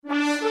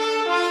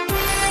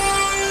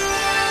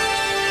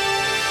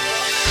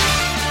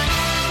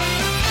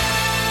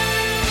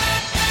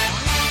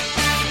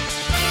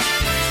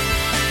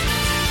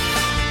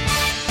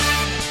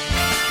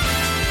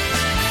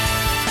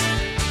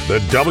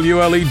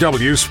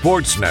WLEW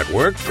Sports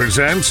Network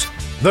presents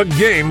The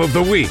Game of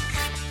the Week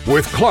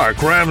with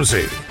Clark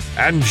Ramsey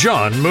and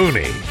John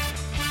Mooney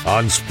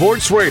on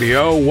Sports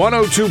Radio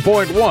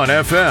 102.1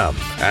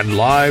 FM and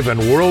live and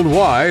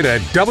worldwide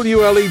at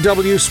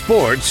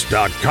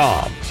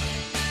WLEWsports.com.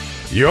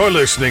 You're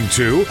listening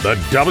to the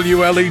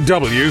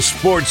WLEW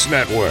Sports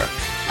Network,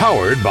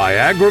 powered by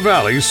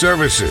Agri-Valley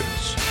Services.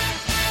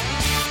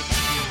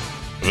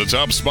 The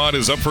top spot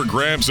is up for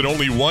grabs and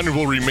only one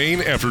will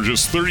remain after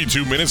just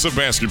 32 minutes of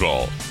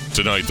basketball.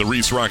 Tonight, the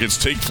Reese Rockets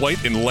take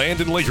flight and land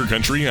in Laker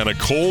country on a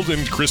cold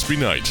and crispy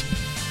night.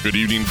 Good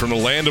evening from the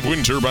land of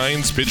wind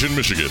turbines, Pigeon,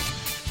 Michigan.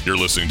 You're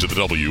listening to the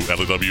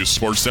WLEW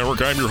Sports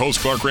Network. I'm your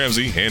host, Clark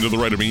Ramsey, and to the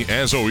right of me,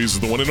 as always, is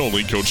the one and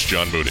only Coach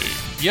John Mooney.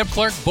 Yep,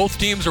 Clark, both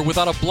teams are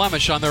without a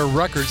blemish on their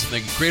records in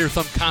the Greater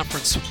Thumb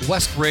Conference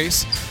West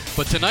race.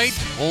 But tonight,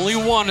 only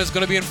one is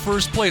going to be in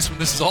first place when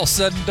this is all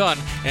said and done,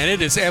 and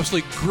it is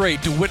absolutely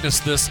great to witness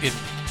this in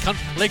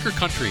Laker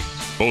country.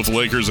 Both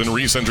Lakers and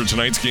Reese enter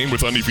tonight's game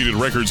with undefeated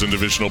records in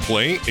divisional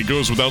play. It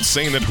goes without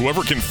saying that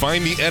whoever can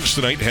find the edge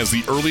tonight has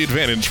the early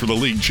advantage for the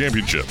league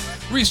championship.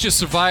 Reese just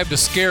survived a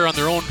scare on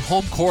their own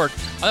home court.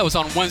 That was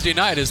on Wednesday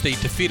night as they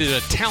defeated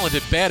a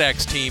talented Bad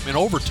Axe team in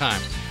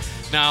overtime.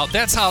 Now,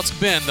 that's how it's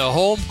been. The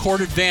home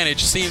court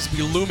advantage seems to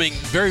be looming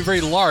very,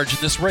 very large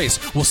in this race.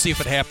 We'll see if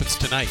it happens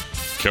tonight.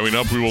 Coming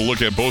up, we will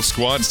look at both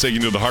squads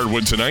taking to the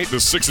hardwood tonight, the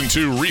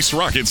 6-2 Reese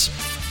Rockets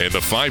and the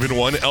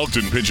 5-1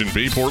 Elkton Pigeon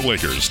Bayport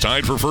Lakers.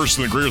 Tied for first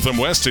in the Greater Thumb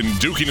West and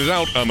duking it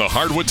out on the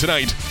hardwood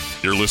tonight.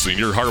 You're listening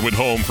to your hardwood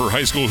home for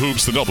high school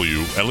hoops, the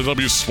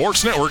WLEW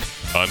Sports Network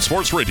on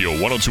Sports Radio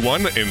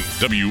 102.1 and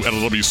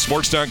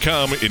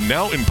WLEWsports.com. And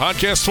now in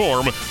podcast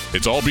form,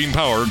 it's all being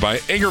powered by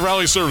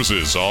Agri-Valley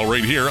Services, all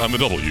right here on the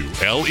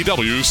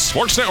WLEW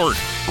Sports Network.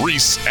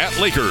 Reese at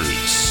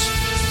Lakers.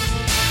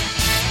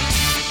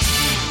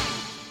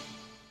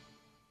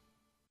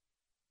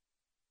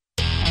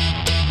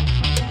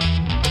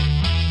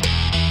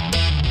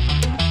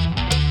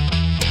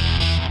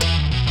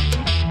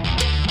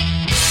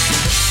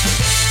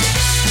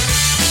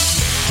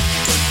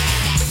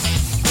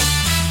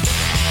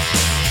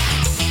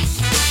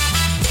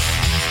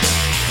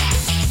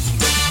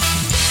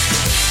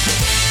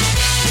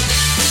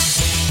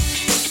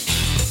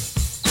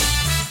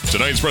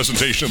 Tonight's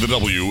presentation of the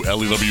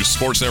WLEW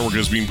Sports Network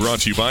is being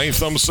brought to you by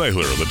Thumb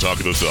Sailor, the talk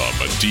of the thumb,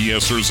 a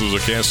DS Services of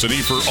Cass City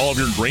for all of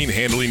your grain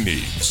handling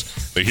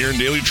needs. The Huron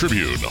Daily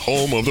Tribune,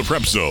 home of the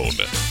Prep Zone.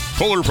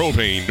 Kohler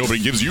Propane, nobody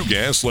gives you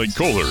gas like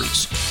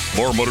Kohler's.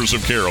 More Motors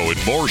of Caro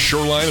and more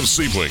Shoreline of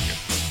Seepling.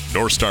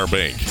 North Star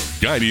Bank,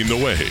 guiding the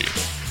way.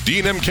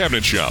 D&M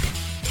Cabinet Shop,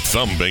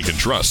 Thumb Bank and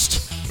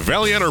Trust.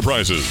 Valley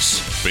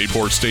Enterprises,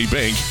 Bayport State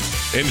Bank,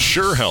 and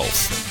Sure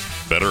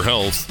Health. Better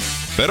health,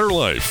 better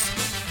life.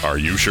 Are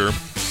you sure?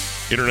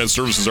 Internet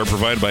services are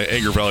provided by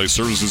Agri-Valley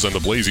Services on the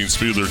blazing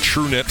speed of their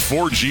TrueNet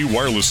 4G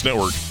wireless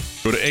network.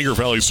 Go to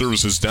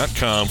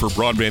agrivalleyservices.com for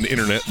broadband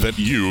internet that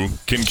you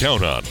can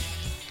count on.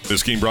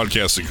 This game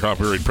broadcast is a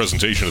copyright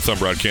presentation of Thumb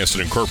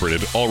Broadcasting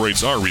Incorporated. All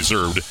rights are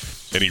reserved.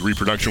 Any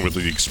reproduction with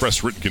the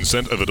express written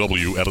consent of the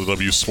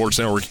WLEW Sports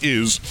Network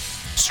is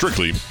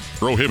strictly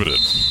prohibited.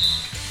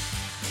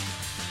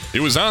 It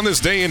was on this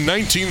day in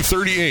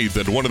 1938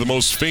 that one of the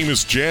most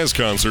famous jazz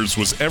concerts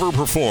was ever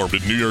performed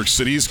at New York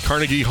City's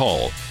Carnegie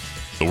Hall.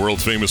 The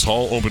world-famous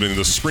hall opened in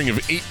the spring of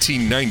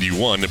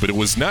 1891, but it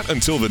was not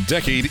until the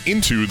decade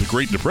into the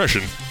Great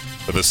Depression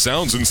that the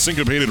sounds and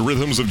syncopated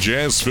rhythms of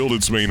jazz filled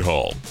its main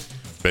hall.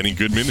 Benny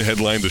Goodman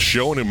headlined the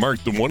show, and it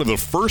marked one of the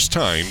first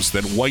times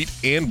that white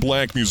and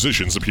black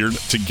musicians appeared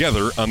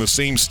together on the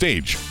same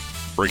stage,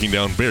 breaking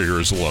down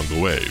barriers along the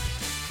way.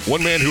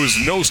 One man who is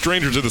no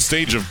stranger to the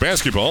stage of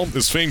basketball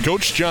is famed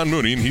coach John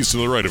Mooney, and he's to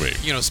the right of me.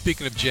 You know,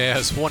 speaking of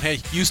jazz, one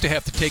used to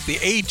have to take the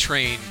A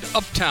train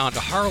uptown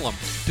to Harlem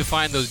to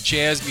find those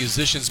jazz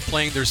musicians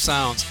playing their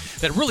sounds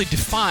that really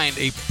defined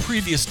a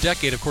previous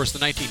decade. Of course, the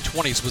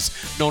 1920s was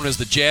known as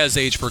the jazz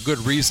age for a good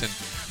reason.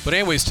 But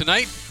anyways,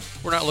 tonight,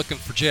 we're not looking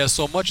for jazz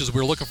so much as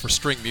we're looking for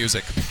string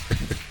music.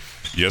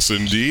 Yes,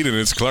 indeed, and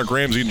it's Clark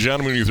Ramsey and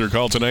John Mooney with your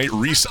call tonight.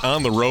 Reese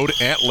on the road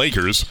at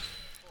Lakers.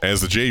 As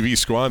the JV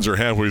squads are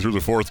halfway through the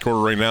fourth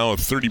quarter right now, a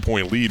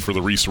 30-point lead for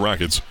the Reese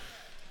Rockets.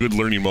 Good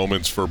learning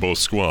moments for both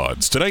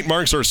squads. Tonight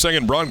marks our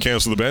second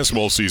broadcast of the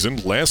basketball season.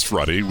 Last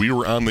Friday, we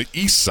were on the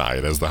east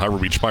side as the Harbor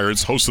Beach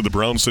Pirates hosted the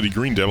Brown City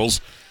Green Devils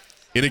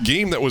in a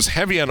game that was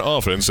heavy on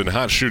offense and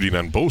hot shooting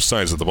on both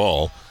sides of the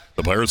ball.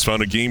 The Pirates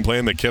found a game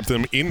plan that kept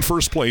them in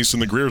first place in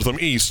the Greater Thumb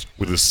East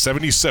with a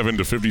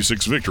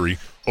 77-56 victory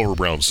over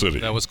Brown City.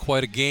 That was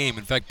quite a game.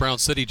 In fact, Brown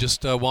City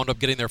just wound up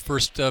getting their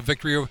first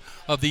victory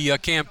of the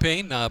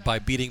campaign by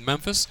beating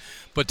Memphis.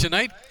 But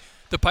tonight,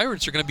 the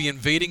Pirates are going to be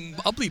invading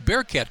Ubly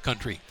Bearcat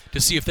country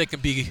to see if they can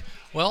be,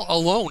 well,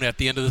 alone at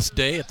the end of this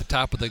day at the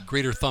top of the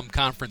Greater Thumb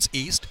Conference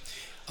East.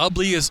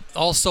 Ubly is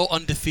also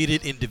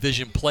undefeated in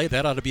division play.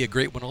 That ought to be a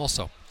great one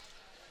also.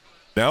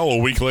 Now, a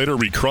week later,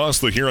 we cross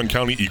the Huron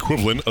County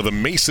equivalent of the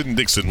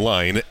Mason-Dixon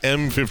line,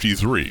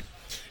 M53.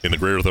 In the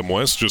Greater Thumb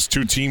West, just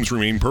 2 teams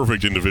remain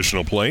perfect in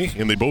divisional play,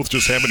 and they both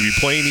just happen to be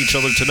playing each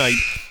other tonight.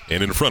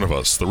 And in front of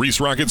us, the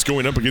Reese Rockets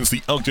going up against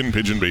the Elkton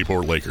Pigeon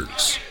Bayport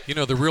Lakers. You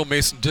know, the real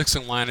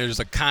Mason-Dixon line is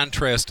a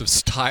contrast of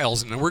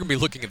styles, and we're going to be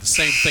looking at the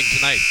same thing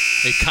tonight,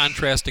 a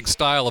contrasting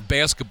style of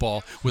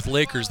basketball with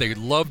Lakers. They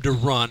love to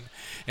run,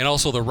 and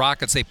also the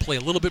Rockets, they play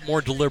a little bit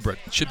more deliberate.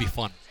 It should be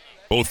fun.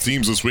 Both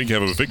teams this week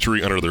have a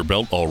victory under their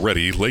belt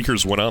already.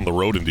 Lakers went on the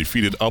road and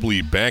defeated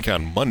Ubly back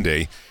on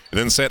Monday, and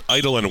then sat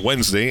idle on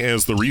Wednesday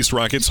as the Reese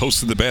Rockets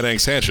hosted the Bad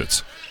Axe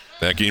Hatchets.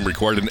 That game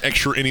required an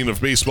extra inning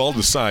of baseball to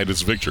decide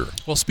its victor.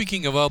 Well,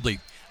 speaking of Ubly,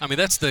 I mean,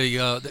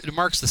 it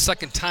marks the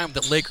second time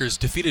that Lakers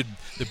defeated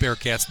the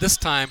Bearcats. This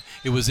time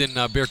it was in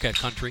Bearcat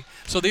country,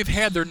 so they've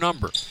had their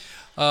number.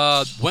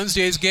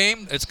 Wednesday's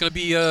game, it's going to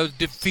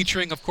be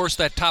featuring, of course,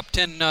 that top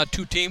 10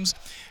 2 teams.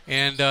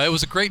 And it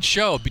was a great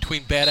show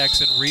between Bad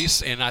Axe and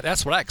Reese, and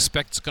that's what I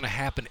expect is going to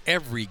happen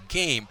every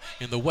game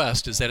in the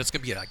West, is that it's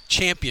going to be a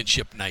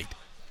championship night.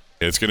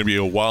 It's going to be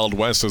a Wild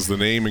West, as the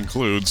name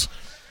includes.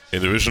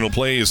 And divisional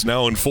play is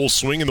now in full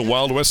swing, and the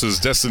Wild West is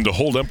destined to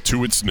hold up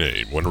to its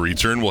name. When we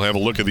return, we'll have a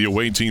look at the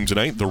away team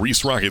tonight, the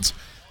Reese Rockets.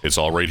 It's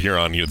all right here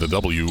on the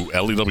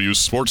WLEW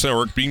Sports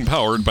Network, being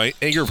powered by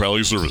Agri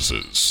Valley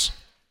Services.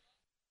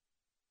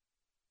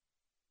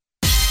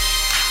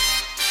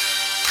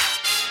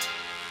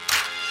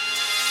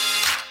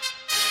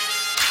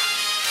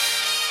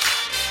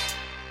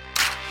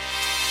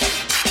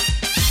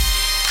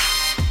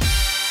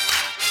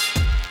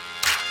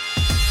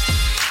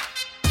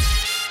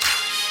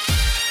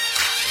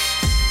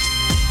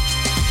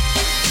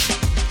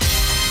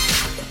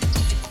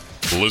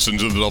 Listen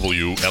to the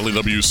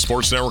WLEW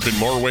Sports Network in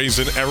more ways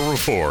than ever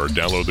before.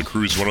 Download the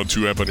Cruise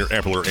 102 app on your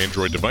Apple or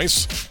Android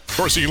device. Of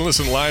course, you can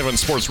listen live on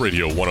Sports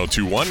Radio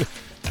 102.1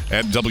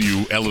 at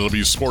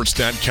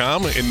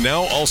WLEWSports.com. And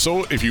now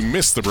also, if you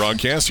missed the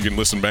broadcast, you can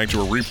listen back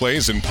to our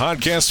replays in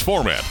podcast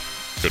format.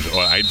 Go to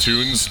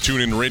iTunes,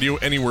 TuneIn Radio,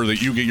 anywhere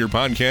that you get your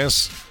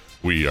podcasts,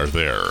 we are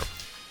there.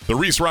 The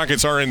Reese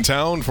Rockets are in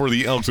town for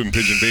the Elkton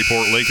Pigeon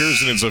Bayport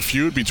Lakers, and it's a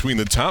feud between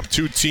the top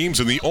 2 teams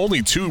and the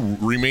only 2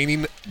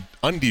 remaining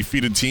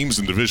undefeated teams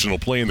in divisional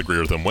play in the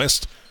Greater Thumb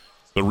West.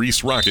 The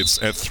Reese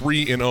Rockets at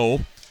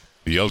 3-0,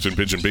 the Elkton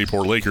Pigeon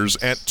Bayport Lakers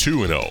at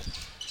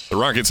 2-0. The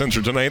Rockets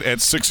enter tonight at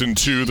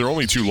 6-2. Their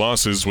only 2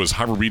 losses was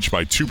Harbor Beach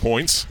by 2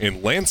 points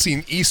and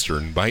Lansing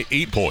Eastern by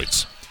 8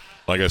 points.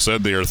 Like I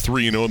said, they are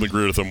 3-0 in the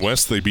Greater Thumb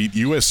West. They beat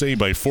USA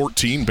by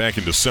 14 back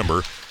in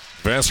December,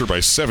 Vassar by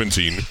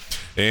 17,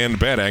 and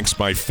Bad Axe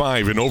by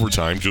 5 in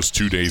overtime just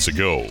 2 days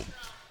ago.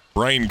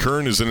 Brian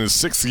Kern is in his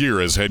 6th year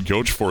as head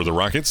coach for the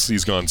Rockets.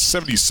 He's gone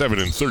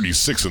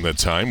 77-36 in that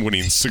time,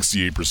 winning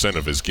 68%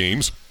 of his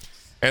games.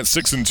 At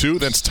 6-2,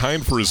 that's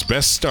timed for his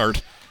best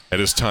start at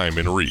his time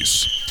in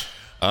Reese.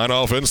 On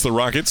offense, the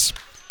Rockets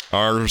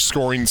are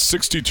scoring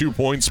 62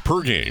 points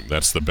per game.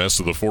 That's the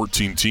best of the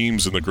 14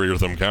 teams in the Greater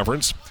Thumb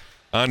Conference.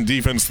 On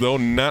defense, though,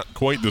 not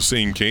quite the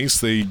same case.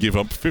 They give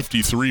up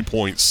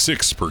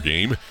 53.6 per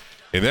game,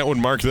 and that would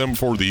mark them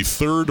for the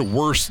 3rd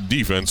worst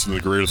defense in the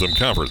Greater Thumb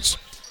Conference.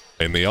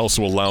 And they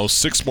also allow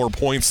 6 more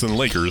points than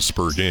Lakers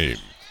per game.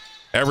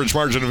 Average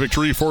margin of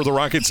victory for the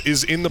Rockets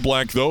is in the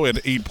black, though, at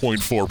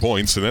 8.4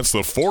 points, and that's the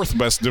 4th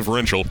best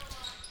differential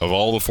of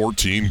all the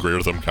 14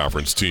 Greater Thumb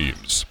Conference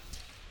teams.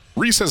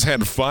 Reese has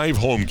had 5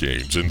 home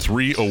games and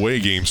 3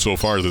 away games so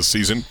far this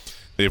season.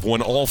 They've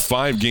won all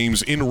 5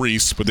 games in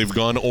Reese, but they've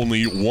gone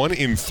only 1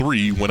 in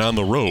 3 when on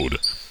the road.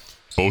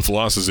 Both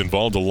losses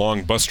involved a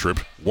long bus trip,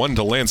 one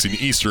to Lansing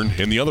Eastern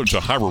and the other to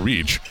Harbor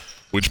Beach,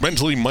 which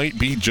mentally might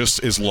be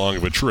just as long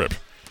of a trip.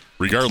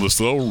 Regardless,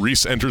 though,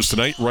 Reese enters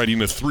tonight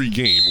riding a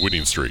 3-game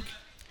winning streak.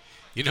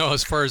 You know,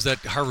 as far as that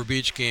Harbor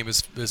Beach game,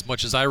 as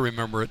much as I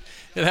remember it,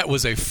 that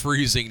was a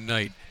freezing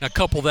night. Now,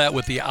 couple that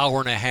with the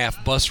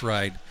hour-and-a-half bus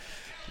ride,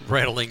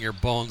 rattling your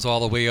bones all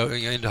the way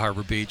into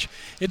Harbor Beach.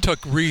 It took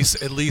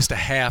Reese at least a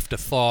half to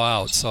thaw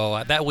out.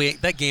 So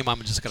that game,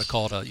 I'm just going to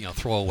call it a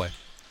throwaway.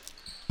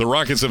 The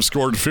Rockets have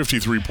scored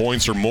 53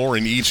 points or more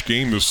in each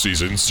game this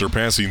season,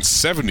 surpassing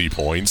 70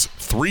 points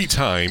 3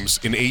 times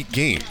in 8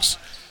 games.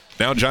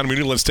 Now, John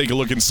Mooney, let's take a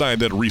look inside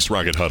that Reese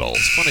Rocket huddle.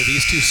 It's funny,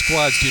 these 2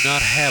 squads do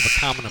not have a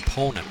common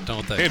opponent,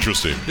 don't they?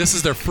 Interesting. This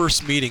is their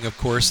first meeting, of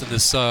course, and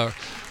this,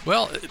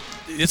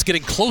 it's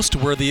getting close to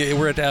where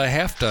we're at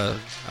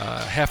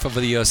half of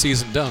the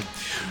season done.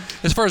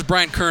 As far as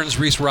Brian Kern's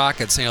Reese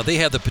Rockets, they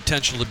have the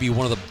potential to be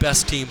one of the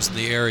best teams in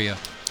the area.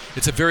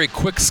 It's a very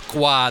quick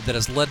squad that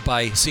is led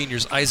by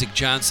seniors Isaac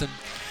Johnson,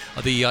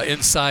 the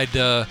inside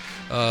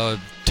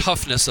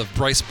toughness of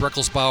Bryce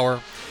Breckelsbauer,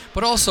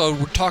 but also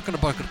we're talking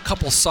about a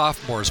couple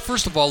sophomores.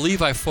 First of all,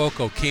 Levi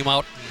Foco came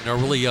out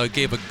and really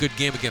gave a good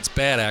game against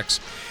Bad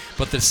Axe,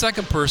 but the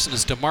second person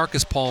is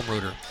DeMarcus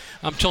Palmrooter.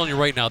 I'm telling you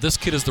right now, this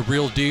kid is the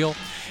real deal.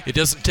 It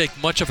doesn't take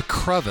much of a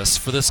crevice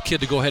for this kid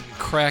to go ahead and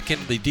crack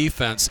into the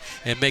defense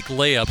and make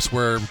layups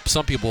where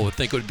some people would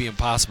think it would be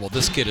impossible.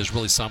 This kid is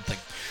really something.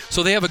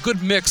 So they have a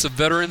good mix of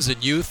veterans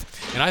and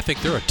youth, and I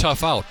think they're a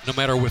tough out, no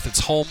matter if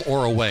it's home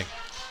or away.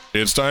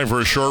 It's time for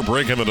a short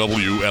break on the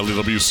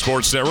WLEW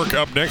Sports Network.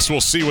 Up next,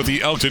 we'll see what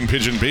the Elkton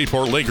Pigeon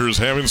Bayport Lakers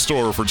have in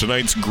store for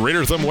tonight's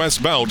Greater Thumb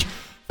West bout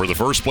for the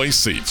first place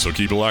seat. So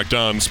keep it locked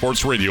on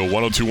Sports Radio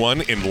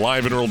 102.1 and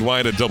live and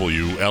worldwide at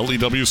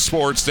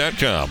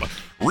WLEWsports.com.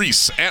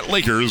 Reese at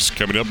Lakers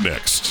coming up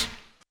next.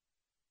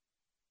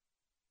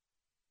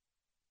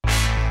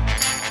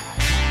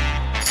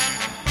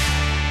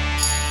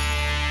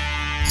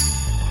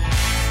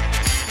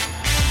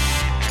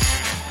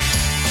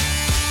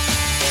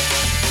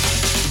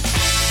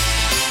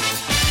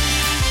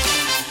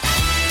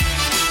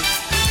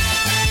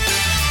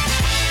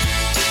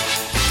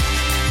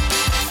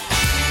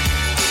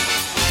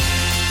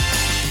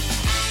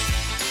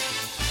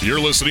 You're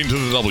listening to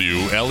the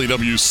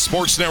WLEW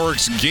Sports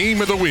Network's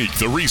Game of the Week.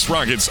 The Reese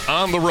Rockets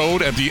on the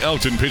road at the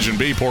Elkton Pigeon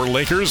Bayport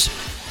Lakers.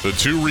 The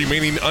two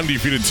remaining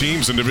undefeated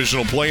teams in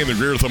divisional play in the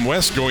Greater Thumb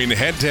West going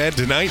head-to-head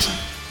tonight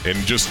in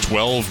just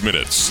 12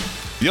 minutes.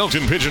 The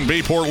Elkton Pigeon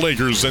Bayport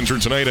Lakers enter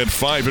tonight at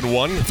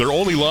 5-1. Their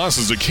only loss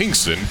is to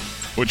Kingston,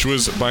 which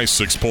was by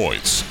 6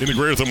 points. In the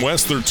Greater Thumb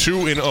West, they're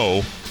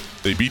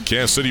 2-0. They beat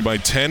Cass City by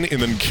 10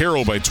 and then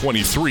Carroll by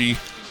 23,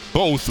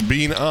 both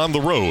being on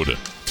the road.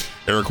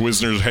 Eric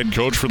Wisner is head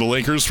coach for the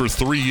Lakers for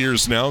 3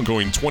 years now,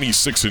 going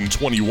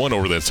 26-21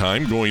 over that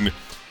time, going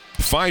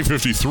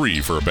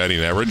 .553 for a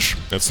batting average.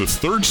 That's the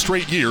third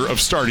straight year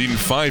of starting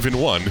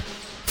 5-1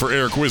 for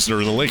Eric Wisner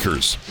and the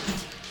Lakers.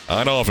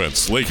 On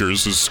offense,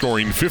 Lakers is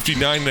scoring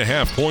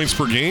 59.5 points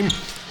per game.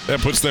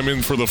 That puts them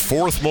in for the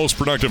fourth most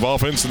productive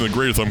offense in the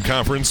Greater Thumb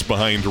Conference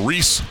behind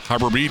Reese,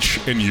 Harbor Beach,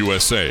 and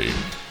USA.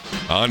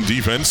 On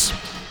defense,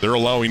 they're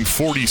allowing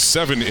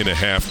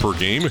 47.5 per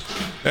game.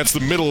 That's the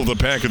middle of the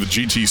pack of the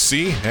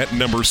GTC at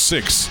number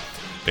 6,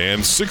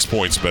 and 6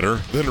 points better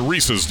than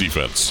Reese's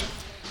defense.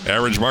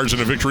 Average margin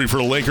of victory for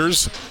the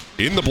Lakers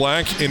in the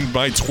black and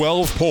by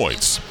 12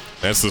 points.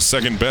 That's the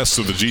second best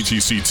of the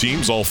GTC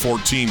teams, all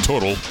 14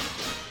 total,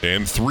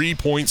 and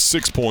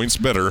 3.6 points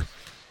better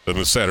than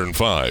the Saturn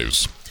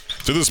Fives.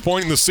 To this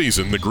point in the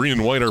season, the green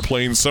and white are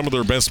playing some of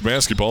their best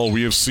basketball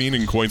we have seen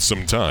in quite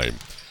some time.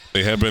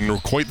 They have been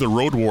quite the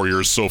road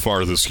warriors so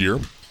far this year,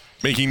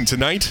 making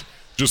tonight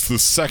just the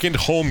second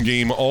home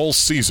game all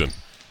season,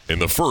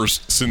 and the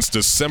first since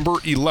December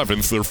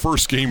 11th, their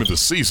first game of the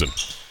season.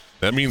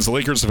 That means the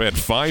Lakers have had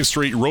 5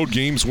 straight road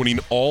games, winning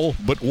all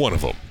but one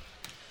of them.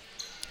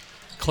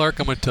 Clark,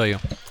 I'm going to tell you,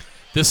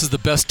 this is the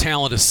best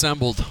talent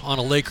assembled on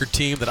a Laker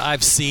team that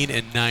I've seen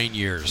in 9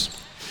 years.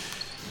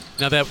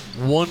 Now, that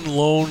one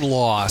lone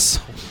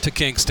loss to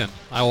Kingston,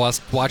 I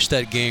watched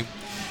that game,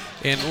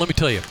 and let me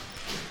tell you,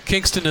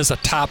 Kingston is a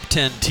top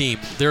 10 team.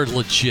 They're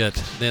legit.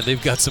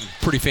 They've got some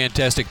pretty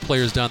fantastic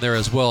players down there,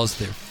 as well as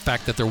the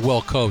fact that they're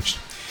well coached.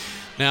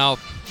 Now,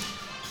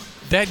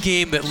 that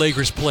game that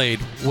Lakers played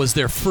was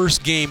their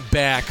first game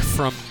back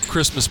from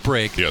Christmas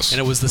break. Yes. And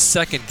it was the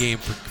second game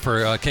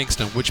for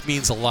Kingston, which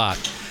means a lot.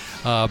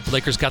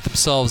 Lakers got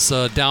themselves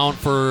down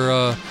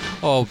for,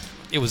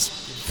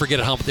 forget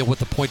what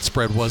the point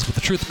spread was. But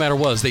the truth of the matter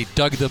was they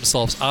dug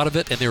themselves out of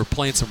it, and they were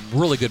playing some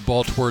really good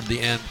ball toward the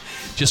end.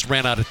 Just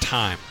ran out of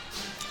time.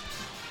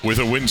 With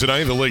a win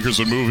tonight, the Lakers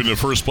would move into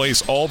first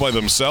place all by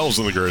themselves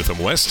in the Greater Thumb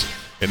West.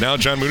 And now,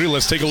 John Mooney,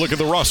 let's take a look at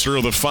the roster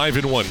of the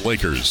 5-1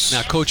 Lakers.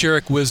 Now, Coach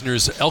Eric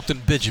Wisner's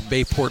Elkton Pigeon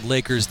Bayport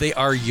Lakers, they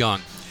are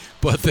young,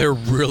 but they're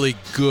really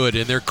good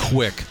and they're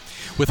quick.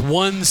 With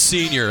one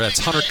senior, that's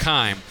Hunter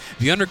Kime,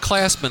 the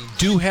underclassmen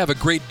do have a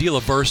great deal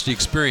of varsity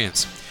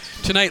experience.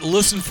 Tonight,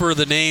 listen for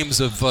the names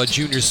of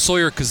juniors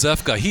Sawyer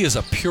Kozefka. He is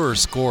a pure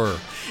scorer.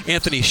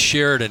 Anthony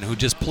Sheridan, who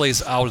just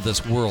plays out of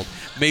this world.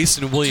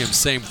 Mason Williams,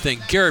 same thing.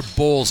 Garrett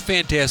Bowles,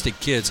 fantastic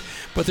kids.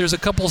 But there's a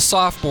couple of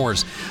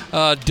sophomores.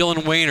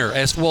 Dylan Wayner,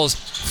 as well as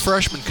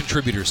freshman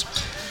contributors.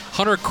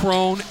 Hunter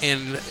Crone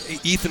and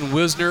Ethan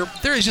Wisner.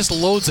 There is just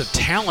loads of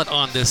talent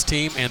on this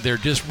team, and they're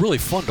just really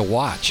fun to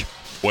watch.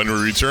 When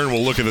we return,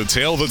 we'll look at the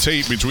tale of the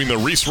tape between the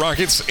Reese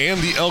Rockets and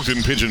the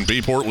Elkton Pigeon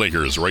Bayport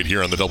Lakers right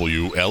here on the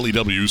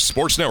WLEW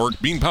Sports Network,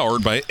 being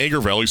powered by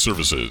Agger Valley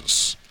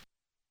Services.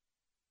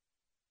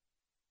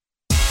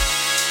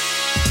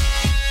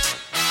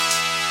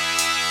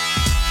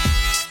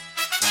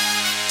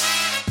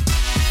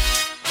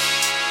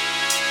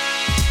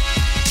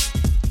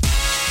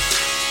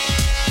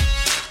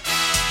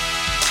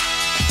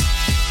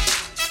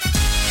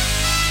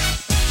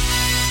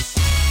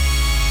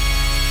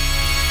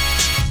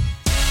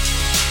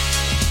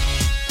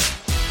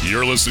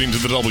 You're listening to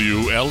the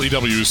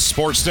WLEW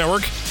Sports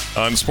Network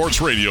on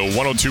Sports Radio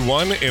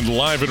 102.1 and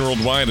live and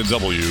worldwide at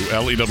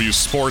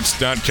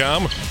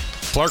WLEWsports.com.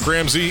 Clark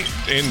Ramsey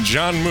and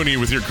John Mooney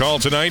with your call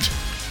tonight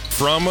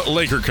from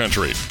Laker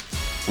Country.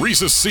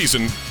 Reese's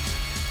season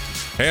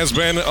has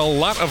been a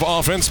lot of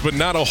offense, but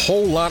not a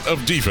whole lot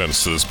of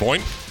defense to this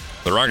point.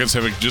 The Rockets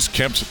have just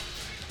kept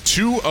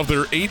 2 of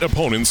their 8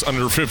 opponents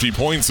under 50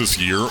 points this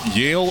year,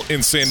 Yale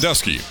and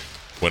Sandusky.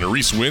 When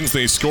Reese wins,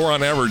 they score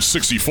on average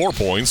 64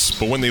 points,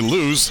 but when they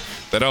lose,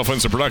 that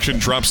offensive production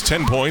drops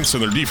 10 points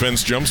and their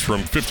defense jumps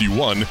from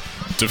 51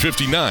 to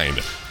 59,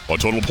 a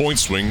total point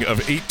swing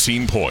of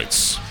 18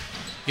 points.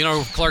 You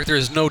know, Clark, there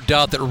is no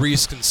doubt that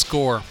Reese can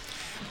score,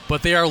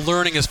 but they are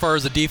learning as far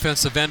as the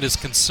defensive end is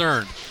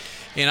concerned.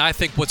 And I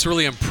think what's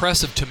really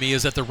impressive to me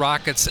is that the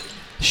Rockets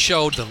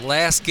showed the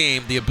last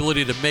game the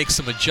ability to make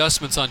some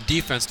adjustments on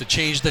defense to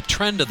change the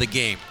trend of the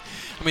game.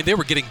 I mean, they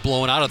were getting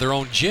blown out of their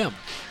own gym.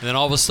 And then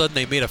all of a sudden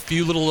they made a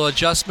few little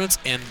adjustments,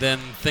 and then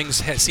things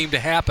seemed to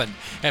happen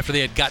after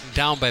they had gotten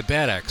down by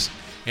Bad Axe.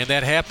 And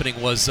that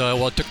happening was,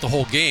 it took the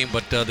whole game,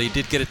 but they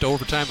did get it to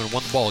overtime and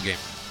won the ball game.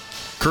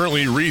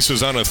 Currently, Reese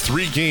is on a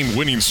 3-game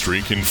winning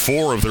streak in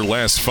 4 of their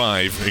last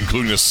 5,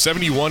 including a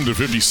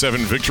 71-57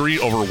 victory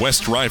over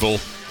West rival,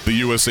 the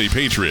USA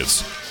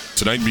Patriots.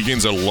 Tonight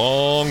begins a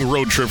long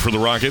road trip for the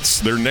Rockets.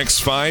 Their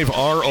next 5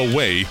 are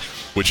away,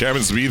 which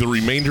happens to be the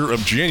remainder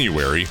of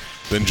January.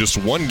 Then just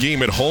 1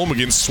 game at home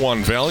against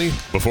Swan Valley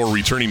before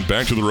returning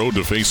back to the road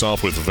to face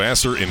off with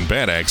Vassar and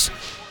Bad Axe,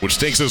 which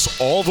takes us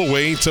all the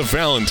way to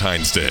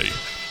Valentine's Day.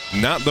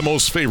 Not the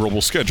most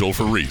favorable schedule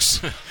for Reese.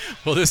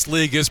 Well, this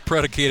league is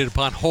predicated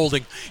upon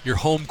holding your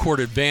home court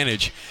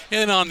advantage.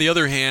 And on the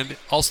other hand,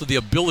 also the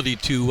ability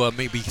to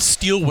maybe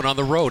steal one on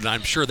the road. And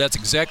I'm sure that's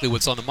exactly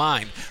what's on the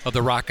mind of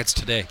the Rockets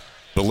today.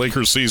 The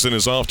Lakers season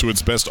is off to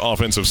its best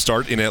offensive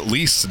start in at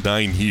least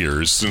 9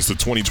 years. Since the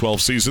 2012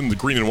 season, the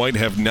Green and White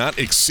have not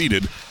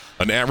exceeded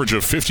an average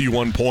of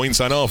 51 points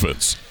on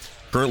offense.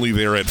 Currently,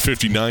 they are at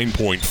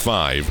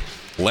 59.5.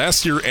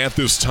 Last year at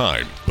this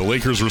time, the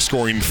Lakers were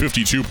scoring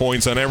 52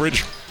 points on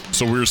average,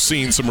 so we're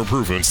seeing some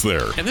improvements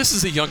there. And this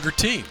is a younger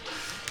team.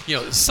 You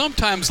know,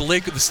 sometimes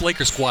this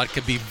Laker squad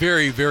can be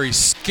very, very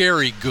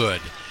scary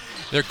good.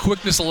 Their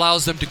quickness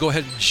allows them to go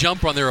ahead and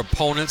jump on their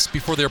opponents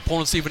before their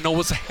opponents even know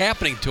what's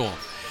happening to them.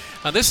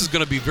 Now, this is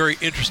going to be a very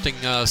interesting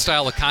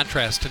style of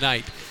contrast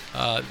tonight.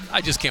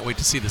 I just can't wait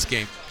to see this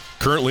game.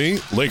 Currently,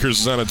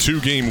 Lakers is on a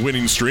 2-game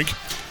winning streak.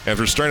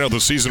 After starting out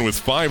the season with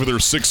 5 of their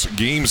 6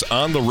 games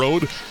on the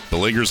road, the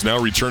Lakers now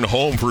return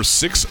home for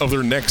 6 of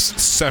their next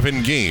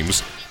 7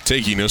 games,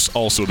 taking us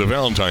also to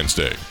Valentine's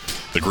Day.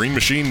 The Green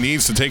Machine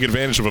needs to take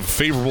advantage of a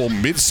favorable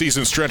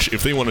mid-season stretch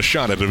if they want a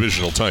shot at a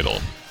divisional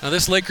title. Now,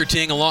 this Laker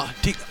team, along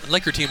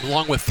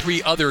with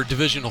 3 other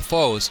divisional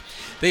foes,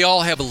 they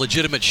all have a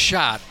legitimate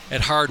shot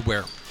at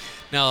hardware.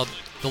 Now,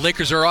 the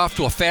Lakers are off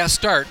to a fast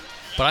start,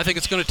 but I think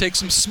it's going to take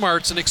some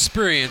smarts and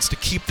experience to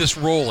keep this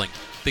rolling.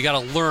 They got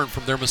to learn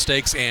from their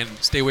mistakes and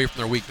stay away from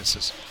their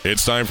weaknesses.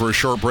 It's time for a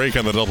short break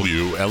on the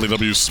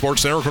WLEW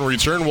Sports Network. When we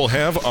return, we'll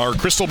have our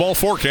Crystal Ball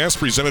forecast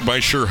presented by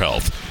Sure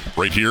Health,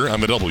 right here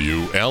on the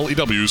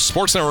WLEW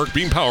Sports Network,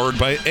 being powered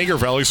by Agger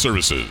Valley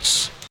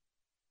Services.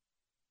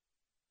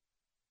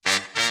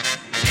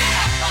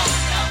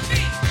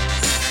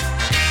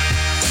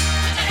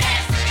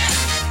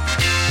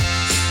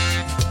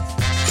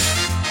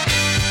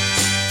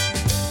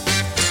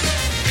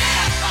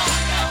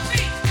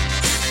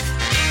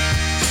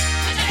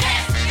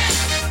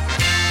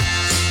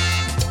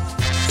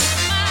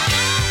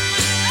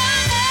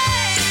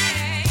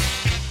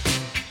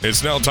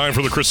 It's now time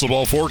for the Crystal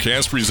Ball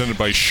forecast presented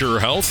by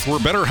Sure Health, where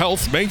better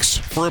health makes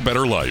for a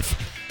better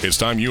life. It's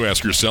time you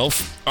ask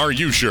yourself, are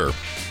you sure?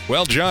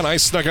 Well, John, I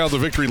snuck out the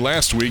victory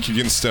last week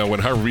against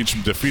when Harbor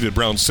Beach defeated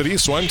Brown City,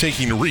 so I'm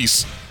taking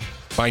Reese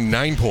by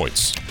 9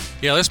 points.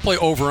 Yeah, let's play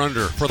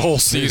over-under for the whole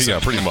season. Yeah,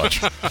 pretty much.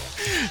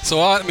 So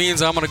that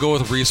means I'm going to go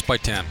with Reese by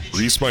 10.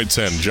 Reese by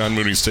 10. John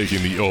Mooney's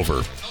taking the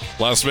over.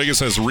 Las Vegas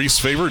has Reese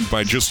favored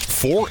by just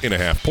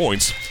 4.5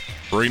 points.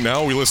 Right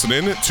now, we listen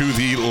in to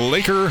the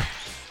Laker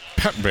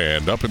pep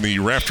band up in the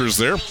rafters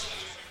there.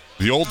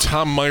 The old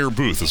Tom Meyer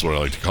booth is what I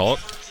like to call it,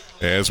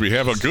 as we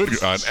have an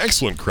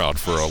excellent crowd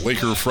for a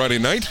Laker Friday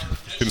night,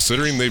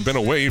 considering they've been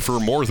away for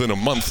more than a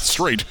month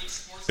straight.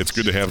 It's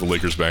good to have the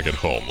Lakers back at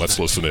home. Let's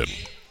listen in.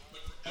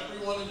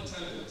 Everyone in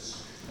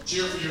attendance,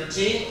 cheer for your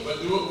team,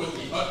 but do it with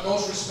the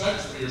utmost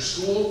respect for your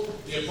school,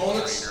 the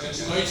opponents, and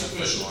tonight's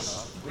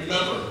officials.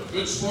 Remember,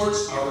 good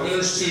sports are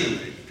winners too.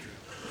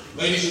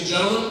 Ladies and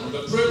gentlemen,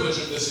 the privilege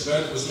of this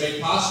event was made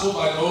possible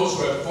by those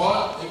who have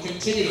fought and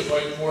continue to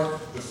fight for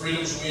the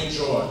freedoms we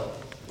enjoy.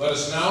 Let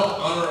us now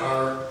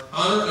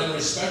honor and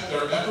respect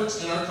their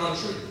efforts in our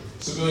country.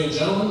 Civilian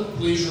gentlemen,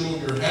 please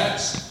remove your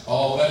hats.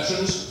 All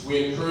veterans,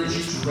 we encourage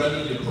you to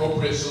render the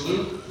appropriate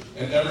salute.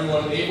 And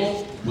everyone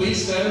able,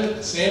 please stand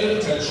at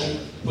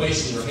attention,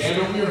 placing your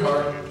hand over your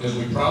heart as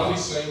we proudly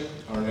sing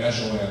our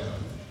national anthem.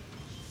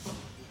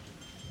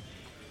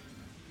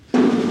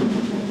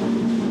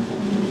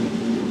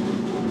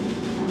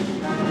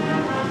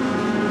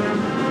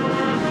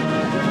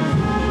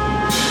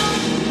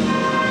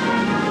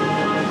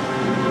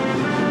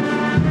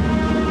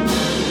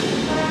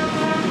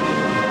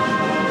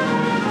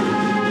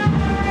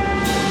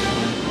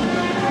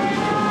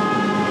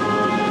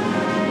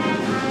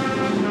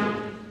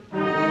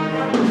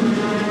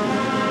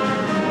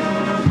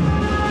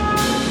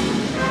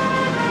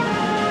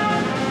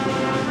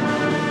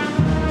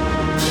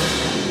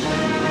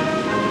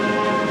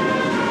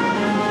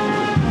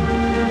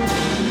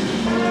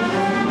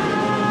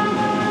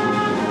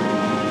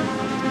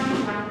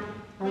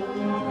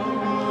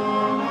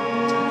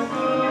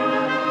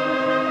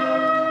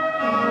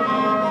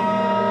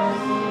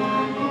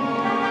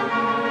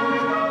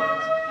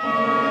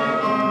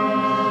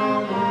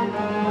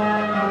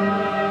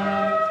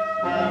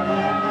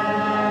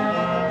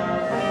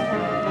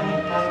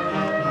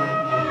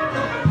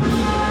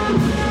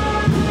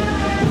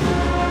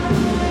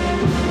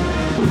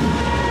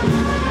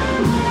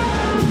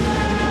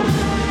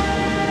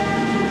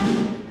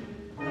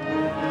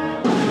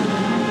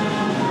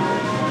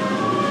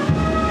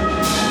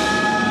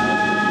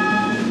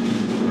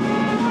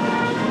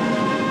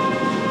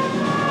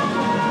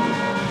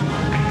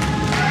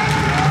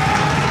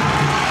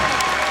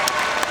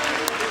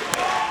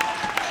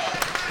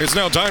 It's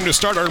now time to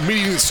start our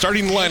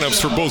starting lineups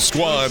for both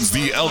squads.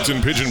 The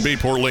Elkton Pigeon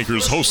Bayport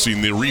Lakers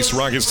hosting the Reese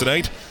Rockets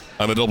tonight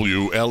on the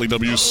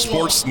WLEW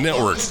Sports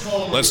Network.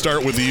 Let's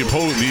start with the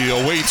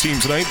away team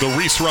tonight, the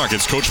Reese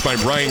Rockets, coached by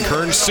Brian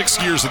Kern,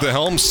 6 years at the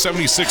helm,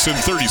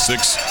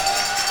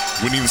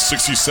 76-36, winning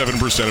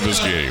 67% of his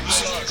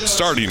games.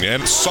 Starting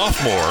at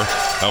sophomore,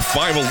 a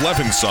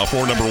 5'11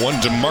 sophomore, number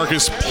 1,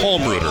 DeMarcus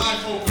Palmrooder.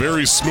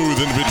 Very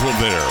smooth individual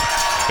there.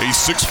 A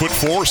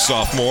 6'4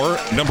 sophomore,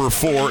 number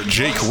 4,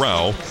 Jake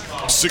Rao.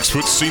 6'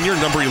 senior,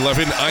 number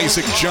 11,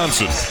 Isaac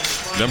Johnson.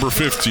 Number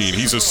 15,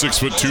 he's a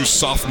 6'2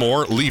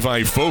 sophomore,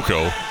 Levi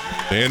Foco.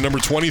 And number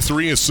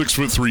 23 is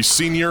 6'3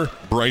 senior,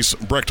 Bryce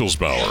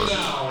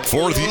Brechtelsbauer.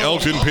 For the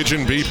Elkton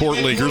Pigeon Bayport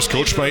Lakers,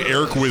 coached by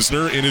Eric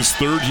Wisner in his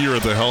 3rd year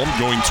at the helm,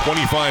 going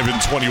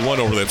 25-21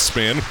 over that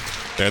span.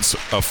 That's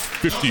a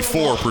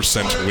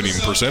 54% winning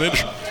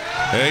percentage.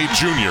 A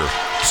junior,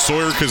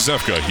 Sawyer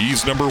Kazefka,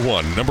 he's number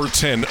 1. Number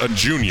 10, a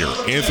junior,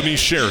 Anthony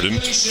Sheridan.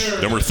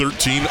 Number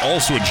 13,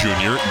 also a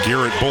junior,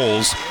 Garrett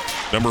Bowles.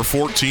 Number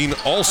 14,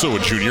 also a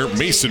junior,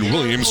 Mason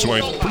Williams, who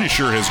I'm pretty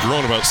sure has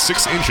grown about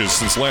 6 inches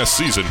since last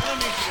season.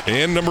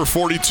 And number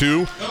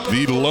 42,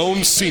 the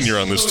lone senior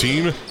on this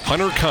team,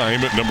 Hunter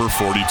Kime at number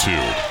 42.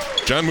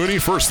 John Mooney,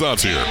 first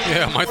thoughts here.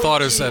 Yeah, my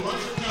thought is that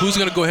who's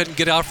going to go ahead and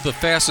get out for the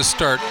fastest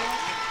start?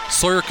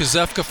 Sawyer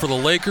Kazefka for the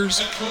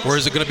Lakers, or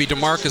is it going to be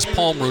DeMarcus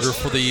Palmrooder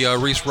for the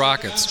Reese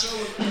Rockets?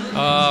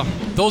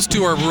 Those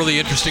two are really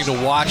interesting to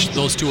watch.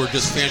 Those two are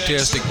just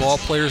fantastic ball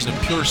players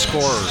and pure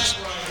scorers.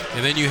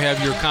 And then you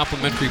have your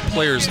complementary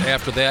players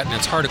after that, and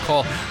it's hard to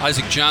call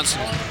Isaac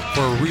Johnson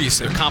for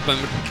Reese a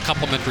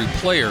complementary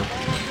player.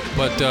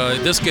 But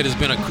this kid has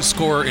been a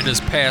scorer in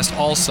his past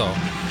also.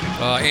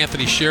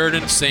 Anthony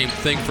Sheridan, same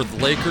thing for the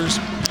Lakers.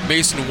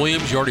 Mason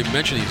Williams, you already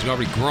mentioned, he's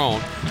already grown.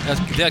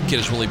 That kid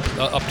has really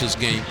upped his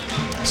game.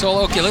 So,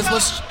 okay,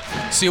 let's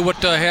see what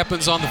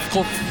happens on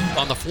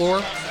the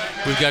floor.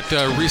 We've got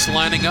Reese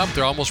lining up.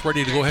 They're almost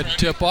ready to go ahead and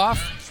tip off.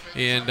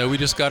 And we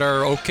just got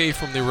our okay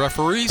from the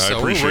referee,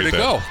 so we're ready to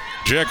go.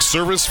 Jack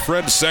Service,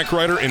 Fred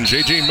Sackrider, and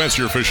J.J. Metz,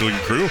 your official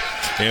crew.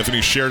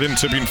 Anthony Sheridan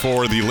tipping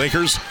for the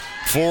Lakers.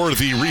 For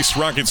the Reese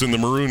Rockets in the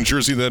maroon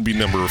jersey, that'd be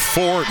number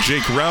 4,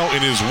 Jake Rao.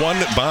 It is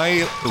won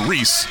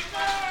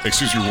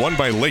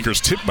by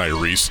Lakers, tipped by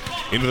Reese,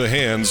 into the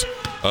hands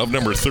of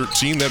number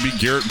 13. That'd be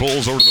Garrett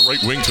Bowles over to the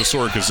right wing to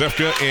Sawyer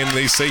Kazefka, and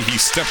they say he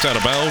stepped out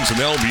of bounds, and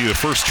that'll be the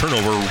first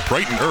turnover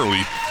bright and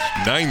early.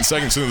 9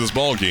 seconds into this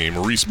ball game,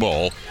 Reese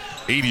ball,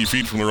 80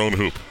 feet from their own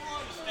hoop.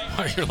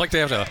 You'd like to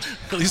have at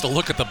least a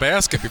look at the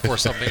basket before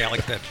something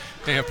like that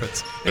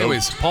happens.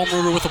 Anyways,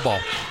 Palmrooder with the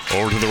ball.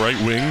 Over to the right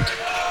wing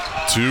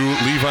to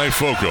Levi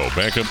Foco.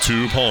 Back up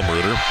to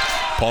Palmrooder.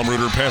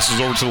 Palmrooder passes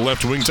over to the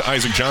left wing to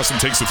Isaac Johnson.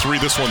 Takes the 3.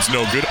 This one's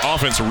no good.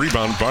 Offensive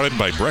rebound brought in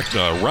by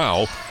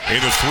Rao.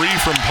 And the 3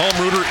 from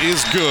Palmrooder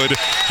is good.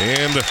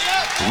 And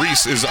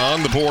Reese is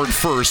on the board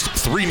first.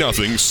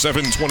 3-0.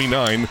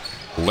 7:29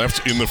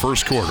 left in the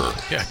first quarter.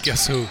 Yeah,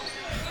 guess who?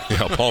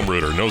 Yeah,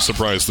 Palmrooder. No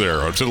surprise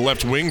there. To the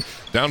left wing,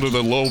 down to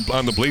the low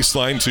on the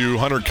baseline to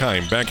Hunter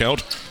Kime. Back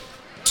out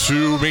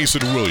to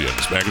Mason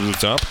Williams. Back to the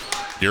top.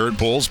 Garrett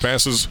Bowles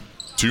passes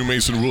to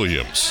Mason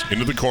Williams.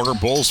 Into the corner.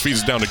 Bowles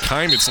feeds it down to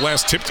Kime. It's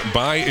last tipped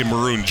by a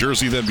maroon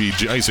jersey. That'd be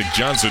Isaac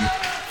Johnson.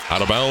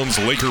 Out of bounds.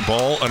 Laker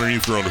ball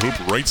underneath their own hoop.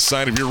 Right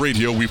side of your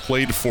radio. We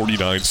played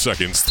 49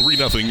 seconds.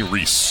 3-0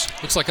 Reese.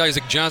 Looks like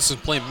Isaac Johnson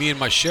playing me in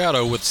my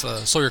shadow with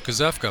Sawyer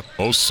Kazefka.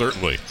 Most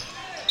certainly.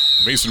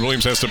 Mason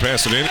Williams has to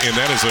pass it in, and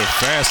that is a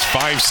fast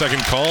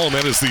 5-second call, and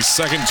that is the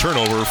second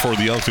turnover for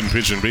the Elkton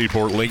Pigeon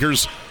Bayport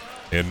Lakers,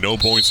 and no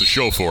points to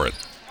show for it.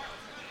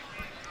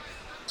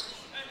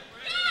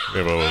 We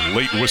have a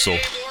late whistle.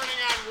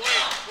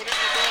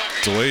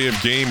 Delay of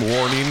game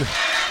warning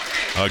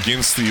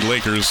against the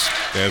Lakers,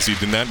 as he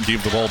did not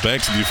give the ball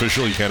back to the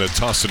official. He kind of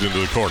tossed it into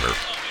the corner.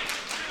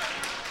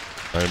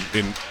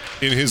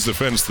 In his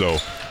defense, though,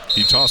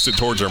 he tossed it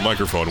towards our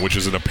microphone, which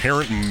is an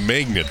apparent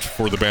magnet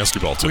for the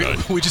basketball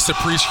tonight. We just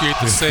appreciate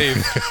the save.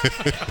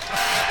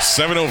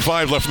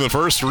 7:05 left in the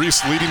first.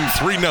 Reese leading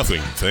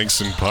 3-0, thanks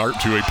in part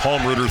to a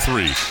Palmrooder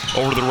 3.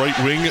 Over to the right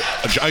wing,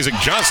 Isaac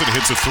Johnson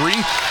hits a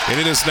 3, and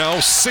it is now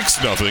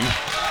 6-0.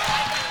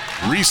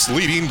 Reese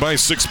leading by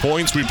 6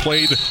 points. We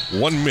played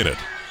 1 minute.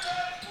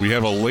 We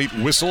have a late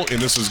whistle, and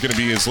this is going to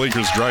be as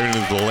Lakers driving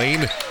into the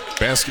lane.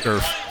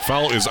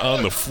 Foul is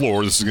on the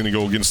floor. This is going to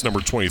go against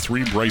number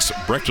 23, Bryce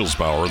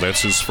Brechtelsbauer.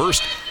 That's his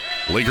first.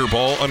 Laker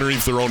ball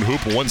underneath their own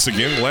hoop once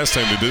again. Last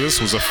time they did this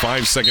was a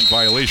 5-second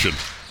violation.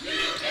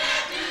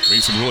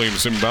 Mason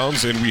Williams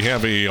inbounds, and we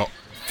have a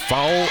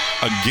foul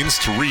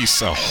against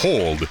Reese, a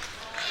hold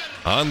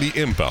on the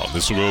inbound.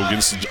 This will go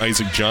against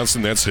Isaac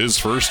Johnson. That's his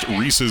first.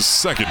 Reese's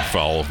second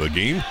foul of the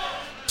game.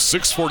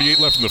 6:48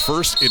 left in the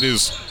first. It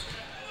is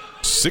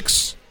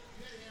 6-0.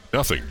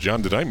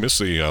 John, did I miss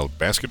a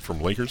basket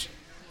from Lakers?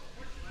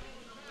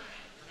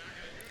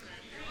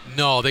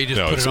 No, they just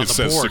put it on the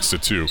board. It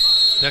says 6-2.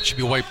 That should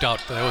be wiped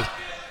out.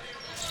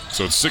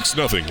 So it's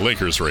 6-0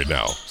 Lakers right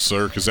now.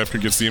 Sawyer Kazefka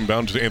gets the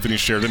inbound to Anthony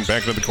Sheridan.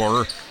 Back into the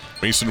corner,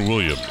 Mason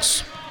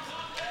Williams.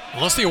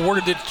 Unless they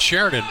awarded it to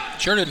Sheridan.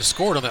 Sheridan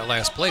scored on that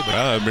last play,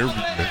 but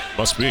It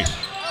must be.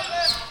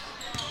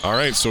 All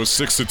right, so it's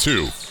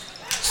 6-2.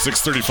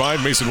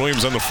 6:35, Mason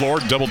Williams on the floor.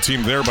 Double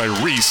team there by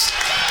Reese.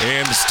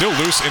 And still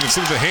loose, and it's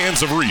into the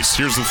hands of Reese.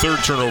 Here's the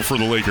third turnover for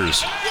the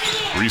Lakers.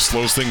 Reese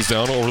slows things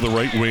down over the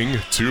right wing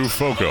to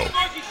Foco.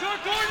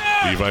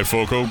 Levi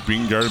Foco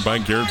being guarded by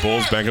Garrett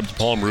Bowles. Back up to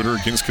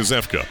Palmrooder against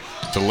Kazefka.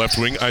 To the left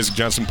wing, Isaac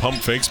Johnson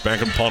pump fakes.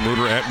 Back up to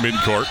Palmrooder at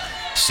midcourt.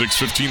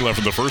 6:15 left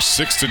in the first,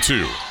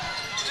 6-2.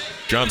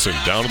 Johnson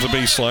down to the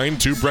baseline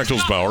to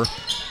Brechtelsbauer.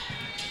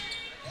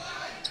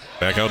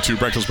 Back out to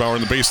Brechtelsbauer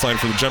in the baseline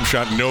for the jump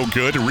shot. No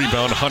good.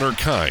 Rebound, Hunter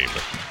Kime.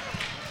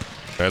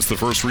 That's the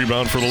first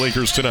rebound for the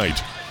Lakers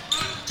tonight.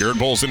 Garrett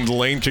Bowles into the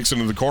lane, kicks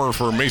into the corner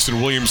for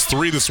Mason Williams.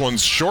 3. This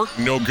one's short,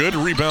 no good.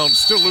 Rebound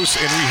still loose,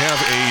 and we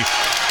have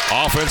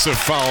a offensive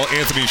foul.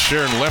 Anthony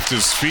Sheridan left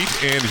his feet,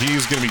 and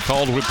he's going to be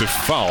called with the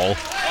foul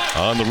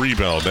on the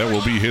rebound. That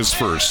will be his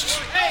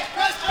first,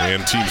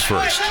 and team's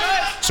first.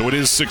 So it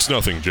is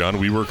 6-0, John.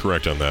 We were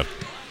correct on that.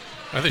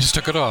 They just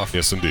took it off.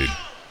 Yes, indeed.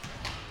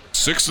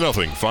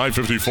 6-0,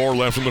 5:54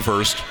 left in the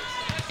first.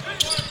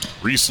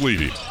 Reese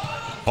leading.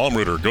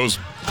 Palmrooder goes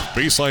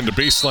baseline to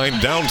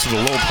baseline, down to the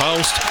low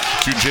post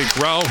to Jake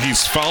Rao.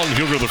 He's fouled, and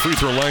he'll go to the free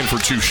throw line for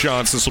 2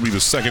 shots. This will be the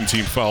second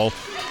team foul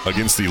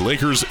against the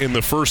Lakers in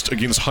the first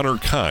against Hunter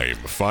Kime.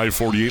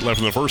 5:48 left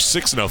in the first,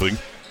 6-0.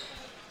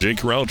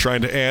 Jake Rao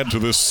trying to add to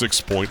this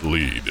 6-point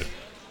lead.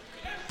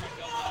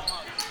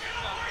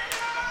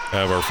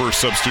 Have our first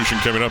substitution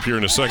coming up here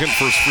in a second.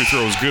 First free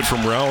throw is good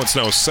from Rao. It's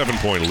now a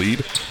 7-point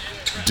lead.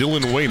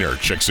 Dylan Wayner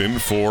checks in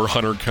for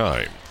Hunter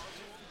Kime.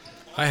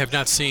 I have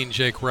not seen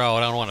Jake Rao. I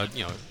don't want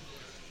to,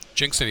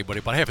 jinx anybody,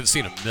 but I haven't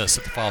seen him miss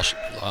at the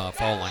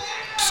foul line.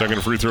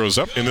 Second free throw is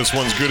up, and this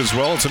one's good as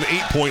well. It's an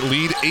 8-point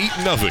lead,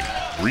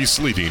 8-0. Reese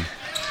leading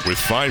with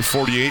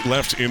 5:48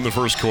 left in the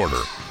first quarter.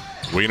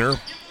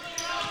 Wayner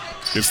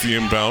gets the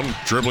inbound,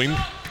 dribbling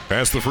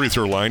past the free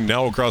throw line,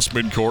 now across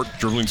midcourt,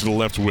 dribbling to the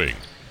left wing.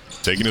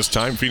 Taking his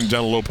time, feeding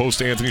down the low post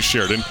to Anthony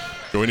Sheridan.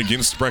 Going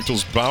against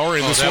Brechtelsbauer,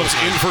 and this one's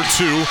in for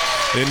 2.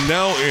 And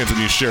now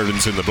Anthony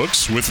Sheridan's in the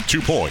books with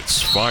 2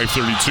 points.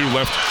 5:32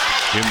 left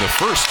in the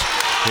first,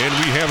 and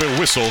we have a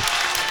whistle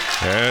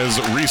as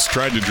Reese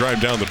tried to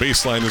drive down the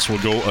baseline. This will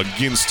go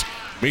against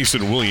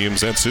Mason Williams.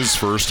 That's his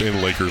first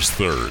and Lakers'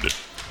 third.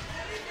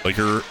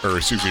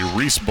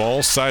 Reese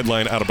ball,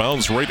 sideline out of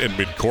bounds right at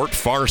midcourt,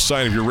 far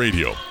side of your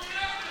radio.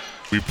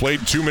 We've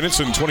played 2 minutes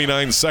and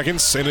 29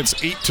 seconds, and it's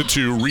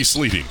 8-2, Reese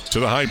leading. To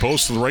the high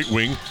post, to the right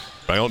wing.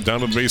 Down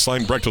to the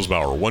baseline,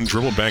 Brechtelsbauer. One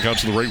dribble back out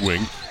to the right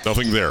wing.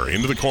 Nothing there.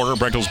 Into the corner,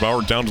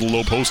 Brechtelsbauer down to the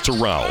low post to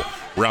Rao.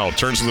 Rao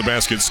turns to the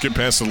basket, skip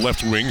past to the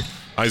left wing.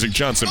 Isaac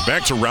Johnson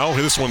back to Rao.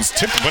 This one's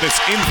tipped, but it's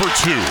in for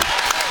 2.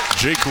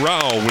 Jake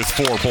Rao with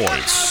 4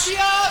 points.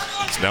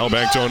 It's now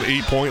back to an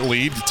 8-point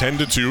lead,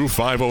 10-2,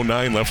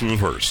 5:09 left in the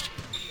first.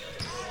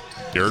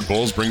 Garrett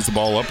Bowles brings the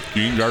ball up,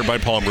 being guarded by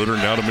Palmrooder.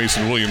 Now to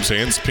Mason Williams'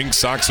 hands, pink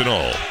socks and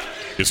all.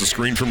 Gets a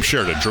screen from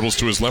Sheridan, dribbles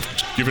to his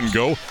left, give and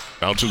go.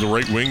 Out to the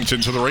right wing,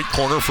 into the right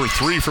corner for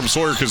 3 from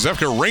Sawyer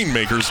Kazefka.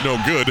 Rainmakers,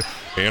 no good.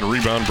 And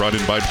rebound brought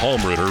in by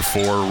Palmrooder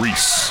for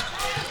Reese.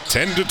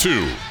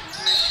 10-2.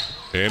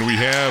 And we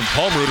have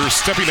Palmrooder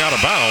stepping out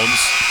of bounds.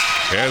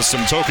 Has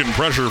some token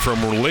pressure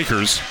from the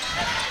Lakers.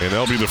 And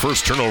that'll be the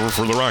first turnover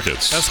for the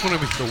Rockets. That's going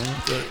to be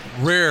the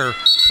rare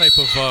type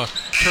of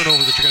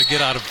turnover that you're going to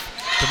get out of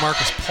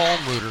DeMarcus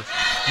Palmrooder.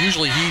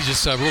 Usually he's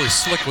just really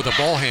slick with the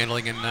ball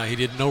handling, and he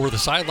didn't know where the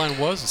sideline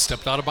was and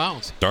stepped out of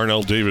bounds.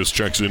 Darnell Davis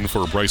checks in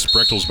for Bryce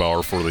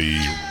Brechtelsbauer for the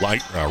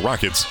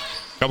Rockets.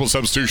 Couple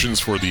substitutions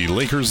for the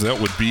Lakers. That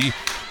would be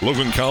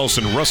Logan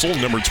Collison-Russell,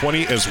 number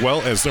 20, as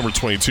well as number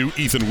 22,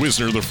 Ethan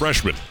Wisner, the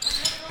freshman.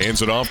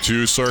 Hands it off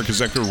to Sawyer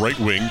Kazefka, right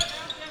wing.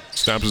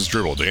 Stops his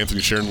dribble to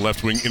Anthony Sheridan,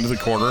 left wing, into the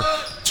corner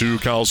to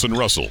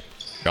Collison-Russell.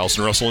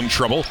 Collison-Russell in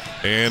trouble,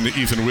 and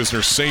Ethan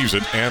Wisner saves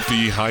it at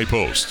the high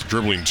post.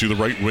 Dribbling to the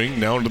right wing,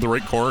 now into the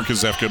right corner.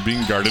 Kazefka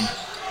being guarded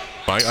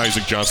by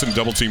Isaac Johnson.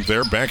 Double team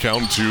there, back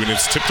out to, and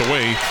it's tipped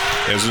away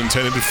as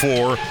intended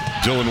for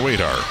Dylan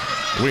Wayner.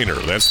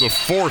 That's the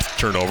 4th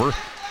turnover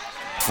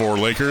for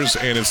Lakers,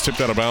 and it's tipped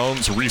out of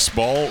bounds. Reese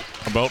ball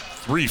about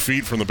 3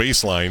 feet from the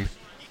baseline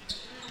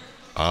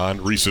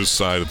on Reese's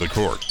side of the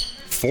court.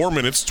 4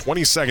 minutes,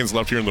 20 seconds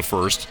left here in the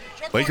first.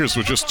 Lakers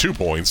with just 2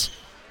 points.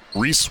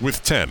 Reese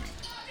with 10.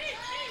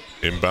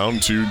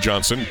 Inbound to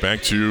Johnson,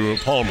 back to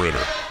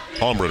Palmrooder.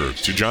 Palmrooder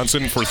to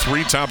Johnson for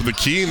 3, top of the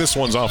key, and this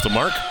one's off the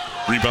mark.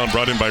 Rebound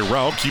brought in by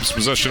Rao, keeps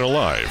possession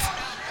alive.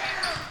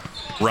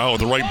 Rao,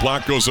 the right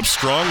block, goes up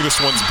strong.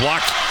 This one's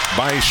blocked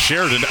by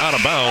Sheridan, out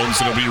of bounds,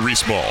 and it'll be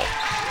Reese ball.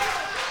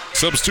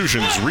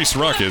 Substitutions, Reese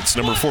Rockets,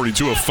 number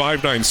 42, a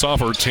 5'9"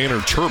 sophomore, Tanner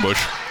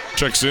Turbush,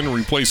 checks in,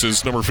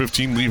 replaces number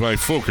 15, Levi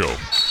Foco.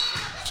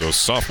 So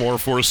sophomore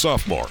for a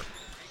sophomore.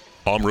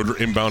 Palmrooder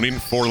inbounding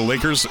for the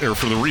Lakers, or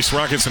for the Reese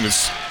Rockets, and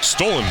it's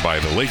stolen by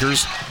the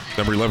Lakers.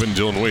 Number 11,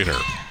 Dylan Wayner.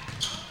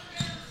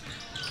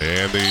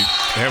 And they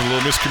have a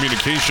little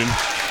miscommunication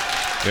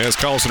as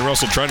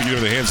Collison-Russell trying to get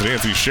into the hands of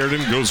Anthony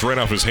Sheridan. Goes right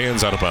off his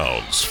hands, out of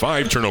bounds.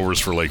 5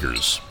 turnovers for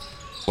Lakers.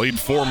 Played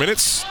 4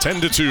 minutes,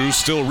 10-2,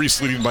 still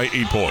Reese leading by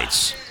 8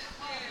 points.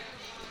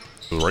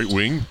 To the right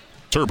wing,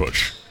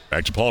 Turbush.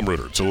 Back to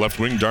Palmreuter. To the left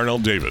wing, Darnell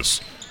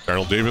Davis.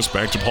 Darnell Davis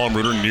back to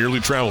Palmreuter, nearly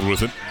traveled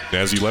with it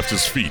as he left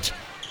his feet.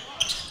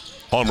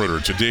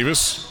 Palmreuter to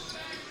Davis.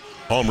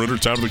 Palmreuter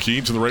top of the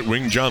key to the right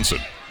wing, Johnson.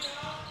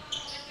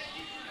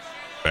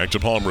 Back to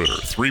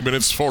Palmreuter. 3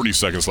 minutes, 40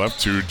 seconds left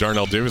to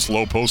Darnell Davis.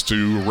 Low post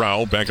to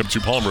Rao. Back up to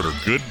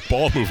Palmreuter. Good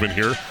ball movement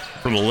here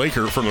from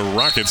the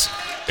Rockets.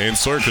 And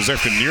Sawyer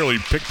Kozefka nearly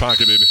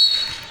pickpocketed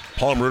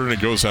Palmreuter, and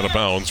it goes out of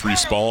bounds.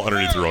 Reese ball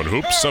underneath their own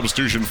hoop.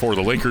 Substitution for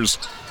the Lakers.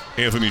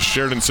 Anthony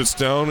Sheridan sits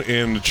down,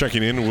 and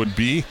checking in would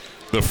be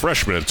the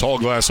freshman. A tall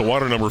glass of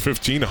water, number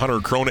 15, Hunter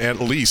Crone, at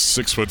least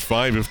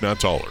 6'5", if not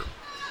taller.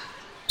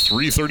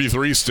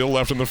 3:33 still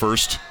left in the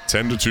first.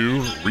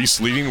 10-2. Reese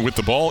leading with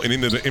the ball and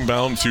into the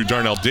inbound to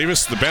Darnell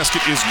Davis. The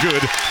basket is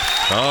good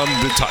on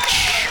the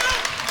touch.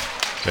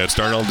 That's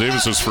Darnell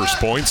Davis's first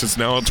points. It's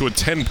now up to a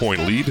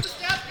 10-point lead.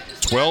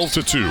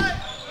 12-2.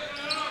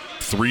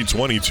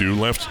 3:22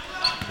 left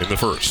in the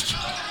first.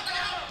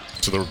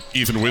 To the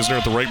Ethan Wisner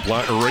at the right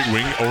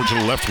wing, over to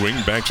the left wing,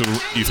 back to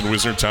the Ethan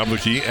Wisner, top of the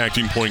key,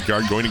 acting point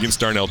guard, going against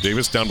Darnell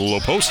Davis, down to the low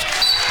post,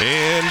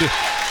 and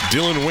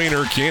Dylan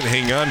Wayner can't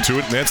hang on to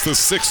it, and that's the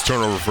 6th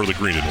turnover for the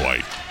green and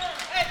white.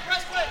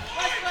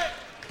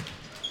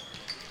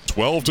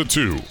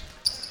 12-2.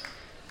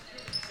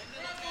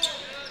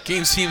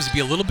 Game seems to be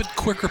a little bit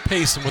quicker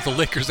pace than what the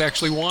Lakers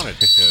actually wanted.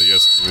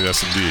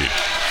 Yes, indeed.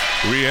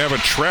 We have a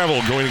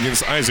travel going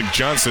against Isaac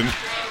Johnson.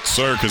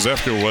 Sawyer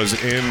Kozefka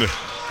was in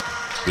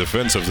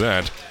defense of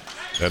that.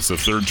 That's the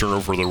 3rd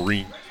turnover for the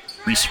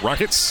Reese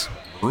Rockets.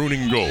 Maroon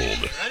and gold.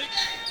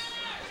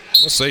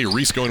 I must say,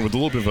 Reese going with a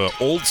little bit of an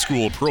old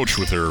school approach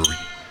with their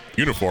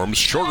uniforms.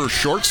 Shorter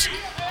shorts,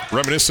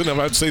 reminiscent of,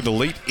 I'd say, the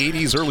late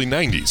 80s, early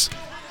 90s.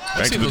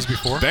 I've seen those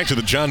before. Back to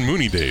the John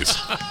Mooney days.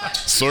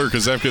 Sawyer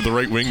Kozefka at the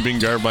right wing, being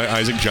guarded by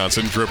Isaac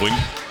Johnson, dribbling.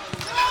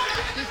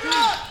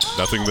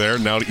 Nothing there.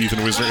 Now to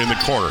Ethan Wisner in the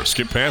corner.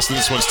 Skip pass, and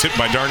this one's tipped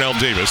by Darnell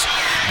Davis.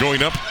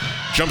 Going up,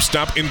 jump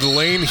stop into the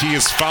lane. He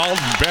is fouled.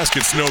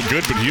 Basket's no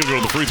good, but he'll go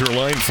to the free throw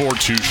line for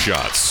 2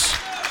 shots.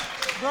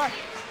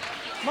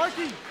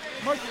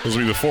 This will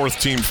be the 4th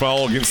team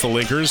foul against the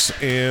Lakers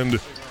and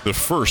the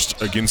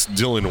 1st against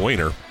Dylan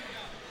Wayner.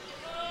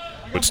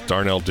 Puts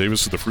Darnell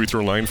Davis at the free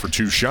throw line for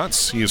 2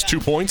 shots. He has 2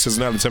 points, has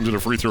not attempted a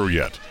free throw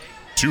yet.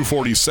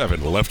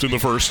 2:47 left in the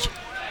first.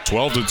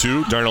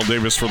 12-2. Darnell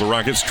Davis for the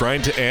Rockets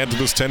trying to add to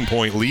this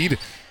 10-point lead.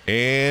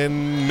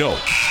 And no.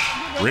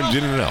 Rimmed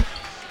in and out.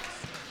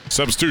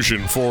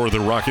 Substitution for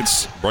the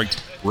Rockets.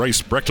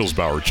 Bryce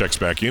Brechtelsbauer checks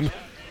back in,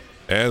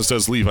 as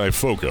does Levi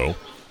Foco.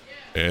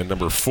 And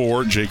number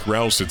 4, Jake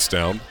Rao, sits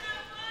down.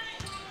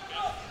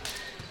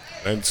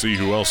 And see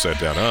who else sat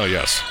down. Oh,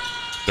 yes.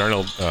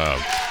 Darnell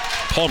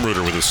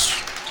Palmreuter with his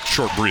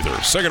short breather.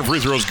 2nd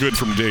free throw is good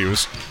from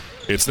Davis.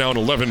 It's now an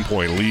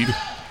 11-point lead.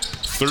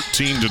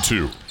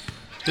 13-2.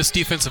 This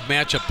defensive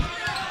matchup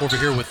over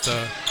here with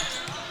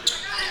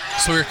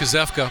Sawyer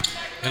Kozefka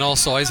and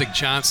also Isaac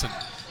Johnson,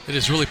 it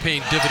is really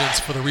paying dividends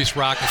for the Reese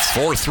Rockets.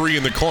 4-3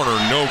 in the corner,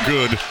 no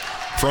good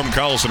from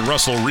Collison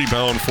Russell.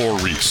 Rebound for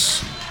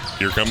Reese.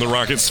 Here come the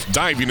Rockets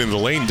diving in the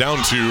lane, down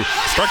to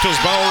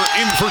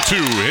Brechtelsbauer in for 2.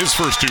 His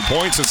first 2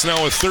 points. It's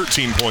now a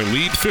 13-point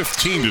lead,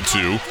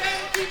 15-2.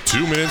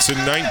 2 minutes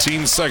and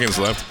 19 seconds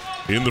left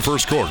in the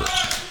first quarter.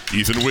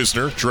 Ethan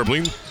Wisner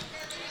dribbling.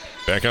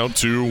 Back out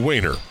to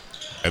Wayner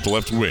at the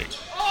left wing.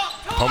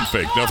 Pump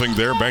fake, nothing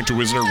there. Back to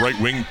Wisner, right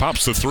wing.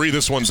 Pops the 3.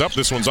 This one's up.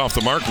 This one's off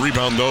the mark.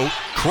 Rebound, though,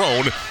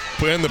 Crone.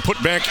 And the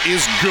putback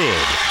is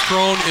good.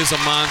 Crone is a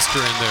monster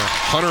in there.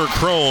 Hunter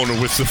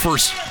Crone with the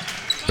first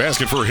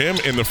basket for him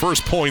and the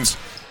first points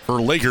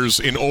for Lakers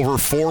in over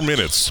 4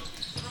 minutes.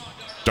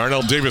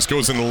 Darnell Davis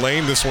goes in the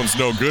lane. This one's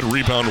no good.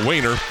 Rebound,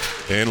 Wayner.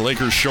 And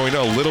Lakers showing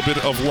a little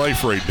bit of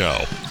life right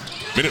now.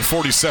 Minute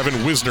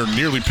 47, Wisner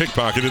nearly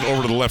pickpocketed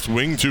over to the left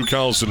wing to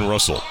Collison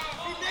Russell.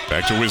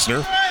 Back to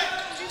Wisner.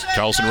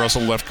 Collison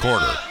Russell, left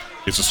corner.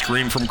 It's a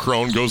screen from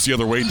Crone, goes the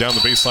other way down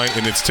the baseline,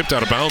 and it's tipped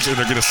out of bounds, and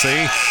they're going to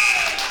say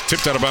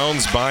tipped out of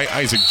bounds by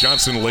Isaac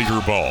Johnson.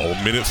 Laker ball.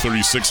 Minute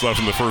 36 left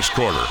in the first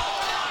quarter.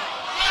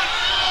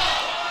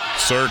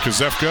 Sawyer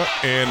Kozefka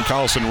and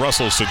Collison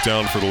Russell sit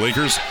down for the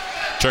Lakers.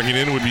 Checking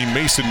in would be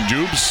Mason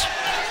Dubes,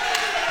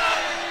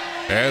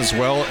 as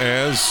well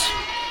as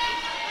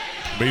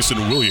Mason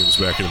Williams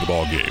back into the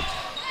ball game.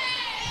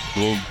 A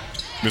little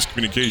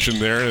miscommunication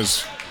there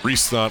as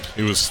Reese thought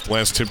it was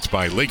last tipped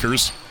by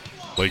Lakers.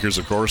 Lakers,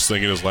 of course,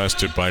 thinking it was last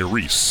tipped by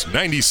Reese.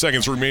 90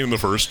 seconds remain in the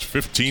first,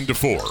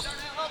 15-4.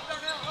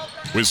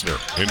 Wisner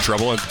in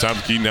trouble at the top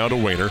of the key, now to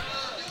Wayner.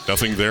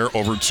 Nothing there,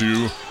 over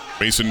to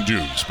Mason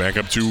Dubes. Back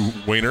up to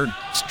Wayner,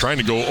 trying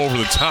to go over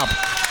the top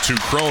to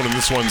Crone, and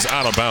this one's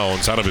out of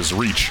bounds, out of his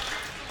reach.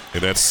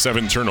 And that's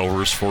 7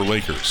 turnovers for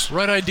Lakers.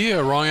 Right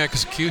idea, wrong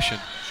execution.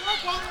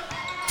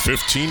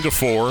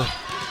 15-4.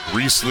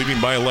 Reese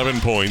leading by 11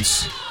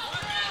 points.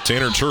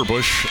 Tanner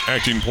Turbush,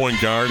 acting point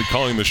guard,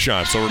 calling the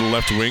shots over to the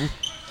left wing.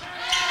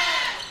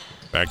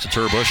 Back to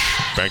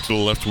Turbush. Back to the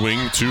left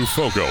wing to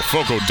Foco.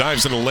 Foco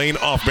dives in the lane.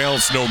 Off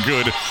balance, no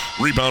good.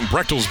 Rebound,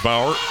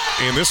 Brechtelsbauer.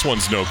 And this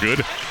one's no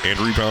good. And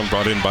rebound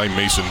brought in by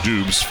Mason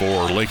Dubes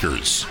for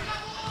Lakers.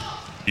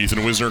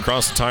 Ethan Wisner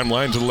across the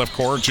timeline to the left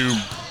corner to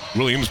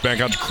Williams. Back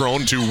out to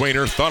Crone to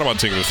Wayner. Thought about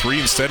taking the three.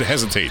 Instead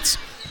hesitates.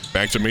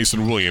 Back to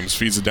Mason Williams.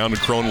 Feeds it down to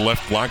Crone.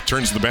 Left block.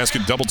 Turns to the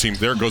basket. Double team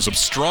there. Goes up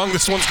strong.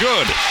 This one's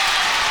good.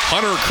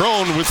 Hunter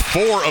Crone with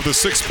 4 of the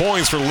 6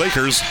 points for the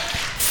Lakers.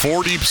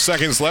 40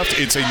 seconds left.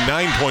 It's a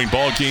 9-point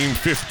ball game,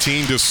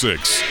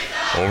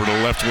 15-6. Over to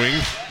the left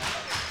wing.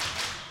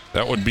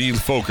 That would be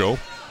Foco.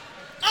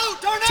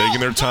 Taking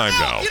their time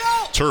now.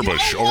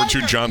 Turbush over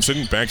to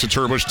Johnson. Back to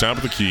Turbush, top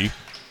of the key.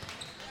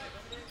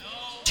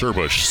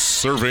 Turbush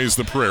surveys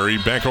the Prairie.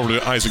 Back over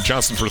to Isaac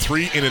Johnson for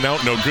 3. In and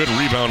out, no good.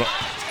 Rebound,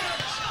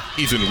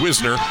 Ethan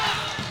Wisner.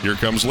 Here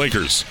comes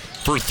Lakers.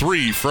 For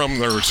 3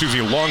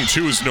 long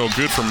 2 is no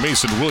good from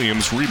Mason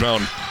Williams.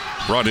 Rebound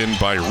brought in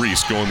by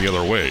Reese, going the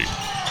other way.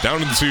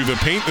 Down into the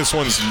paint. This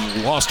one's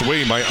lost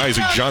away by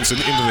Isaac Johnson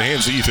into the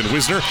hands of Ethan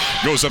Wisner.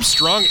 Goes up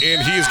strong,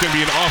 and he is going to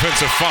be an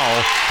offensive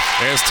foul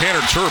as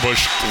Tanner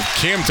Turbush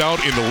camped out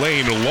in the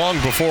lane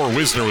long before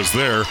Wisner was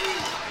there.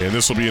 And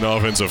this will be an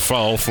offensive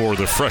foul for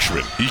the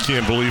freshman. He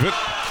can't believe it.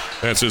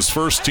 That's his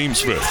first,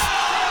 team's 5th.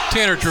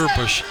 Tanner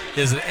Turbush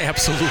is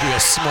absolutely a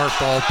smart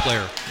ball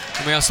player.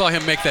 I mean, I saw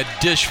him make that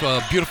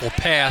beautiful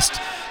pass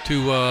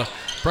to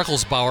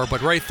Brechtelsbauer,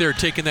 but right there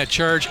taking that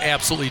charge,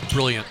 absolutely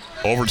brilliant.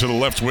 Over to the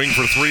left wing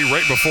for 3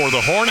 right before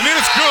the horn, and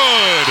it's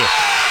good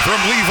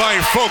from Levi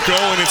Foco,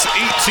 and it's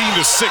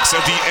 18-6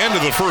 at the end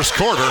of the first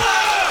quarter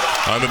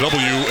on the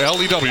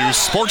WLEW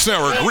Sports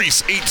Network.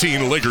 Reese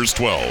 18, Lakers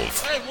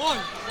 12.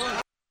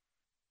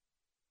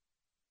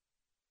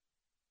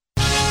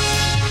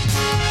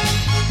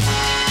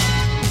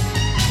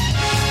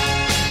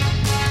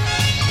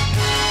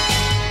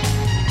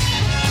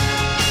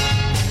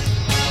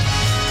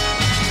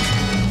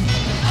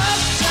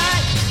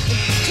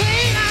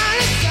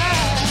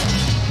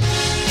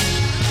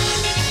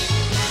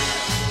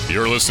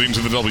 You're listening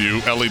to the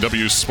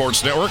WLEW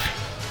Sports Network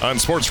on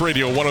Sports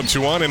Radio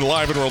 102.1 and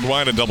live and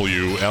worldwide at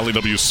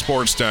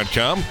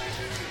WLEWSports.com.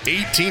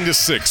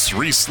 18-6,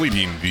 Reese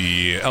leading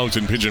the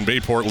Elkton Pigeon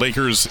Bayport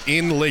Lakers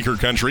in Laker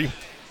country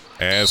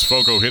as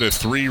Foco hit a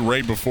 3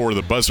 right before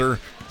the buzzer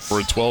for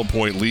a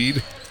 12-point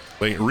lead.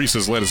 Reese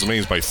has led his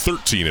mains by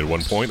 13 at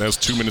one point. That's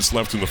 2 minutes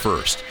left in the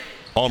first.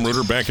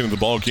 Palmreuter back into the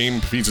ball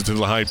game, feeds it to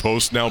the high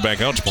post. Now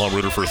back out to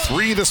Palmreuter for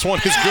 3. This one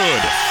is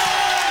good.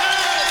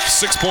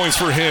 6 points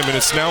for him, and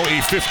it's now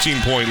a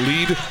 15-point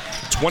lead,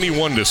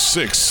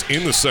 21-6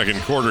 in the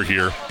second quarter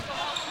here.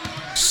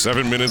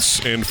 7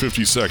 minutes and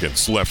 50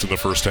 seconds left in the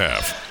first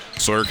half.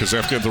 Sawyer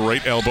Kazefka at the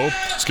right elbow,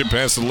 skip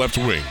pass to the left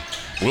wing.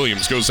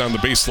 Williams goes down the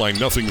baseline,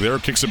 nothing there,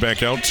 kicks it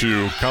back out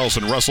to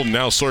Carlson Russell.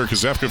 Now Sawyer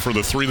Kazefka for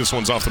the 3. This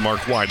one's off the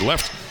mark, wide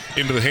left,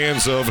 into the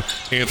hands of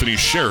Anthony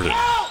Sheridan.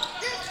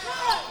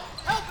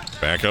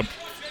 Back up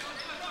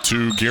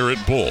to Garrett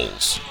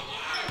Bowles.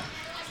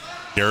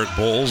 Garrett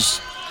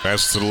Bowles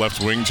passes to the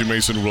left wing to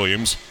Mason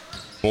Williams.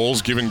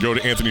 Bowles give and go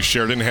to Anthony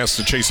Sheridan. Has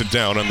to chase it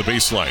down on the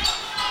baseline.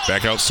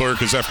 Back out Sawyer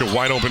Kazefka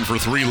wide open for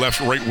 3 left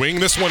right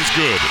wing. This one's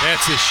good.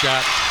 That's his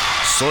shot.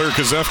 Sawyer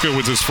Kazefka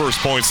with his first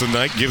points of the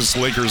night gives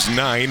Lakers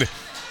 9.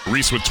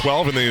 Reese with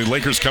 12, and the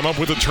Lakers come up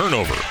with a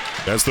turnover.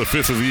 That's the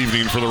 5th of the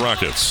evening for the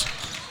Rockets.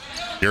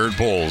 Garrett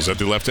Bowles at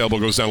the left elbow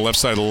goes down the left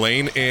side of the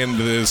lane, and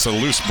it's a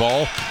loose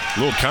ball. A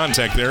little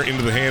contact there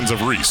into the hands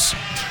of Reese.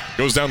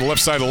 Goes down the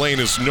left side of the lane,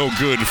 is no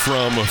good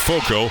from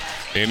Foco,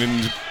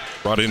 and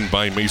brought in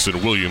by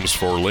Mason Williams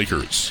for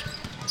Lakers.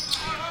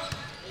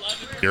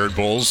 Garrett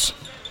Bowles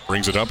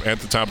brings it up at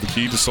the top of the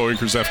key to Sawyer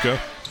Kazefka.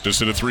 Just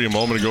hit a 3 a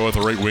moment ago at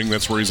the right wing.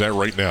 That's where he's at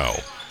right now.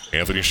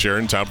 Anthony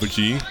Sheridan, top of the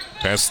key.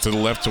 Passes to the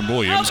left to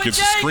Williams. Gets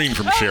a screen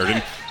from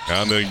Sheridan.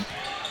 On the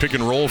pick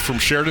and roll from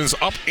Sheridan's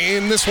up,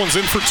 and this one's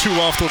in for 2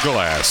 off the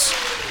glass.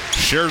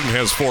 Sheridan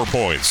has 4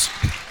 points.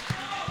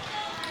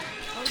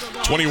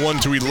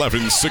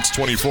 21-11,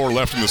 6:24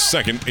 left in the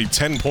second. A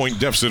 10-point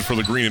deficit for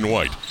the green and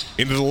white.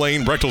 Into the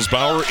lane,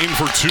 Brechtelsbauer in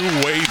for 2,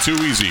 way too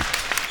easy.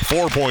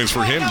 4 points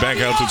for him,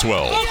 back out to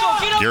 12.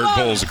 Garrett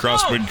Bowles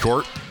across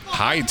midcourt.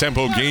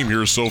 High-tempo game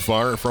here so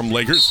far from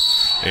Lakers.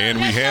 And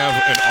we have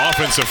an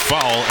offensive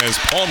foul as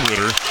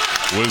Palmreuter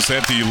was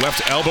at the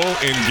left elbow,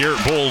 and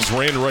Garrett Bowles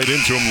ran right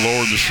into him,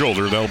 lowered the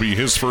shoulder. That'll be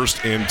his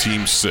first and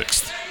team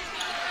 6th.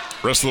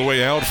 Rest of the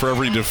way out for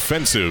every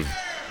defensive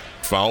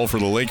foul for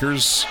the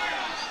Lakers.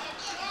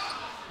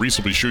 Reese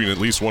will be shooting at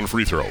least 1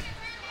 free throw.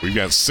 We've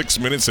got 6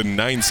 minutes and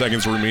 9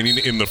 seconds remaining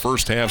in the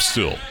first half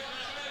still.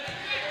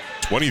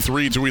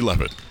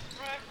 23-11.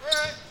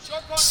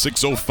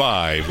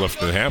 6:05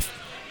 left in the half.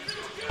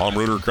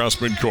 Palmreuter across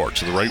midcourt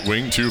to the right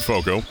wing to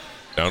Foco.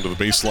 Down to the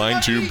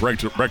baseline to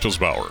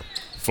Brechtelsbauer.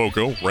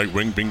 Foco, right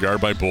wing, being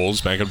guarded by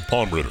Bowles. Back at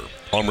Palmreuter.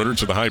 Palmreuter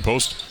to the high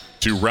post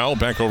to Rowell.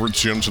 Back over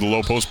to him to the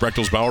low post.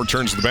 Brechtelsbauer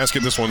turns to the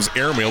basket. This one's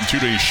airmailed.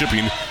 2-day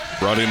shipping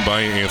brought in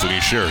by Anthony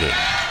Sheridan.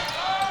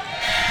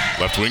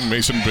 Left wing,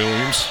 Mason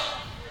Williams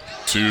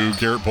to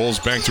Garrett Bowles.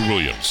 Back to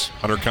Williams.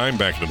 Hunter Kime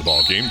back into the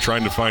ball game,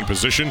 trying to find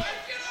position.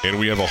 And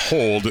we have a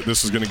hold.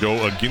 This is going to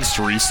go against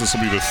Reese. This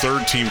will be the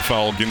third team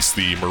foul against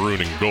the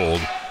maroon and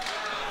gold.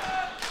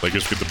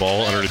 Lakers get the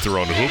ball underneath their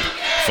own hoop.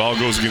 Foul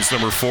goes against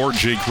number 4,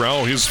 Jake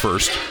Rao, his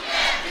first.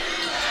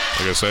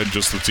 Like I said,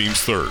 just the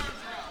team's third.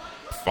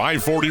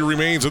 5:40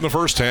 remains in the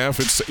first half.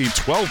 It's a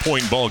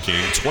 12-point ball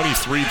game,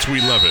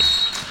 23-11.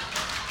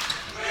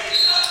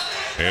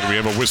 And we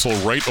have a whistle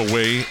right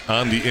away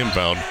on the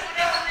inbound.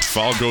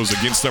 Foul goes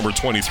against number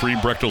 23,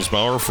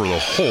 Brechtelsbauer, for the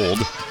hold.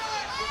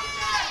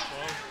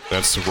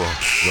 That's the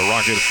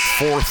Rocket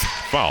fourth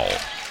foul.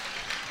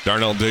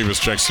 Darnell Davis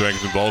checks back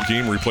into the ball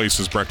game,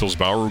 replaces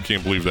Brechtelsbauer, who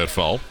can't believe that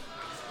foul.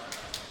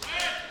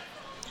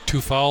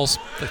 2 fouls.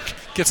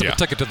 Gets him a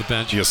ticket to the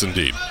bench. Yes,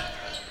 indeed.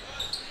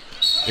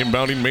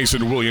 Inbounding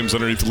Mason Williams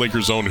underneath the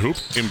Lakers' own hoop.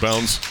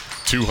 Inbounds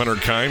to Hunter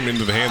Keim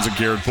into the hands of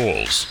Garrett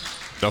Bowles.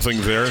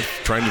 Nothing there.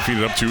 Trying to feed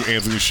it up to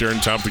Anthony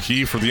Sheridan, top of the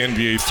key for the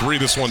NBA 3.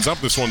 This one's up.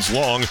 This one's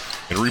long.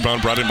 And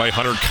rebound brought in by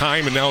Hunter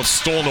Keim, and now it's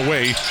stolen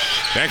away.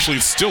 Actually,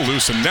 it's still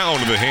loose, and now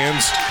into the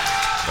hands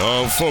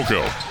of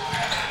Foco.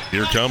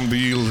 Here come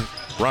the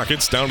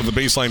Rockets down to the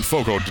baseline.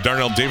 Foco to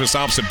Darnell Davis,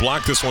 opposite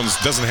block. This one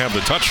doesn't have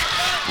the touch.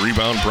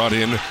 Rebound brought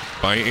in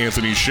by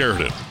Anthony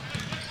Sheridan.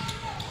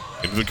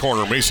 Into the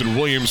corner, Mason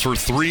Williams for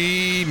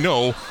 3.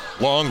 No.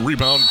 Long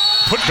rebound.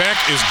 Put back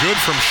is good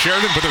from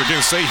Sheridan, but they're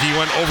going to say he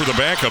went over the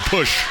back. A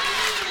push.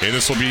 And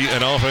this will be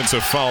an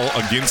offensive foul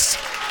against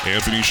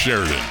Anthony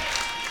Sheridan.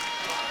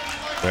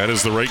 That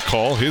is the right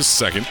call, his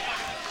second.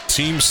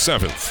 Team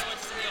 7th.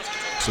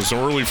 So some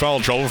early foul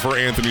trouble for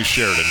Anthony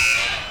Sheridan.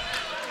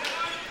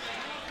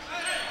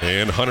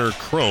 And Hunter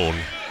Crone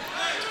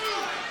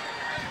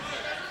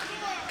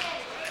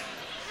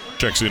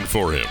checks in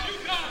for him.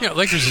 Yeah,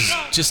 Lakers is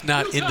just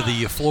not into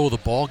the flow of the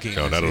ball game.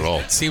 No, not at all.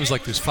 It seems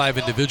like there's 5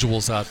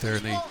 individuals out there,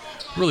 and they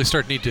really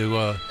need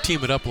to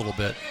team it up a little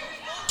bit.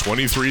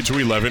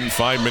 23-11,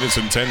 5 minutes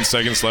and 10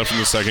 seconds left in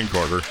the second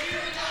quarter.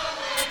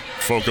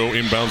 Foco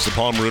inbounds to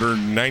Palmreuter,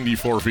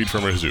 94 feet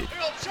from his hoop.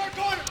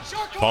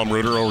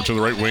 Palmreuter over to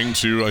the right wing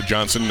to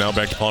Johnson, now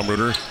back to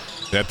Palmreuter.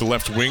 At the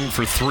left wing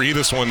for 3.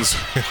 This one's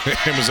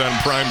Amazon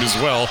primed as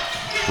well.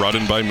 Brought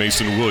in by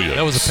Mason Williams.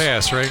 That was a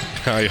pass, right?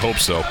 I hope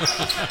so.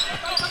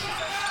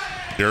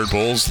 Garrett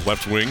Bowles,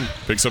 left wing,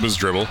 picks up his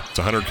dribble.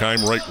 To Hunter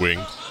Keim, right wing.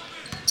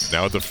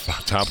 Now at the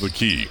top of the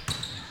key.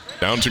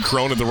 Down to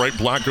Crone at the right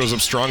block, goes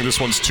up strong. This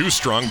one's too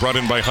strong, brought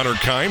in by Hunter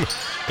Keim.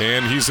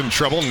 And he's in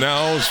trouble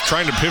now,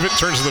 trying to pivot,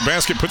 turns to the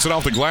basket, puts it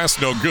off the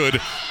glass, no good.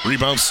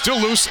 Rebound still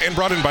loose and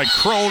brought in by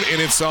Crone, and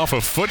it's off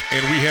a foot,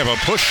 and we have a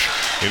push.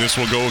 And this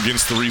will go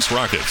against the Reese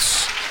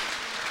Rockets.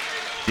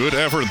 Good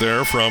effort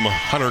there from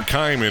Hunter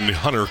Keim and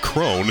Hunter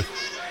Crone.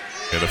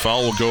 And the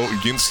foul will go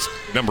against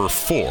number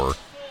 4.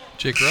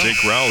 Jake Rao.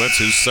 Jake Rao, that's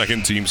his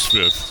second, team's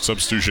 5th.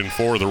 Substitution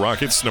for the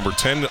Rockets. Number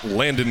 10,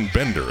 Landon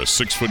Bender, a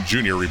 6-foot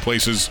junior,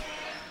 replaces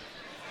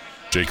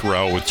Jake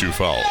Rao with 2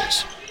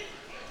 fouls.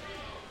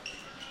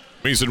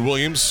 Mason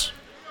Williams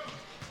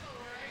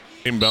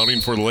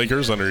inbounding for the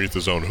Lakers underneath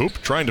his own hoop.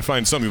 Trying to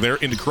find something there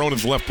into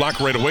Cronin's left block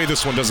right away.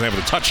 This one doesn't have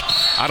a touch.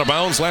 Out of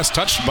bounds. Last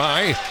touched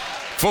by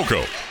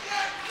Foco.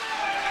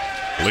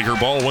 Laker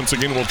ball once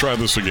again. We'll try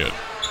this again.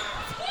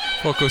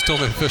 Foco's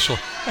told the official,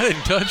 I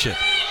didn't touch it.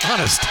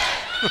 Honest.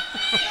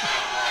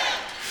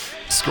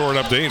 Score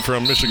and update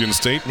from Michigan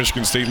State.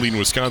 Michigan State leading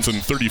Wisconsin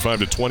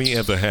 35-20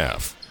 at the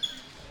half.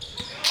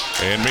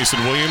 And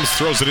Mason Williams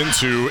throws it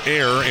into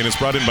air, and it's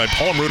brought in by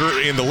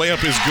Palmreuter, and the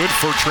layup is good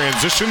for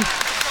transition.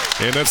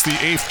 And that's the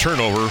 8th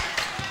turnover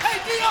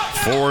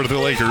for the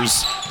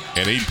Lakers,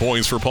 and 8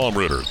 points for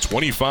Palmreuter.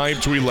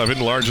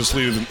 25-11, largest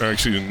lead,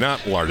 actually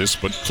not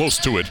largest, but close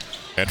to it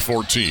at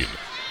 14.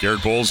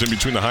 Garrett Bowles in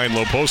between the high and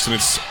low post, and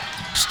it's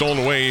stolen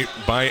away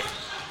by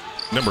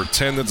number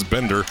 10, that's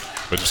Bender,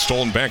 but it's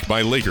stolen back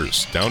by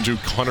Lakers. Down to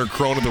Hunter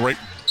Crone in the right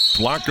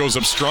block, goes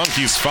up strong.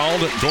 He's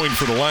fouled, going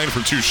for the line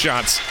for 2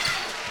 shots.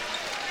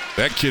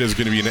 That kid is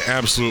going to be an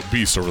absolute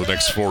beast over the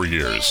next 4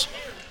 years.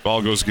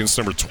 Ball goes against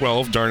number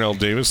 12, Darnell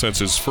Davis. That's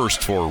his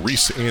first for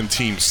Reese and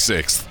team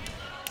 6th.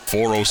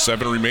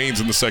 4:07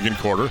 remains in the second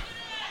quarter.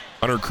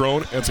 Hunter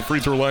Crone at the free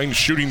throw line,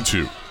 shooting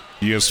 2.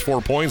 He has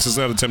 4 points, has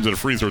not attempted a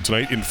free throw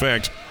tonight. In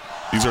fact,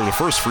 these are the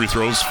first free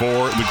throws for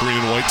the green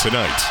and white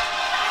tonight.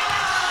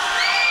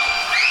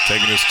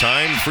 Taking his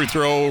time, free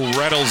throw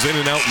rattles in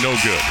and out, no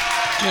good.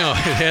 You know,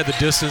 it had the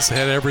distance, it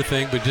had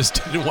everything, but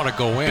just didn't want to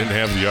go in. Didn't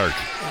have the arc.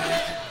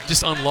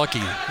 Just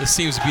unlucky. This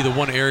seems to be the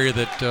one area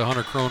that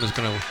Hunter Crone is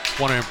going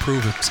to want to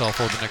improve himself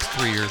over the next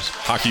 3 years.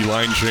 Hockey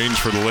line change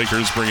for the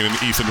Lakers, bringing in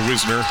Ethan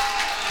Wisner,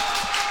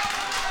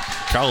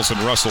 Carlson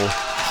Russell,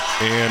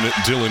 and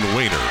Dylan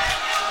Wayner.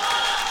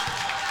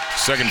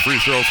 Second free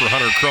throw for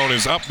Hunter Crone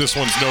is up. This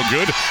one's no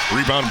good.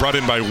 Rebound brought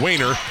in by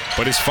Wayner,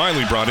 but is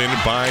finally brought in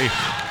by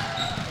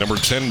number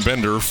 10,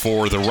 Bender,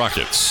 for the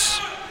Rockets.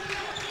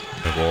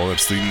 And well,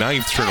 that's the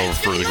 9th turnover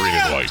for the green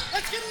and white.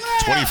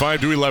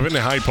 25-11,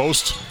 high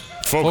post.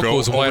 Foco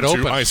is wide over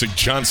to open. Isaac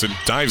Johnson.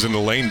 Dives in the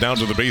lane, down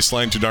to the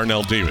baseline to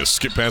Darnell Davis.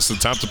 Skip past the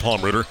top to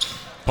Palmreuter.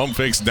 Pump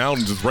fakes down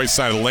to the right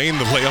side of the lane.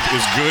 The layup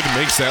is good.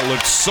 Makes that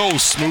look so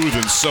smooth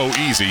and so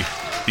easy.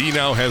 He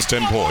now has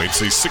 10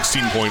 points, a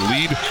 16-point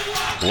lead,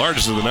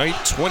 largest of the night,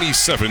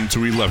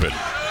 27-11.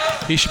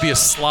 He should be a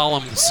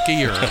slalom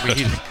skier. I mean,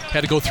 he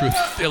had to go through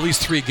at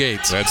least 3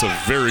 gates. That's a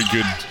very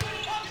good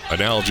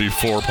analogy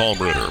for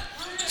Palmritter.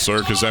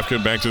 Sawyer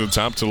Kozefka back to the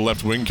top to the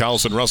left wing.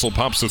 Carlson Russell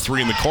pops the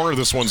 3 in the corner.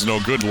 This one's no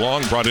good.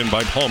 Long brought in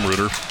by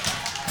Palmritter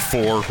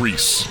for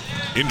Reese.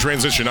 In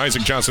transition,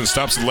 Isaac Johnson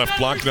stops the left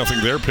block.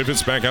 Nothing there.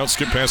 Pivots back out.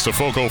 Skip pass to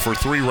Foco for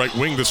 3 right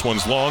wing. This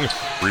one's long.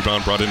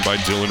 Rebound brought in by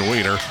Dylan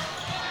Wayner.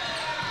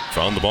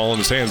 Found the ball in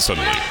his hands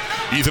suddenly.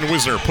 Ethan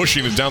Wisner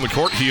pushing it down the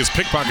court. He is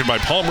pickpocketed by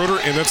Palmritter,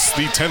 and that's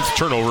the 10th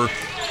turnover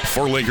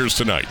for Lakers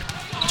tonight.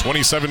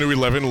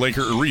 27-11.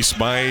 Laker Reese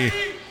by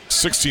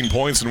 16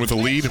 points and with a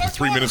lead with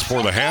 3 minutes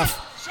before the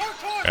half.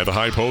 At the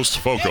high post,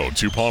 Foco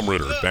to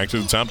Palmritter. Back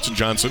to the top to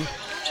Johnson.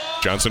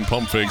 Johnson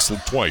pump fakes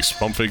twice.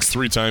 Pump fakes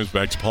 3 times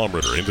back to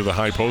Palmritter. Into the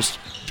high post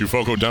to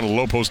Foco down to the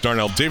low post.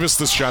 Darnell Davis.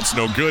 This shot's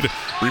no good.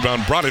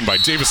 Rebound brought in by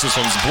Davis. This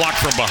one's blocked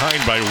from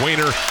behind by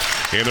Wayner.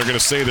 And they're going to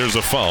say there's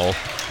a foul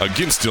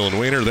against Dylan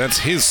Wayner. That's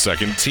his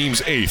second,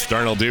 team's 8th.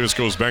 Darnell Davis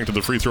goes back to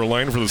the free throw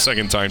line for the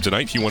second time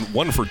tonight. He went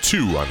 1 for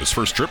 2 on his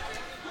first trip.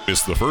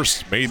 Missed the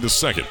first, made the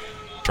second.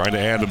 Trying to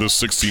add to this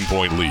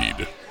 16-point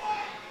lead.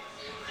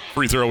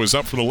 Free throw is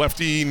up for the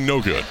lefty,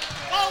 no good.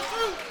 Follow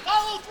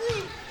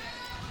through.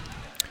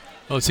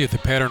 Well, let's see if the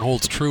pattern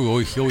holds true.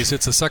 He always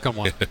hits the second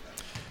one.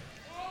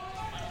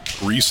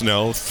 Reese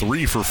now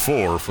 3 for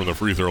 4 from the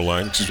free throw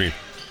line. 2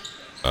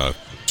 Not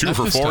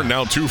for this 4, time.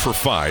 now 2 for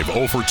 5.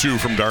 0 for 2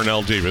 from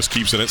Darnell Davis.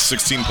 Keeps it at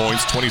 16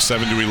 points,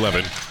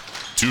 27-11.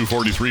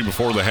 2:43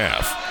 before the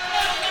half.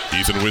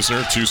 Ethan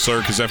Wisner to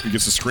Sawyer Kozefka,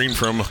 gets a screen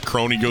from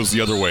Crone. He goes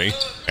the other way.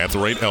 At the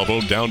right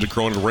elbow, down to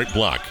Crone, right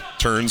block.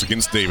 Turns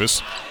against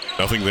Davis.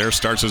 Nothing there.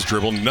 Starts his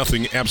dribble.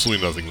 Nothing,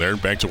 absolutely nothing there.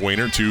 Back to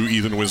Wayner to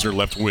Ethan Wisner,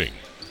 left wing.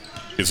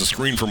 Gets a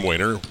screen from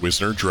Wayner.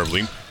 Wisner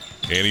dribbling.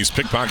 And he's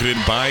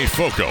pickpocketed by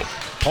Foco.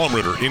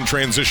 Palmritter in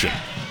transition.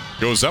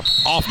 Goes up,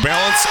 off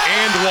balance,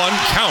 and one.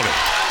 Count it.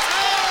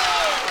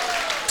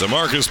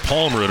 DeMarcus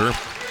Palmritter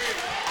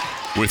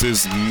with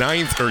his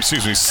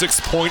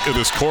 6th point of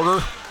this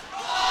quarter.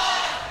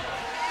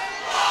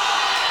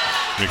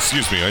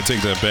 Excuse me, I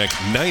take that back.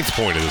 9th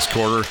point of this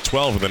quarter,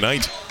 12 of the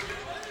night.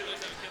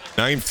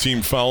 9th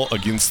team foul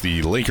against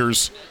the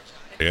Lakers,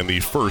 and the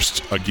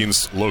first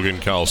against Logan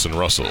Carlson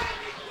Russell.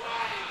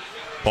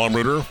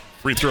 Palmritter,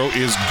 free throw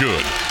is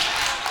good.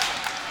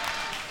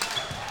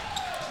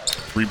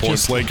 3-point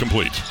play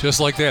complete. Just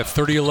like that,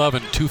 30-11,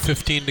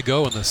 2:15 to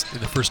go in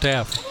the first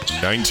half.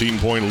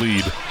 19-point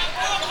lead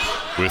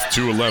with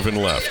 2:11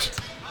 left.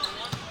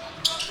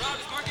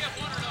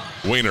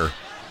 Wayner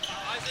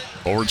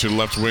over to the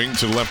left wing,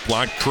 to the left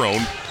block,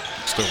 Crone.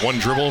 Just one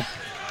dribble,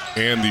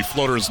 and the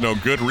floater is no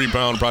good.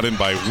 Rebound brought in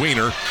by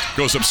Wayner.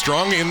 Goes up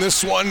strong, and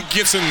this one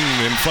gets in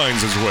and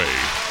finds his way.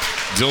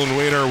 Dylan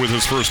Wayner with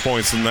his first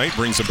points of the night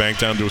brings it back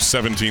down to a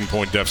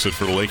 17-point deficit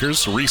for the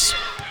Lakers. Reese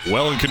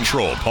well in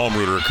control.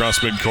 Palmritter across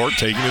midcourt,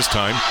 taking his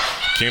time.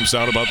 Camps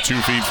out about 2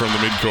 feet from the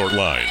midcourt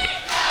line.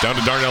 Down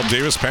to Darnell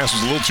Davis. Pass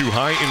was a little too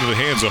high into the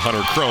hands of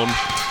Hunter Crone.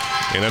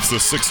 And that's the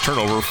 6th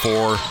turnover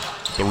for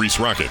the Reese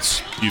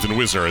Rockets. Ethan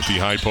Wisner at the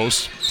high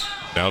post.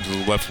 Now to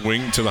the left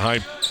wing, to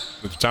the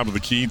top of the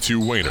key to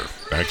Wayner.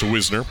 Back to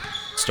Wisner.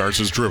 Starts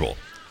his dribble.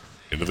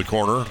 Into the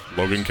corner.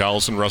 Logan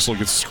Carlson Russell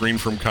gets a screen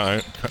from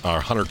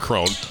Hunter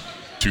Crone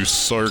to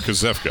Sawyer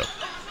Kozefka.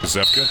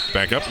 Kozefka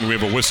back up, and we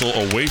have a whistle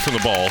away from the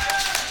ball.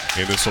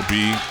 And this will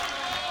be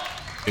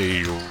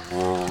a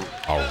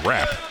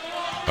wrap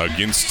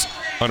against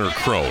Hunter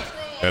Crone.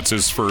 That's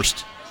his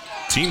first,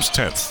 team's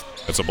 10th.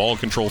 That's a ball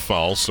control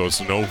foul, so it's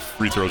no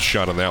free throw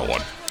shot on that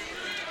one.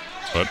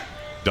 But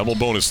double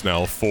bonus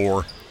now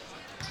for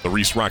the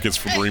Reese Rockets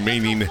for the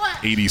remaining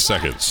 80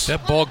 seconds.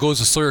 That ball goes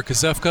to Sawyer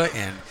Kozefka,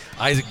 and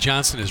Isaac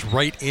Johnson is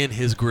right in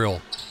his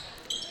grill.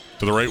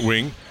 To the right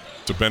wing,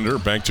 to Bender,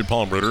 back to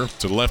Palmritter.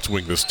 To the left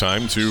wing this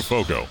time, to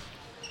Foco.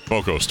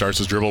 Foco starts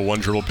his dribble, one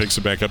dribble, picks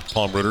it back up to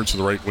Palmritter. To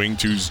the right wing,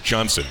 to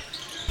Johnson.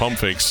 Pump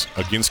fakes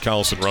against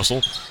Carlson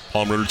Russell.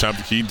 Palmritter top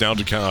the key, down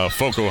to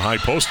Foco, high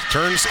post,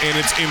 turns, and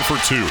it's in for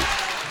 2.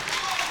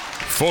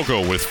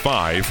 Foco with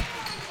 5.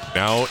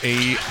 Now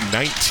a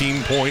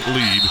 19-point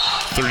lead,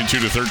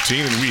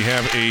 32-13, and we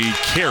have a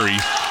carry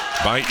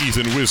by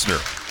Ethan Wisner.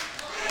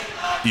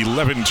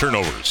 11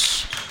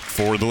 turnovers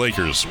for the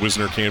Lakers.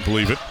 Wisner can't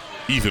believe it.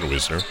 Ethan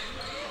Wisner.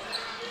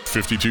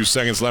 52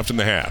 seconds left in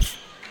the half.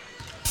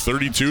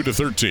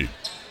 32-13.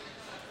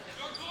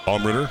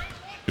 Palmritter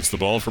gets the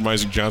ball from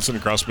Isaac Johnson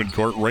across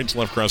midcourt, right to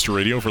left across the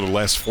radio for the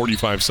last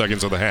 45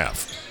 seconds of the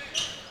half.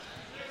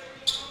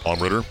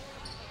 Palmritter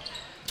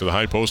to the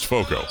high post,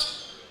 Foco.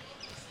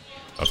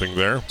 Nothing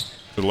there.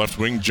 To the left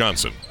wing,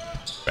 Johnson.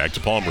 Back to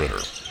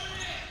Palmritter.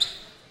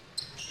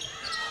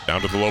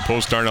 Down to the low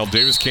post, Darnell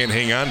Davis can't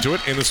hang on to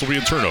it, and this will be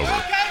a turnover.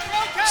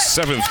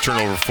 7th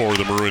turnover for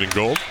the Maroon and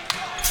Gold.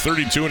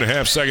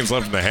 32.5 seconds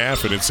left in the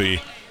half, and it's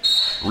a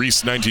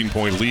Reese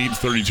 19-point lead,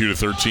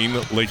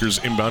 32-13. Lakers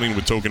inbounding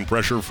with token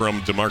pressure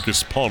from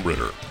DeMarcus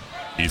Palmritter.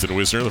 Ethan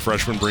Wisner, the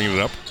freshman, bringing it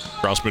up.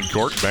 Cross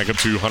midcourt, back up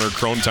to Hunter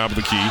Crone, top of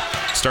the key.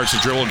 Starts to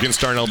dribble against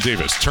Darnell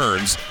Davis.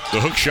 Turns. The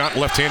hook shot,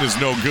 left hand is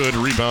no good.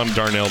 Rebound,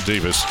 Darnell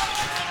Davis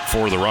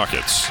for the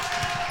Rockets.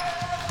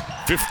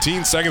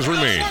 15 seconds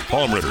remain.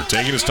 Palmritter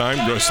taking his time,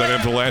 going to set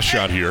up the last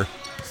shot here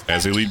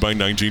as they lead by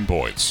 19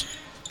 points.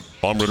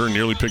 Palmritter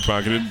nearly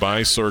pickpocketed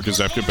by Sawyer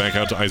Kazepka. Back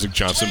out to Isaac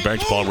Johnson. Back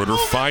to Palmritter.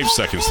 5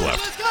 seconds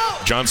left.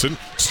 Johnson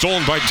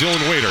stolen by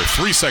Dylan Waiter.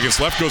 3 seconds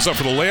left. Goes up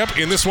for the layup,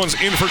 and this one's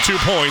in for 2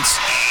 points.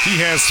 He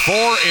has 4,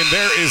 and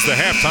there is the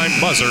halftime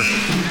buzzer.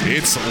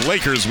 It's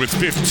Lakers with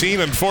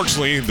 15.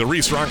 Unfortunately, the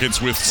Reese Rockets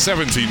with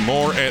 17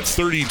 more at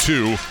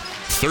 32.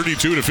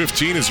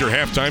 32-15 is your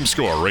halftime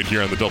score right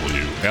here on the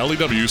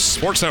WLEW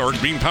Sports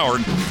Network, being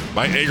powered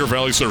by Agri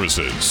Valley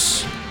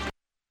Services.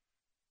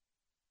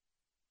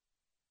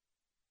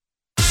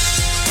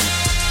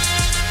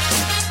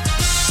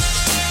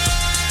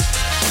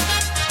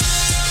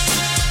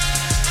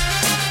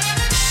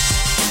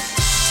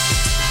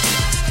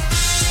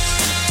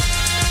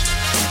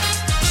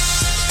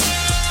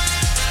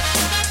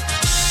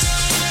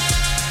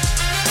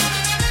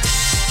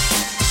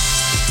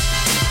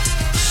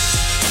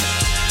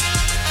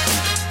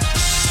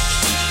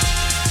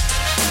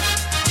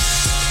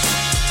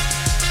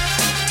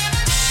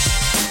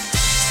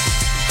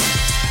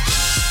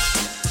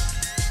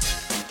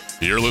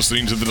 You're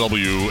listening to the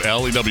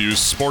WLEW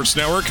Sports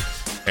Network.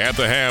 At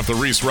the half, the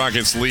Reese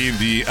Rockets lead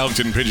the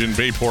Elkton Pigeon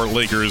Bayport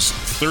Lakers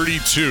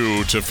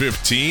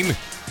 32-15.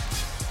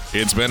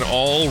 It's been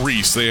all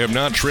Reese. They have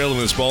not trailed in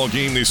this ball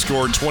game. They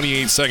scored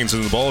 28 seconds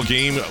in the ball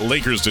game.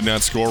 Lakers did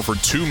not score for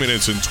 2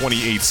 minutes and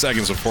 28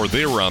 seconds before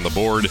they were on the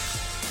board.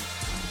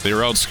 They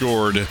were Reese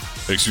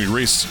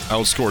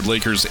outscored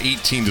Lakers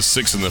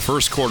 18-6 in the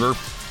first quarter,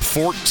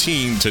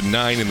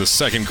 14-9 in the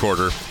second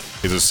quarter.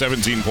 It's a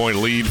 17-point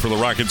lead for the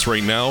Rockets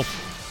right now,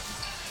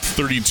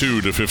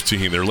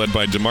 32-15. They're led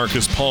by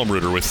DeMarcus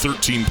Palmritter with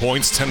 13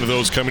 points, 10 of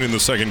those coming in the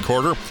second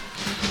quarter.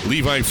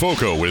 Levi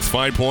Foco with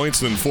 5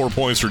 points, then 4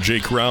 points for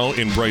Jake Rao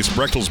and Bryce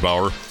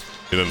Brechtelsbauer,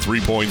 and then 3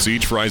 points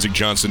each for Isaac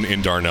Johnson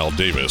and Darnell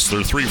Davis.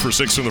 They're 3 for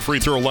 6 from the free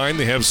throw line.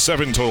 They have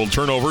 7 total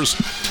turnovers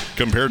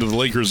compared to the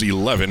Lakers'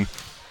 11.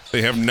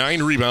 They have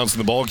 9 rebounds in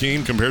the ball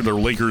game compared to the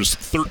Lakers'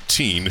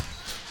 13,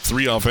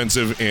 3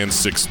 offensive and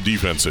 6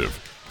 defensive.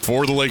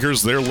 For the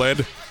Lakers, they're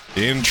led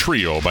in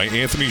trio by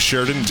Anthony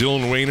Sheridan,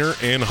 Dylan Wayner,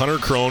 and Hunter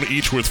Crone,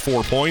 each with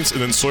 4 points, and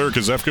then Sawyer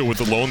Kazepka with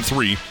the lone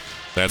 3.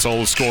 That's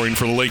all the scoring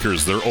for the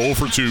Lakers. They're 0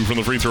 for 2 from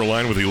the free throw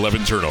line with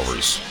 11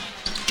 turnovers.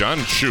 John,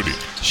 shooting.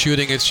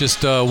 Shooting, it's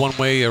just one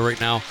way right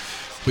now.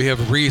 We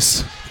have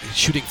Reese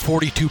shooting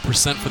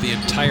 42% for the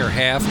entire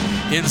half.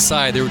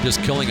 Inside, they were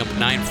just killing them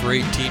 9 for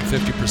 18,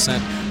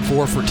 50%,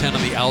 4 for 10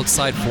 on the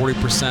outside,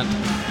 40%.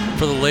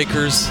 For the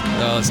Lakers,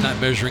 it's not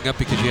measuring up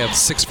because you have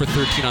 6 for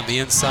 13 on the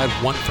inside,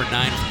 1 for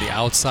 9 from the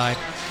outside.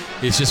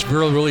 It's just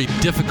really, really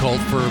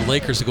difficult for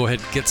Lakers to go ahead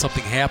and get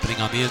something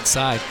happening on the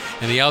inside.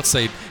 And the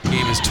outside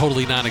game is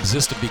totally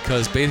non-existent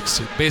because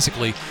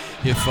basically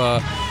if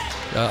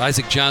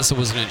Isaac Johnson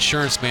was an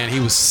insurance man,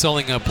 he was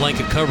selling a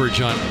blanket coverage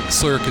on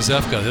Sawyer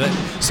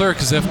Kazepka. Sawyer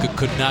Kazepka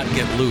could not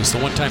get loose. The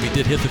one time he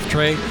did hit the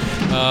tray,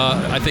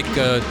 I think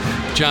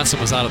Johnson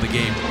was out of the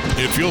game.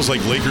 It feels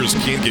like Lakers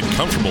can't get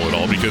comfortable at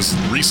all because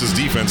Reese's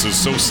defense is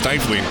so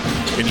stifling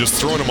and just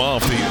throwing them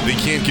off. They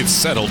can't get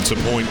settled to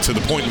the point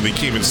that they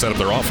can't even set up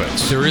their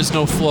offense. There is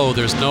no flow.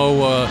 There's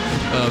no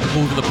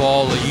moving the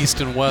ball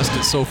east and west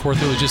and so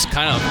forth. It was just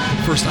kind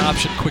of first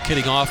option, quick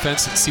hitting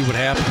offense and see what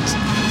happens.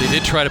 They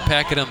did try to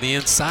pack it on the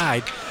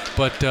inside,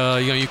 but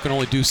you can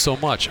only do so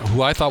much.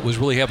 Who I thought was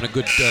really having a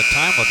good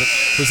time with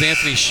it was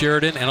Anthony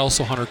Sheridan and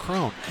also Hunter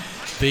Crone.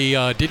 They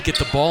did get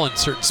the ball in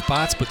certain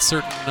spots, but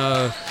certain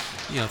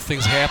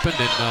things happened,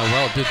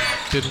 and it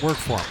didn't work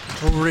for them.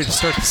 We're ready to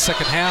start the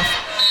second half.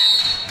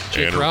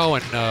 Jake Rao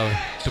and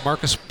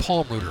DeMarcus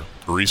Palmritter.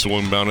 Reese will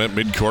inbound at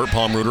midcourt.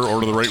 Palmritter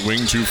over to the right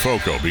wing to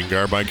Foco, being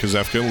guarded by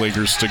Kazepka.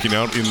 Lakers sticking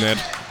out in that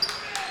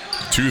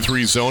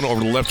 2-3 zone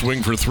over the left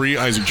wing for 3.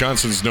 Isaac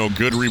Johnson's no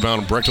good.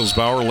 Rebound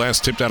Brechtelsbauer.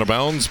 Last tipped out of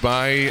bounds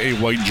by a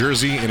white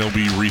jersey, and it'll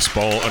be Reese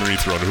ball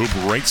underneath the hoop,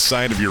 right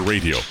side of your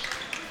radio.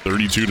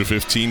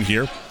 32-15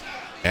 here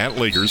at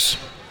Lakers.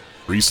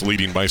 Reese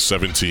leading by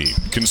 17.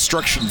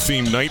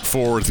 Construction-themed night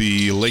for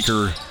the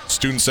Laker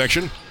student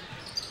section.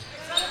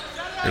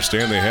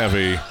 Understand they have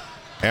a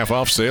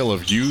half-off sale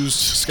of used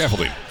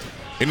scaffolding.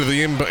 Into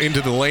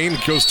the lane,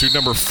 goes to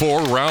number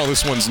 4, Rao.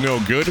 This one's no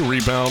good.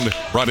 Rebound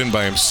brought in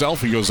by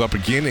himself. He goes up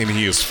again, and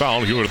he is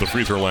fouled. He'll go to the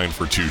free throw line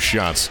for 2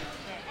 shots.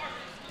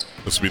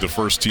 This will be the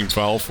first team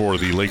foul for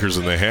the Lakers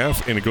in the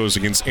half, and it goes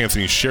against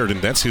Anthony Sheridan.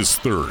 That's his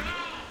 3rd.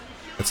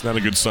 That's not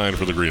a good sign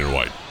for the green and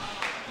white.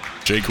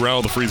 Jake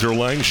Rao, the free throw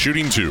line,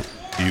 shooting 2.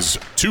 He's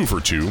 2 for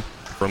 2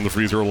 from the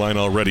free throw line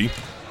already.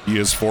 He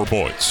has 4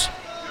 points.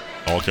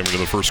 All coming to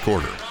the first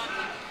quarter.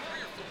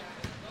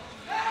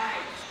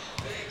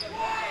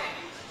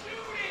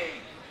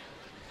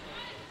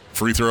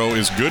 Free throw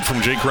is good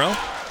from Jake Rao.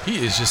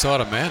 He is just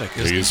automatic,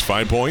 isn't he? He is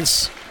 5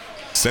 points.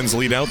 Sends the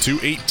lead out to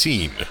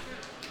 18. Like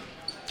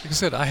I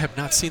said, I have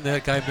not seen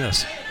that guy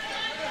miss.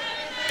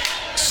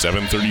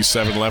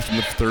 7:37 left in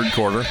the third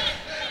quarter.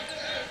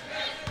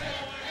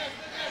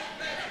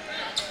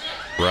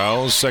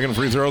 Rouse, second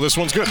free throw. This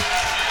one's good.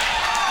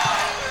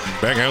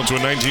 Back out to a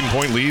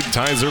 19-point lead.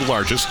 Ties their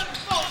largest.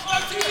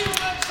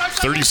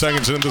 30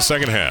 seconds into the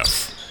second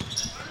half.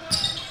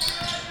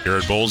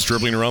 Garrett Bowles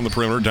dribbling around the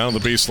perimeter, down the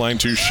baseline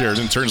to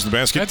Sheridan. Turns the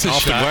basket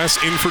off the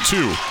glass, in for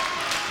two.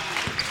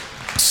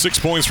 6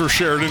 points for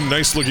Sheridan.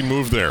 Nice looking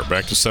move there.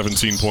 Back to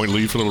 17-point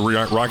lead for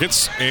the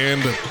Rockets.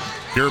 And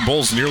Garrett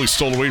Bowles nearly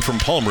stole away from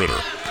Palm Ritter.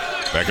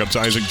 Back up to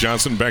Isaac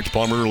Johnson. Back to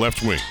Palm Ritter,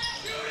 left wing.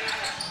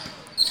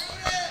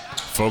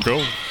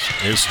 Foco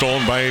is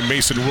stolen by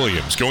Mason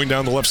Williams. Going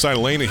down the left side of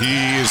the lane.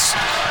 He is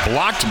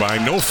blocked by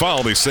no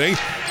foul, they say.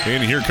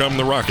 And here come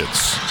the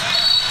Rockets.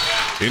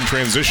 In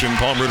transition,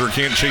 Palm Ritter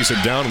can't chase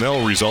it down, and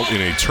that'll result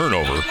in a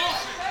turnover.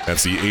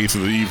 That's the 8th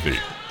of the evening.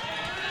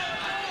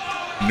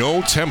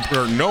 No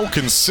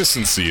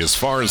consistency as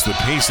far as the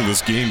pace of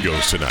this game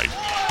goes tonight.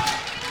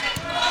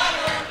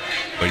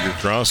 Laker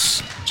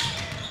cross,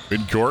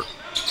 midcourt.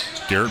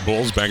 Garrett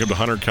Bowles back up to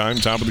Hunter Kime,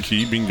 top of the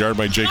key, being guarded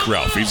by Jake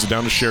Ralph. Feeds it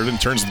down to Sheridan,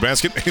 turns the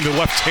basket, and the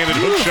left-handed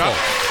hook shot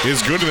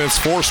is good, and that's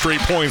 4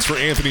 straight points for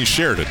Anthony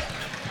Sheridan.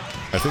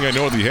 I think I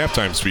know what the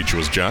halftime speech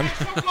was, John.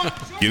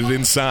 Get it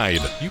inside.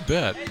 You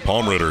bet.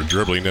 Palm Ritter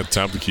dribbling at the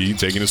top of the key,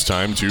 taking his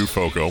time to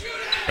Foco.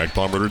 Back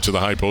Palm Ritter to the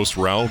high post.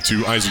 Rao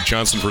to Isaac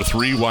Johnson for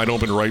 3. Wide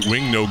open right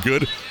wing, no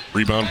good.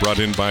 Rebound brought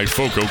in by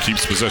Foco,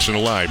 keeps possession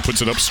alive.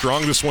 Puts it up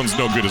strong. This one's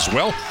no good as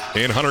well.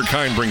 And Hunter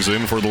Kine brings it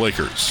in for the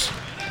Lakers.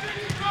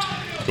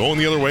 Going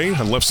the other way,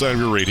 on the left side of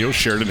your radio,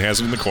 Sheridan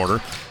has it in the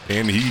corner,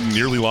 and he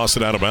nearly lost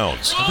it out of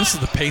bounds. Well, this is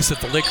the pace that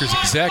the Lakers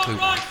exactly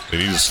want. They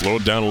need to slow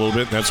it down a little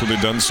bit, and that's what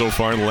they've done so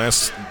far in the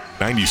last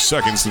 90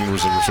 seconds, and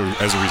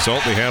as a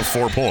result, they have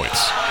 4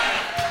 points.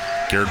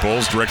 Garrett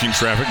Bowles directing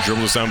traffic,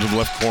 dribbles down to the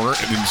left corner,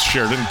 and then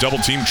Sheridan double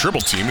team,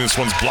 triple team, and this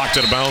one's blocked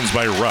out of bounds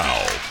by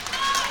Rao.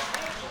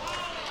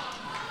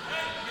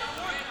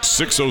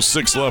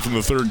 6:06 left in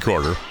the third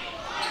quarter.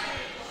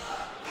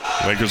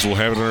 Lakers will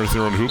have it under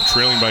their own hoop,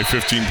 trailing by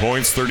 15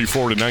 points,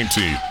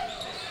 34-19.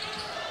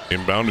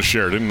 Inbound to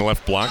Sheridan in the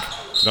left block.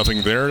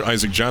 Nothing there.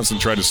 Isaac Johnson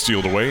tried to steal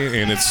it away,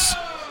 and it's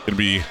going to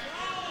be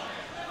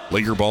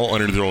Laker ball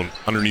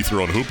underneath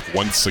their own hoop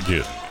once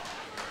again.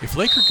 If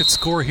Laker could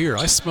score here,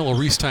 I smell a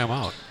Reese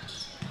timeout.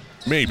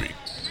 Maybe.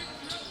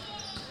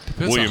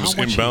 Depends Williams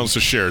inbounds to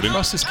Sheridan,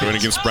 going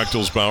against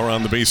Brechtelsbauer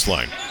on the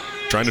baseline.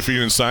 Trying to feed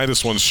it inside.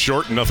 This one's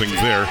short. Nothing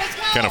there.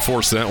 Kind of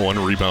forced that one.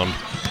 Rebound.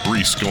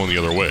 Reese going the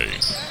other way.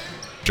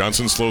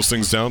 Johnson slows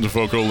things down to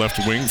Foco, left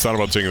wing. Thought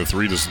about taking the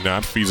 3, does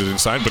not. Feeds it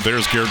inside, but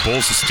there's Garrett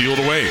Bowles to steal it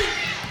away.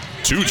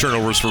 2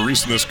 turnovers for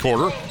Reese in this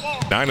quarter.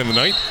 9 in the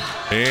night.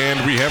 And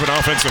we have an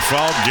offensive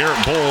foul.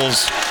 Garrett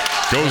Bowles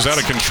goes out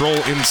of control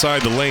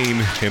inside the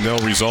lane, and they'll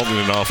result in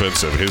an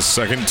offensive. His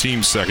second,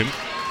 team second.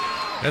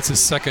 That's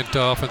his second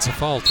offensive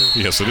foul, too.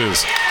 Yes, it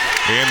is.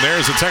 And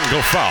there's a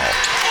technical foul.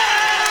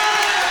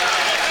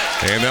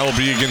 And that'll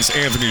be against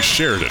Anthony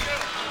Sheridan.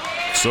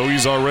 So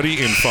he's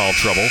already in foul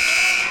trouble.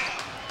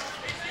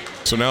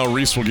 So now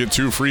Reese will get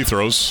 2 free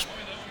throws.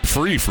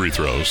 Free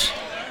throws.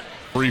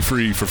 Free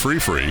for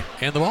free.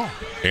 And the ball.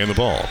 And the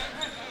ball.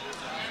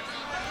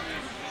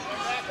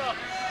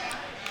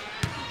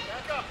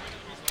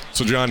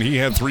 So, John, he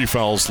had 3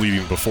 fouls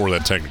leading before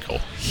that technical.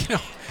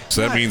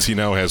 So that means he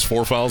now has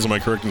 4 fouls. Am I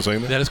correct in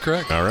saying that? That is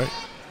correct. All right.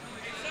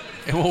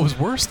 And what was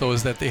worse, though,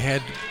 is that they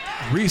had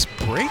Reese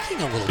breaking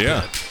a little bit.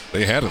 Yeah,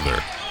 they had him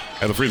there.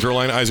 At the free throw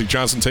line, Isaac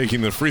Johnson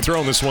taking the free throw,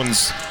 and this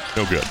one's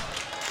no good.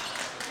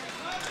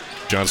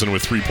 Johnson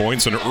with 3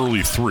 points, an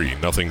early 3,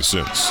 nothing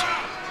since.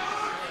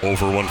 0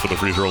 for 1 for the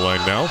free throw line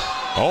now.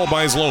 All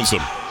by his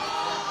lonesome.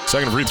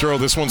 Second free throw,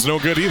 this one's no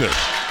good either.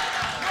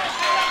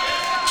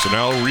 So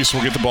now Reese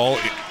will get the ball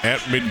at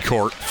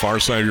midcourt, far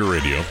side of your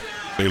radio.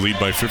 They lead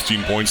by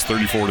 15 points,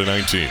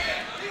 34-19.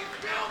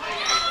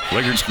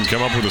 Lakers can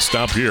come up with a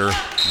stop here.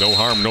 No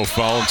harm, no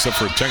foul, except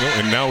for a technical.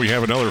 And now we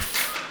have another.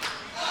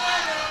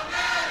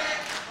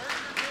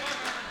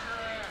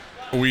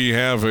 We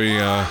have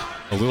a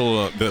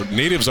little. The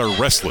natives are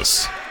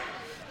restless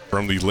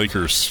from the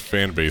Lakers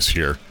fan base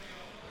here,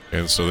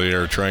 and so they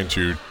are trying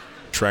to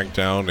track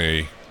down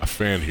a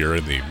fan here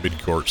in the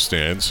midcourt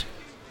stands.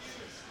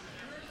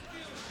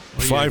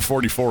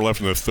 5:44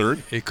 left in the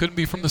third. It couldn't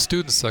be from the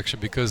students section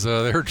because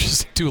they're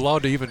just too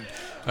loud to even.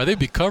 They'd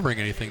be covering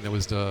anything that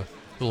was a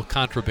little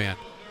contraband.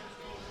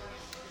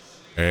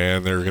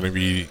 And they're going to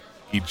be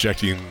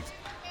ejecting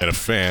at a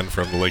fan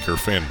from the Laker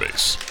fan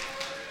base.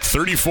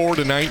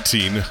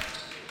 34-19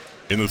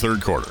 in the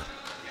third quarter.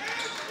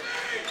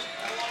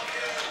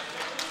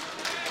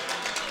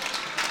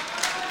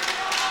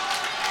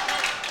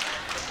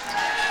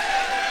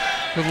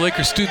 The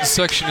Lakers student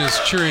section is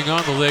cheering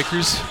on the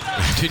Lakers.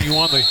 Continue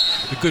on the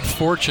good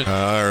fortune.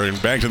 And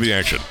back to the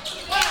action.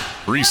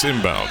 Reese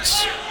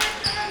inbounds.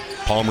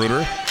 Palm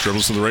Ritter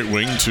dribbles to the right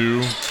wing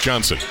to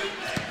Johnson.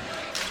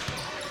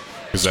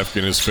 Kazefka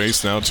in his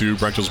face now to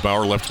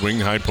Brechtelsbauer, left wing,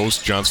 high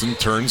post. Johnson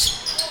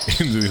turns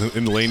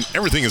in the lane.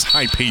 Everything is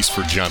high pace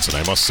for Johnson,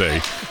 I must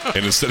say.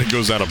 And instead it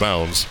goes out of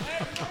bounds.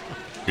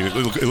 It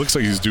looks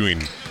like he's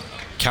doing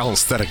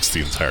calisthenics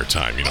the entire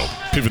time.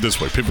 Pivot this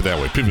way, pivot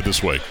that way, pivot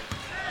this way.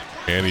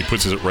 And he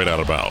puts it right out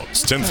of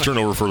bounds. 10th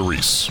turnover for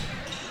Reese.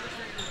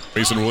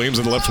 Mason Williams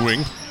in the left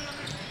wing.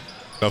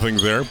 Nothing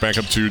there. Back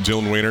up to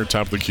Dylan Wayner,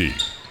 top of the key.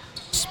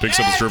 Picks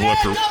up his dribble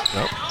after.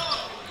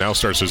 Now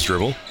starts his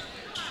dribble.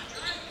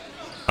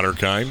 Hunter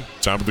Kine,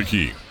 top of the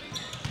key.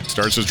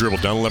 Starts his dribble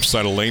down the left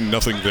side of the lane.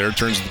 Nothing there.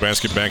 Turns the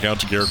basket back out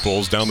to Garrett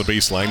Bowles down the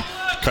baseline.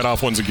 Cut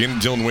off once again.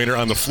 Dylan Wayner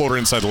on the floater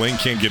inside the lane.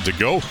 Can't get to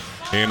go.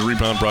 And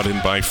rebound brought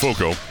in by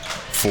Foco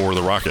for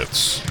the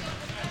Rockets.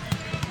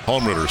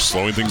 Palmritter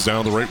slowing things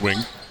down the right wing.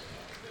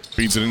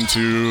 Feeds it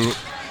into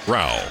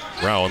Rao.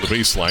 Rao on the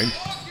baseline.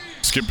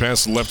 Skip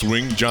past the left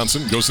wing.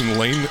 Johnson goes in the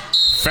lane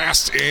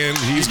fast, and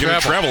he's going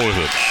to travel with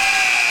it.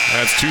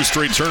 That's 2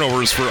 straight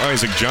turnovers for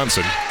Isaac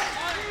Johnson.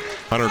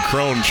 Hunter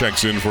Crone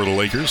checks in for the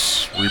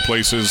Lakers.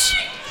 Replaces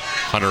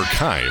Hunter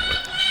Kime.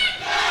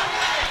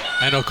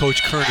 I know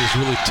Coach Kern is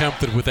really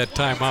tempted with that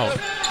timeout.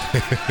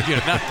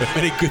 Not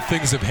many good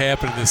things have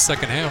happened in the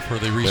second half for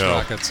the Reese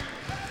Rockets.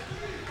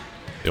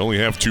 They only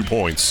have 2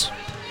 points.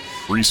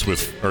 Lakers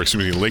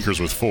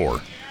with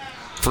 4.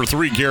 For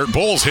 3, Garrett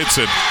Bowles hits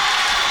it.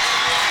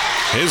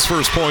 His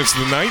first points of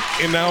the night,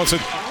 and now it's a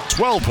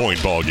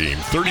 12-point ball game,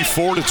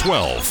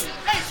 34-12.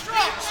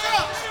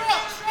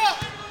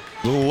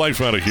 Little life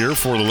out of here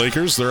for the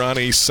Lakers. They're on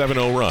a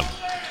 7-0 run.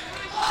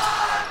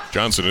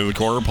 Johnson in the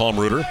corner,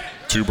 Palmruder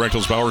to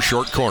Brechtelsbauer,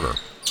 short corner.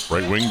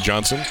 Right wing,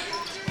 Johnson.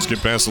 Skip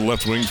past the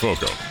left wing,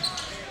 Foco.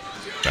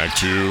 Back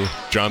to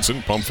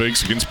Johnson, pump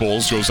fakes against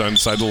Bowles, goes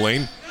inside the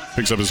lane,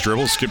 picks up his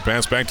dribble, skip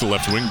pass back to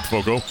left wing,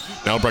 Foco.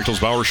 Now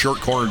Brechtelsbauer, short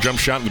corner, jump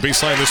shot in the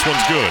baseline. This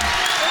one's good.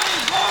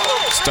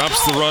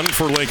 Stops the run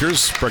for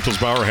Lakers.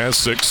 Brechtelsbauer has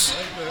 6.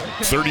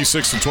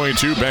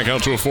 36-22, back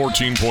out to a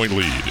 14-point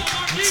lead.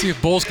 Let's see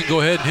if Bowles can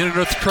go ahead and hit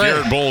another try.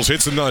 Garrett Bowles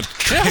hits another.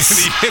 Yes.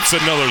 He hits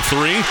another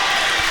 3.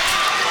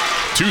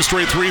 2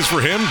 straight threes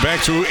for him.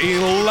 Back to an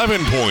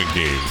 11-point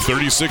game.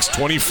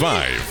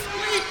 36-25.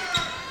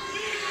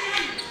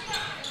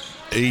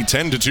 A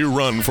 10-2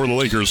 run for the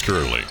Lakers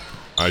currently.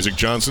 Isaac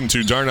Johnson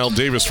to Darnell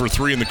Davis for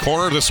 3 in the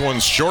corner. This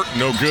one's short,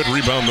 no good.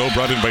 Rebound though,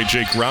 brought in by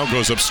Jake Rao.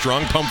 Goes up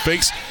strong, pump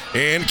fakes,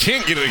 and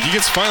can't get it. He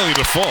gets finally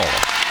to fall.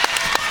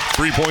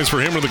 3 points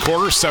for him in the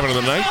quarter, 7 of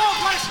the night.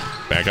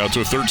 Back out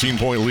to a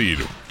 13-point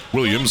lead.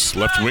 Williams,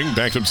 left wing,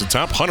 back up to the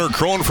top. Hunter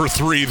Crone for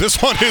 3.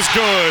 This one is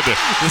good.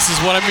 This is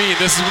what I mean.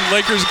 This is when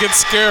Lakers get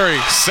scary.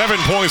 7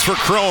 points for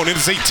Crone. It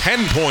is a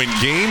 10-point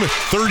game,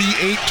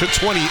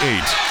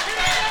 38-28.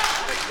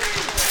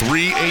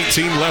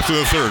 3:18 left in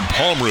the third.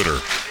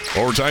 Palmruder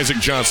over to Isaac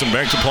Johnson,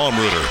 back to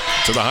Palmruder.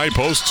 To the high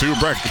post, to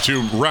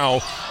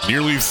Rao,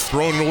 nearly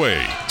thrown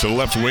away. To the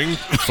left wing,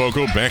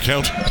 Foco back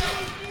out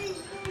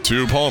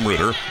to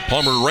Palmruder.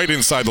 Palmer right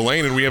inside the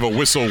lane, and we have a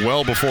whistle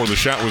well before the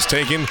shot was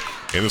taken.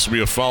 And this will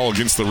be a foul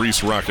against the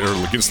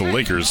against the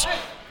Lakers.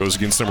 Goes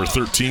against number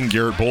 13,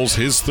 Garrett Bowles,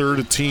 his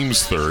third,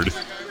 team's third.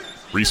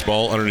 Reese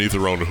ball underneath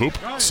their own hoop.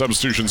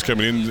 Substitutions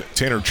coming in,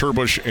 Tanner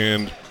Turbush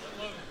and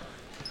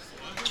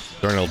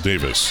Darnell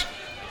Davis.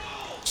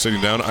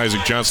 Sitting down,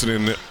 Isaac Johnson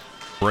and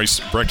Bryce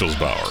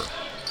Brechtelsbauer.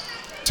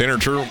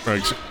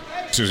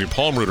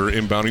 Palmruder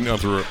inbounding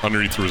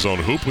underneath his own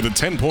hoop with a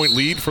 10-point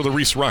lead for the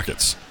Reese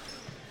Rockets.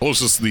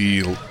 Closest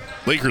the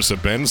Lakers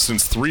have been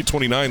since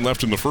 3:29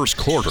 left in the first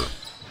quarter.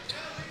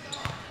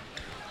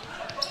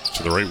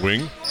 To the right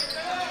wing,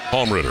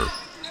 Palmruder.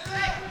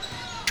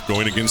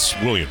 Going against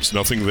Williams.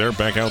 Nothing there.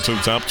 Back out to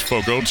the top.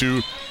 Foco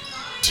to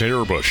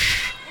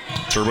Turbush.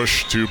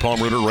 Turbush to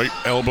Palmruder. Right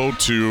elbow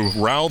to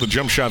Rao. The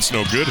jump shot's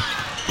no good.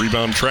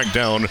 Rebound tracked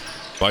down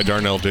by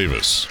Darnell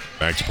Davis.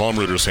 Back to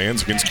Palmruder's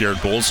hands against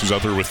Garrett Bowles, who's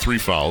out there with 3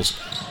 fouls.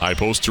 High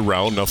post to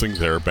Rao. Nothing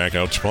there. Back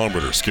out to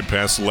Palmruder. Skip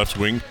past the left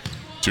wing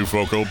to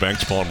Foco. Back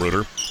to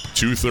Palmruder.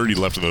 2:30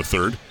 left in the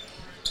third.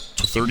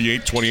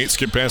 38-28.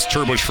 Skip past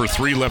Turbush for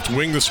 3 left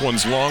wing. This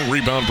one's long.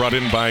 Rebound brought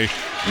in by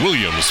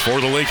Williams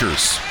for the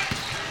Lakers.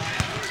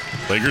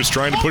 Lakers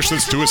trying to push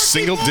this to a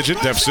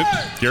single-digit deficit.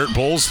 Garrett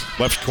Bowles,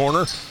 left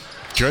corner.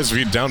 Tries to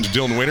feed down to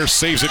Dylan Wayner.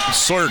 Saves it.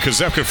 Sawyer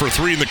Kozepka for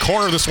 3 in the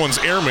corner. This one's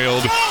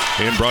airmailed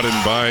and brought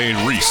in by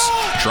Reese.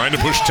 Trying to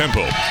push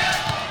tempo.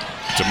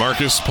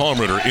 DeMarcus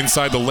Palmruder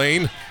inside the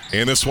lane.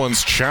 And this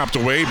one's chopped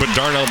away, but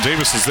Darnell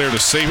Davis is there to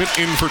save it,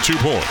 in for 2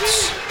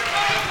 points.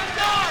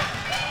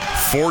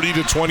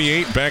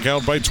 40-28, back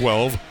out by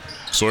 12.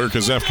 Sawyer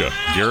Kozepka.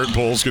 Garrett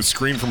Bowles gets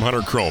screened from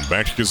Hunter Crone.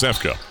 Back to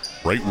Kozepka.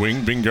 Right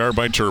wing, being guarded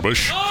by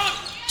Turbush.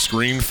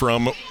 Screen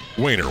from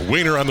Wayner.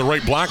 Wayner on the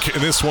right block,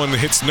 and this one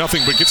hits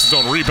nothing but gets his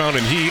own rebound,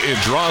 and he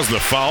draws the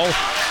foul.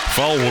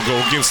 Foul will go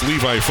against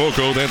Levi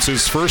Foco. That's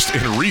his first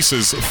and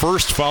Reese's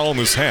first foul in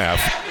this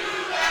half.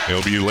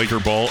 It'll be Laker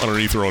ball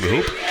underneath their own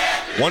hoop.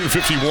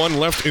 1:51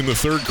 left in the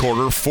third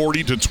quarter.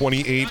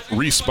 40-28,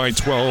 Reese by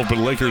 12, but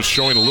Lakers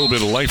showing a little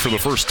bit of life for the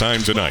first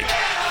time tonight.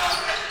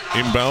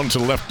 Inbound to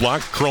the left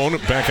block. Crone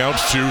back out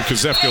to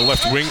Kozepka,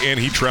 left wing, and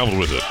he traveled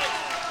with it.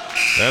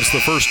 That's the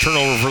first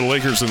turnover for the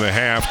Lakers in the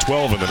half.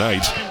 12 in the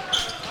night.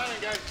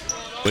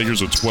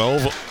 Lakers with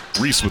 12,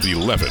 Reese with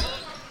 11.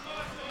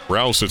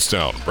 Rao sits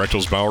down.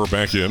 Brechtelsbauer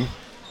back in.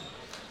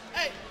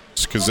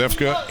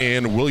 Kazefka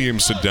and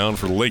Williams sit down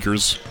for the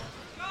Lakers.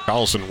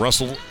 Collison,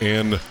 Russell,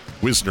 and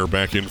Wisner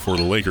back in for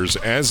the Lakers,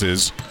 as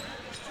is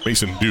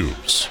Mason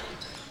Dubes.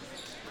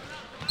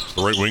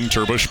 The right wing,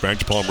 Turbush, back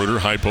to Palmrooter.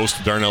 High post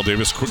to Darnell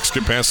Davis. Quick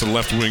skip pass to the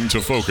left wing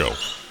to Foco.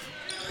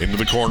 Into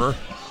the corner,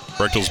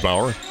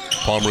 Brechtelsbauer.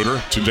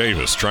 Palmrooter to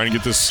Davis. Trying to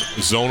get this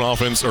zone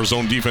offense or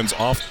zone defense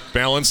off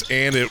balance,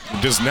 and it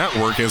does not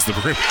work as the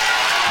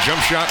jump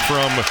shot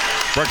from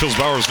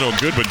Brechtelsbauer is no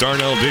good, but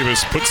Darnell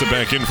Davis puts it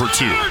back in for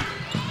two.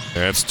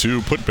 That's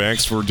two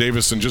putbacks for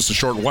Davis in just a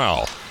short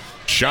while.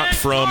 Shot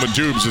from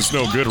Dubes is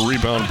no good. A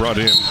rebound brought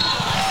in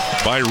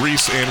by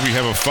Reese, and we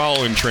have a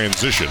foul in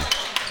transition.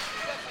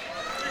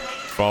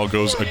 Foul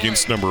goes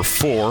against number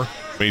 4,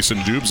 Mason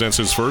Dubes. That's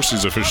his first.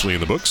 He's officially in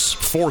the books.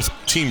 4th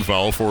team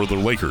foul for the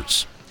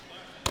Lakers.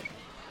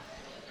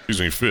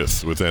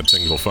 5th with that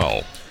technical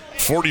foul.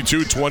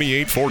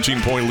 42-28,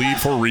 14-point lead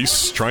for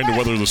Reese. Trying to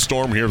weather the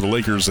storm here, the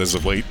Lakers, as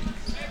of late.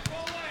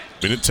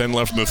 Minute 10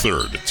 left in the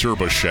third.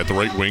 Turbush at the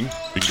right wing,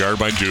 being guarded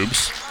by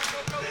Dubes.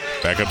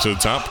 Back up to the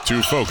top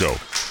to Foco.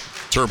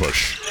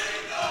 Turbush.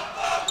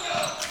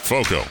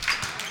 Foco.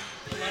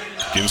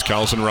 Gives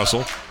Collison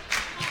Russell.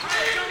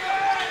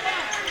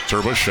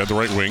 Turbush at the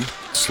right wing.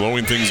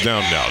 Slowing things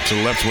down now. To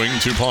the left wing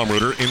to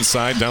Palmrooter.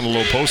 Inside, down the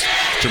low post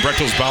to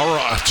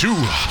Brechtelsbauer. Too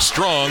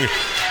strong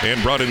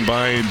and brought in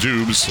by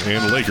Dubes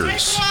and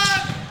Lakers.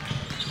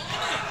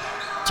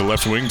 To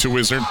left wing to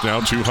Wisner. Now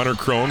to Hunter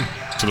Crone.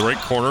 To the right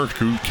corner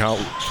to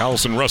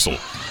Collison Russell.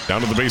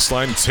 Down to the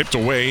baseline. Tipped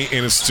away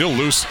and is still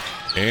loose.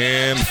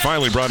 And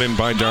finally brought in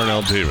by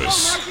Darnell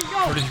Davis.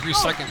 33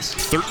 seconds.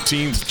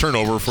 13th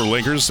turnover for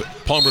Lakers.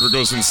 Palmrooter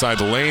goes inside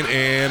the lane,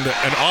 and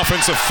an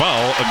offensive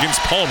foul against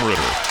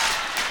Palmrooter.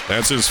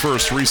 That's his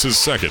first, Reese's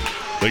second.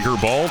 Laker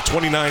ball,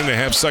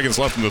 29.5 seconds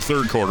left in the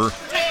third quarter,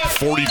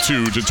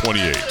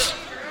 42-28.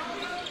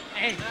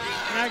 Hey,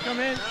 can I come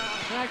in?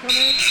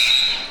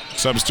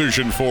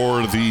 Substitution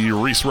for the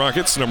Reese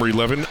Rockets, number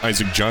 11,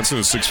 Isaac Johnson,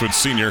 a 6-foot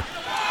senior,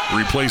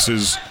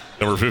 replaces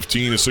number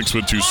 15, a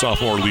 6'2"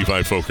 sophomore,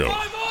 Levi Foco.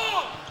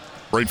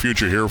 Bright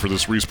future here for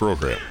this Reese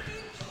program.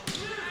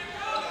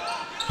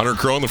 Hunter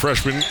Crone, the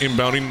freshman,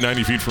 inbounding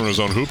 90 feet from his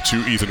own hoop to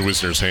Ethan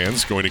Wisner's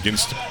hands, going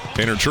against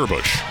Tanner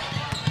Turbush.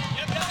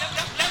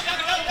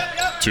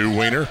 To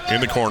Wayner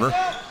in the corner,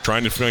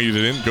 trying to fade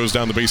it in, goes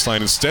down the baseline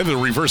instead. The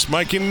reverse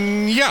mic,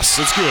 and yes,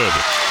 it's good.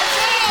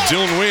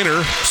 Dylan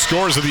Wayner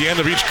scores at the end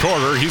of each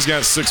quarter. He's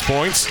got 6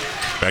 points.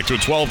 Back to a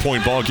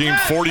 12-point ball game,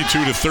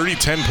 42-30,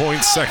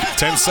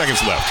 10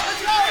 seconds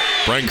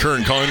left. Brian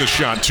Kern calling the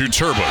shot to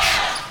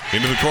Turbush.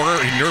 Into the corner,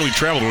 he nearly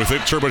traveled with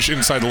it. Turbush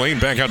inside the lane,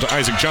 back out to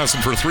Isaac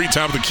Johnson for 3,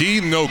 top of the key,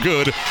 no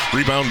good.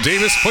 Rebound,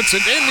 Davis puts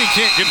it in, he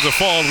can't get to the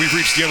fall, and we've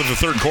reached the end of the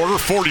third quarter,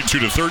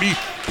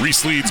 42-30.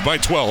 Reese leads by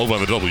 12 on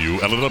the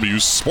WLW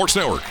Sports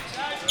Network.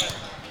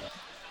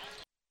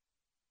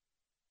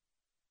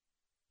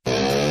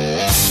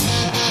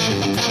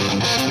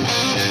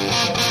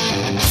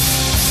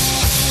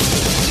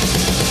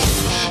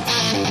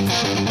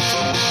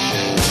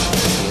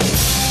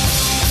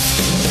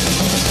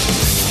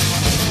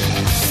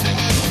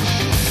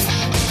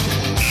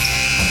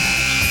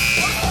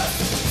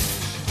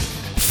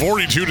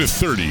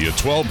 (42-30), a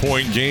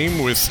 12-point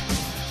game with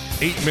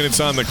 8 minutes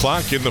on the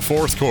clock in the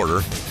fourth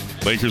quarter.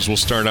 Lakers will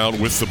start out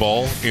with the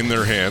ball in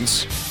their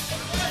hands.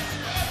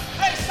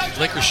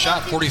 Lakers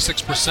shot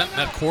 46% in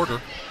that quarter,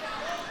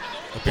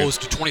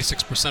 opposed to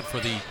 26%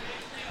 for the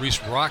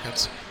Reese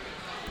Rockets.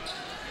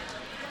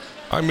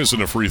 I'm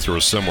missing a free throw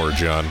somewhere,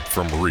 John,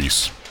 from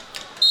Reese.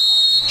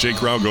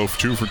 Jake Rao go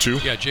 2 for 2?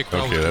 Yeah, Jake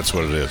Rao. Okay, that's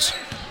what it is.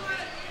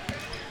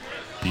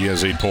 He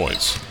has 8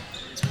 points.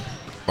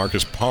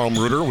 Marcus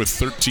Palmrooter with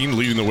 13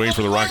 leading the way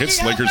for the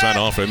Rockets. Lakers on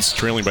offense,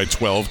 trailing by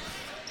 12.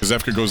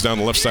 Kazefka goes down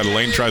the left side of the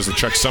lane, tries to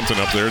check something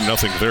up there.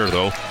 Nothing there,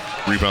 though.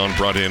 Rebound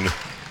brought in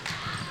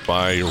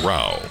by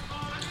Rao.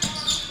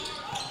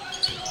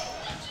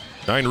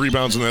 9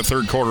 rebounds in that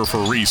third quarter for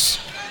Reese.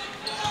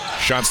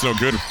 Shots no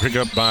good. Pick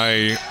up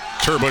by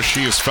Turbush.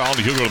 He is fouled.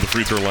 He'll go to the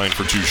free throw line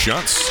for 2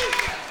 shots.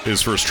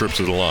 His first trip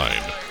to the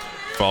line.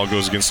 Foul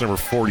goes against number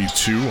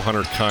 42,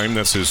 Hunter Kime.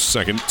 That's his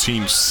second,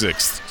 team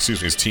 6th.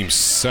 Excuse me, his team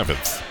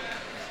 7th.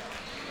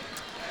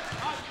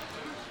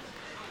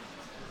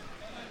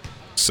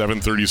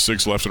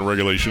 7:36 left in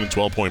regulation, a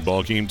 12-point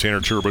ball game. Tanner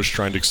Turbush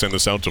trying to extend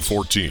this out to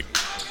 14.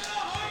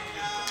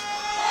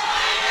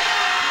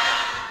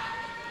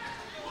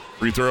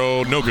 Free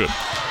throw, no good.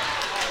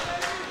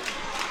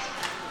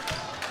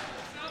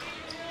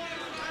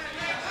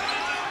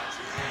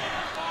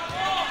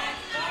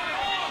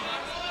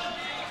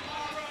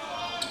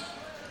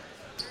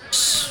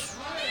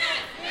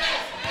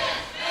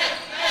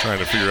 Trying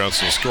to figure out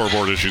some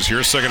scoreboard issues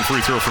here. Second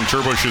free throw from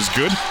Turbush is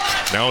good.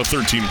 Now a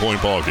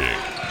 13-point ball game.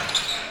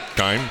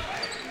 Kime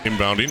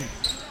inbounding.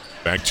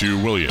 Back to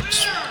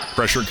Williams.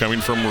 Pressure coming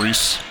from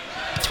Reese.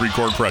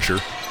 3-court pressure.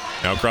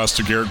 Now across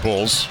to Garrett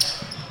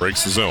Bowles.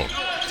 Breaks the zone.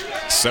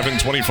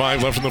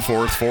 7:25 left in the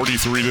fourth.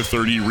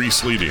 43-30.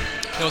 Reese leading.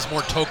 That was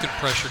more token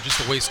pressure,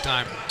 just to waste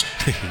time.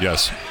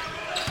 Yes.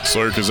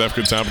 Sawyer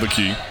Kazefka top of the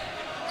key.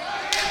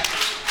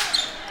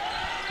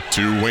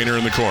 to Wayner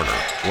in the corner.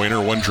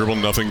 Wayner, one dribble,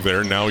 nothing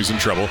there. Now he's in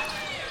trouble.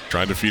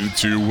 Trying to feed it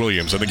to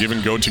Williams. And the give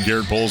and go to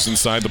Garrett Bowles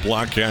inside the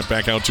block.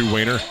 Back out to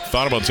Wayner.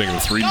 Thought about taking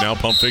the three. Now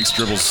pump fakes,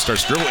 dribbles,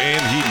 starts dribble,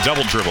 and he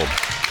double dribbled.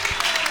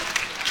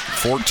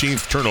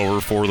 14th turnover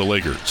for the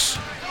Lakers.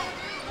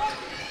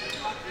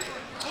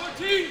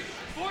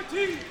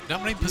 14.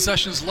 Not many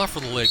possessions left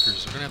for the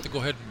Lakers. They're going to have to go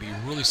ahead and be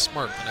really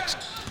smart the next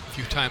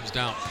few times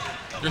down.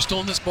 They're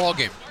still in this ball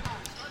game.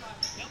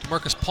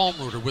 DeMarcus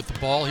Palmruder with the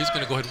ball. He's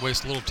going to go ahead and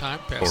waste a little time.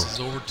 Passes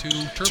over to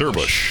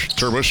Turbush.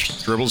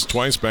 Turbush dribbles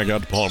twice. Back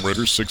out to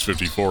Palmruder.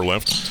 6:54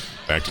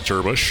 left. Back to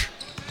Turbush.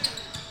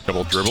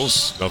 Couple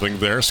dribbles. Nothing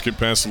there. Skip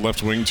past the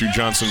left wing to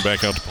Johnson.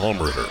 Back out to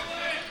Palmruder.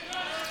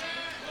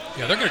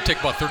 Yeah, they're going to take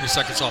about 30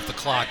 seconds off the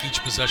clock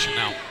each possession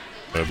now.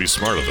 That'd be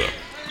smart of them.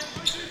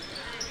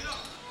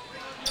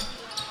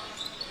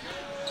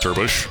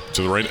 Turbush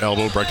to the right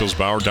elbow.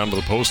 Brechtelsbauer down to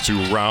the post to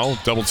Rao.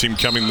 Double team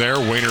coming there.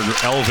 Wayner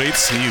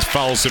elevates. He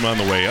fouls him on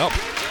the way up.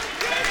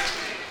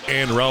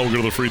 And Rao will go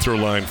to the free throw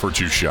line for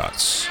 2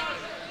 shots.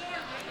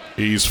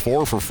 He's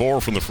 4 for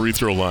 4 from the free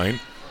throw line.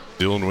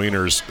 Dylan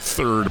Wayner's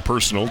 3rd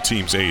personal,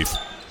 team's 8th.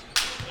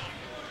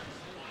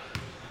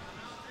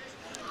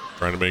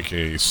 Trying to make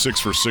a 6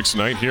 for 6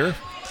 night here.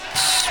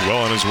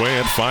 Well on his way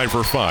at 5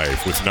 for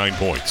 5 with 9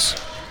 points.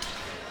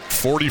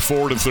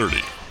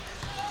 44-30.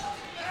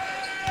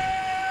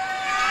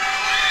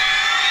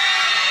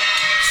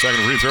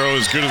 Second free throw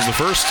as good as the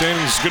first and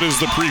as good as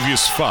the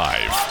previous 5.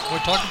 Boy,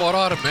 talk about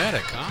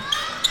automatic, huh?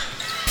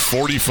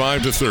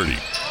 45-30.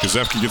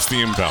 Gazefka gets the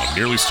inbound.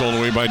 Nearly stolen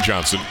away by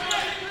Johnson.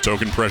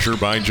 Token pressure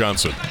by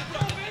Johnson.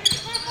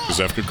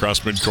 Gazefka cross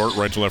midcourt,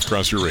 right to left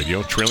across your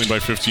radio. Trailing by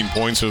 15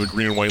 points to the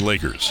green and white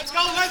Lakers.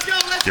 Let's go.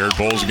 Garrett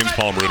Bowles against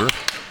Palmruder.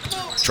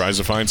 Tries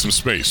to find some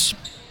space.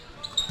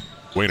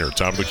 Wayner,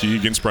 top of the key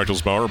against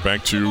Brechtelsbauer.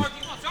 Back to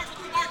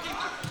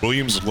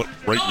Williams,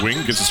 right wing,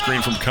 gets a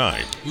screen from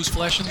Kine. Who's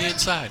flashing the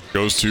inside?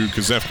 Goes to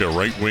Gazefka,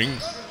 right wing.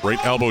 Right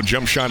elbow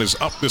jump shot is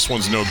up. This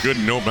one's no good.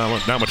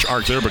 Not much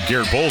arc there, but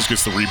Garrett Bowles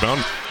gets the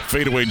rebound.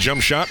 Fadeaway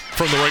jump shot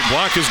from the right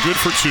block is good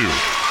for 2.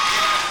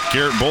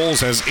 Garrett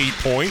Bowles has 8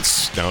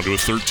 points, down to a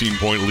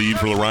 13-point lead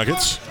for the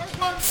Rockets.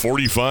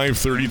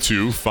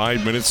 45-32,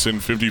 5 minutes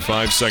and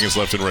 55 seconds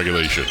left in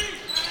regulation.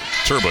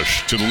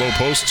 Turbush to the low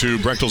post to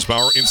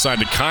Brechtelsbauer, inside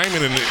to Kime,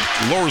 and then it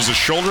lowers the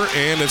shoulder,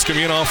 and it's going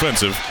to be an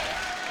offensive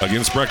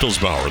against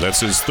Brechtelsbauer.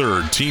 That's his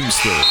 3rd, team's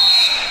 3rd.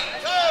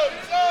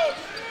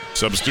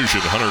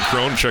 Substitution, Hunter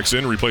Crone checks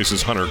in,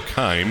 replaces Hunter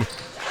Kime,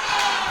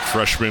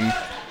 freshman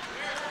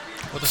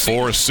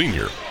for a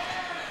senior.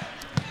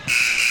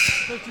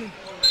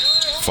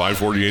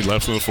 5:48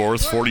 left in the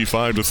 4th,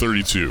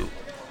 45-32.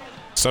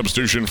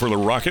 Substitution for the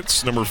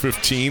Rockets, number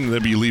 15,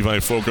 that'd be Levi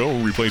Foco,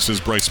 replaces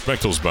Bryce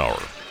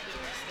Brechtelsbauer.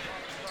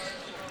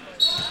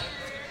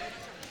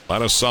 A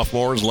lot of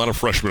sophomores, a lot of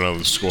freshmen on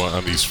the squad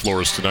on these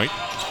floors tonight.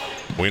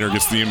 Wayner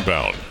gets the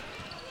inbound.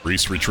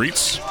 Reese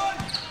retreats.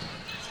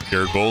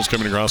 Garrett Bowles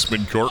coming across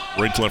midcourt,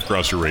 right to left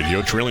across your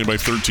radio, trailing by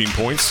 13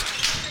 points.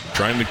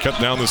 Trying to cut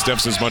down this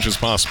deficit as much as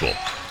possible.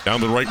 Down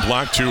the right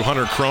block to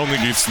Hunter Crone. He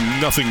gets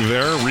nothing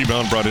there.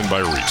 Rebound brought in by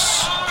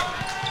Reese.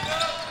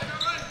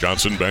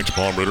 Johnson back to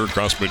Palmruder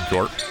across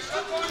midcourt.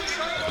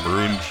 The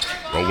maroon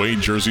away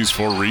jerseys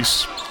for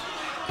Reese.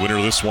 Winner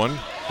of this one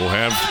will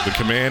have the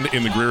command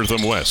in the Greer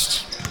Thumb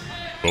West.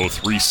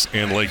 Both Reese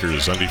and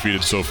Lakers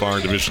undefeated so far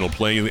in divisional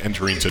play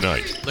entering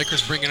tonight.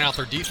 Lakers bringing out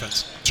their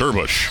defense.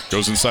 Turbush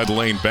goes inside the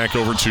lane, back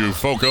over to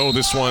Foco.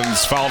 This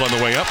one's fouled on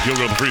the way up. He'll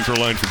go to the free throw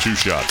line for 2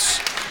 shots.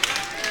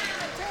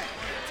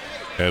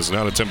 Has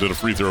not attempted a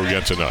free throw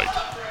yet tonight.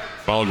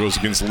 Foul goes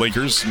against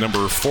Lakers,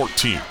 number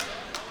 14.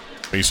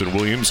 Mason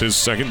Williams, his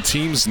 2nd,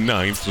 team's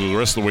 9th. To the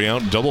rest of the way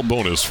out, double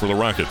bonus for the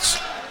Rockets.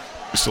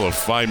 We still have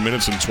 5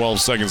 minutes and 12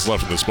 seconds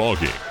left in this ball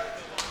game.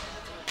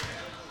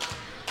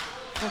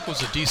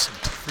 Foco's a decent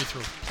free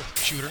throw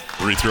shooter.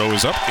 Free throw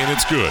is up, and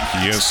it's good.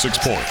 He has 6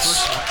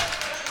 points.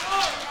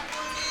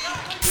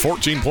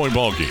 14-point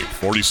ball game,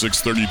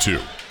 46-32.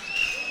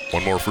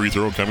 One more free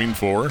throw coming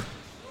for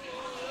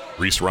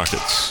Reese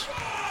Rockets.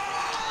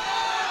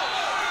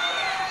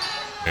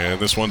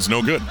 And this one's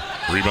no good.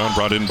 Rebound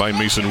brought in by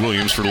Mason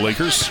Williams for the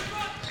Lakers.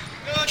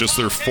 Just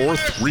their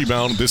 4th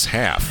rebound this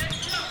half.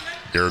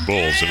 Garrett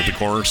Bowles into the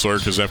corner. Sawyer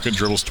Gazefka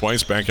dribbles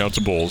twice, back out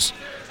to Bowles.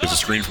 Gets a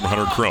screen from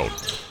Hunter Crone.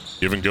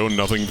 Give and go,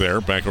 nothing there.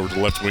 Back over to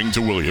the left wing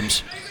to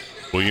Williams.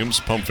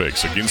 Williams pump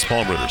fakes against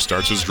Palmruder.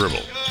 Starts his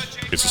dribble.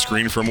 Gets a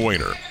screen from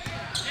Wayner.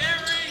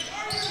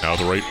 Now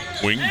the right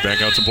wing,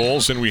 back out to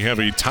Bowles. And we have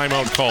a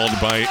timeout called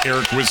by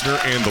Eric Wisner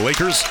and the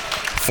Lakers.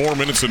 4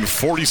 minutes and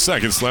 40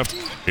 seconds left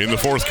in the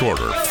 4th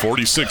quarter.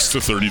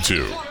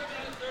 46-32.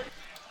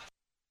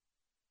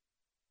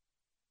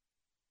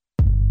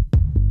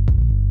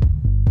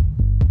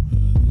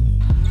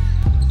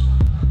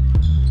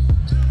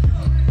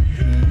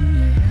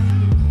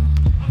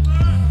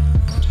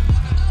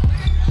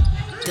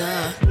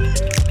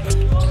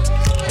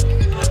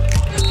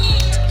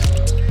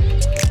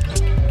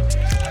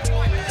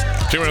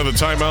 of the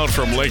timeout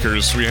from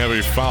Lakers. We have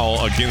a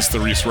foul against the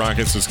Reese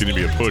Rockets. It's going to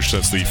be a push.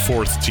 That's the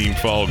 4th team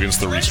foul against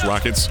the Reese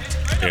Rockets,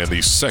 and the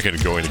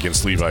 2nd going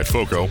against Levi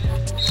Foco.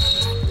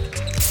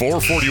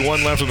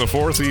 4:41 left in the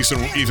 4th.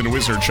 Ethan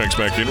Wisner checks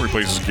back in,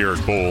 replaces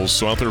Garrett Bowles.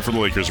 So out there for the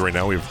Lakers right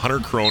now, we have Hunter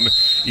Crone,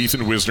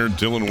 Ethan Wisner,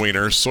 Dylan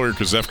Wayner, Sawyer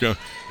Kozefka,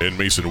 and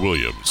Mason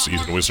Williams.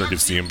 Ethan Wisner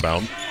gets the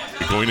inbound,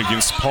 going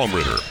against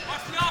Palmritter.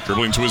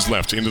 Dribbling to his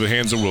left, into the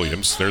hands of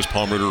Williams. There's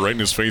Palmritter right in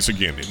his face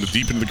again.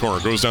 Deep into the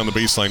corner, goes down the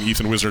baseline.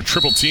 Ethan Wisner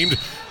triple teamed.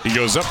 He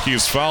goes up, he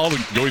is fouled,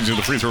 going to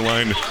the free throw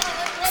line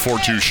for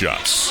 2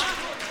 shots.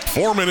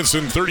 4 minutes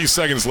and 30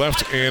 seconds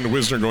left, and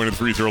Wisner going to the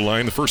free throw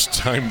line. The first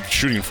time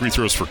shooting free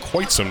throws for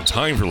quite some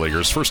time for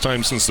Lakers. First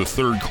time since the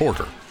 3rd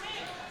quarter.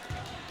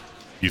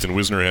 Ethan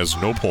Wisner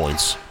has no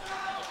points.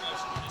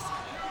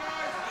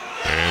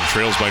 And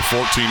trails by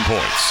 14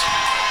 points.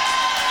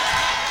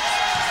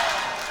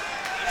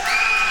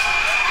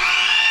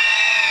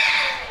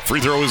 Free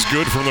throw is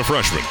good from the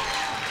freshman.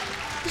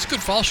 He's a good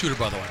foul shooter,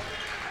 by the way.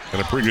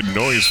 And a pretty good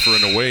noise for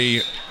an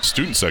away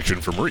student section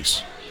from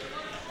Reese.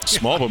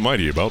 Small but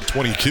mighty, about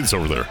 20 kids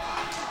over there.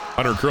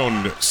 Hunter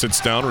Crone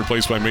sits down,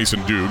 replaced by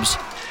Mason Dubes.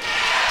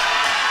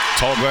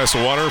 Tall glass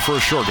of water for a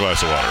short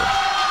glass of water.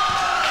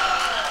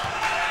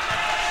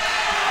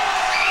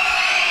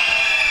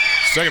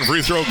 Second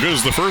free throw, good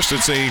as the first.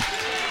 It's a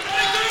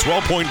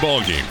 12-point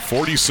ball game,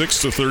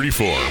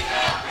 46-34.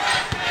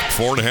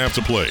 4.5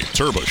 to play.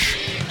 Turbush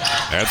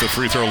at the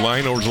free throw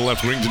line, over to the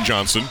left wing to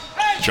Johnson.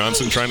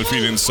 Johnson trying to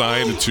feed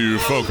inside to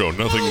Foco.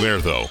 Nothing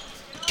there, though.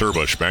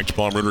 Turbush back to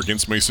Palmritter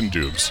against Mason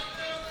Dubes.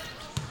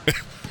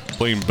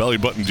 Playing belly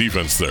button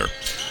defense there.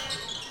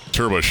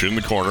 Turbush in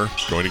the corner,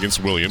 going against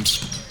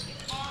Williams.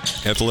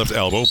 At the left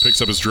elbow, picks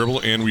up his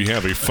dribble, and we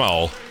have a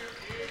foul.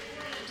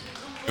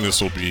 And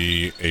this will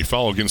be a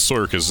foul against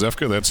Sawyer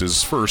Kozefka. That's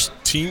his first,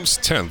 team's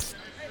 10th.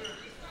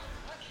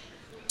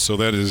 So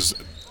that is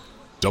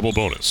double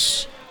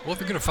bonus. Well, if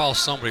you're going to foul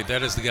somebody,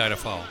 that is the guy to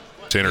foul.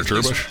 Tanner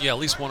Turbush? Yeah, at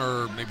least one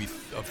or maybe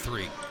of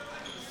 3.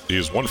 He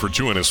is 1 for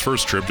 2 on his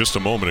first trip just a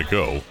moment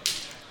ago.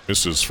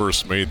 Missed his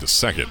first, made the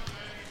second.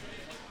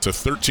 It's a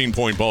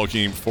 13-point ball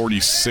game,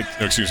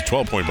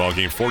 12-point ball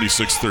game,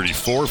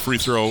 46-34. Free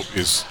throw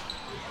is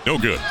no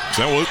good.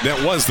 So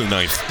that was the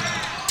 9th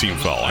team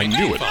foul. I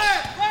knew it.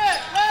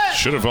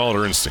 Should have followed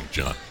her instinct,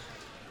 John.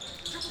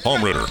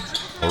 Palmritter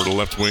over to the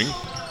left wing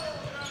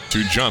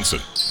to Johnson.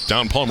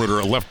 Down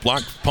Palmritter, a left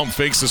block, pump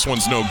fakes. This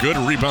one's no good.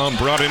 Rebound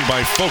brought in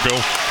by Foco.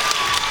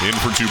 In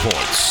for 2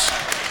 points.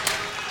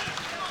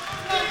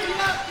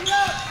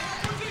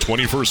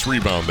 21st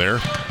rebound there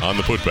on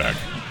the putback.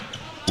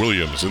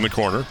 Williams in the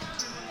corner.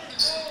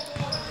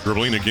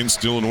 Dribbling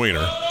against Dylan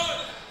Wayner.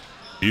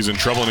 He's in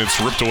trouble, and it's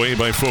ripped away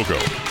by Foco.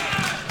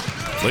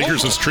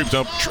 Lakers has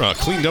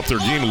cleaned up their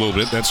game a little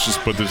bit.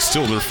 But it's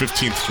still their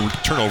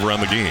 15th turnover on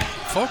the game.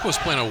 Foco's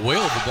playing a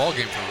whale of a ball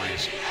game for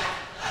Reese.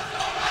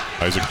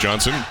 Isaac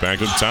Johnson back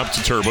to the top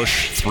to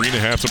Turbush.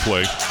 3.5 to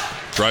play.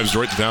 Drives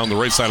right down the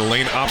right side of the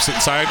lane,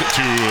 opposite side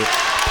to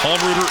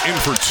Palmritter, in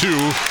for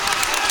 2.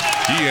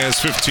 He has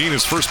 15,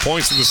 his first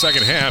points in the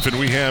second half, and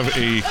we have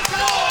a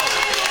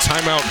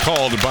timeout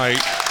called by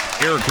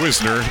Eric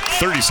Wisner.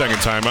 30-second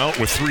timeout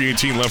with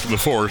 3:18 left in the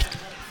 4th.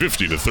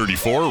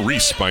 50-34,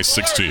 Reese by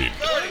 16.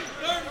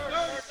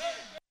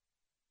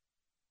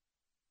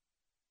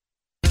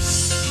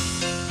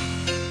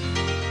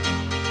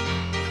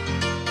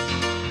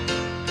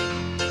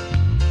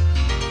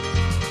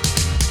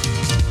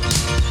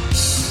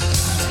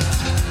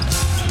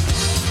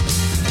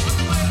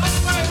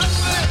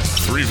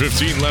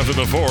 .15 left in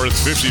the 4th,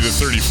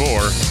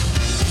 50-34.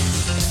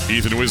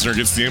 Ethan Wisner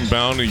gets the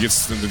inbound. He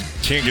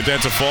can't get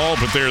that to fall,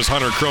 but there's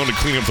Hunter Crone to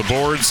clean up the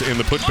boards, and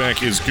the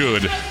putback is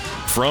good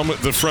from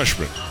the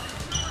freshman.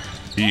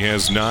 He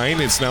has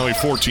 9. It's now a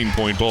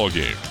 14-point ball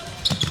game.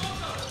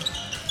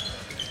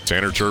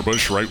 Tanner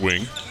Turbush, right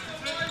wing.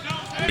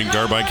 Being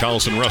guarded by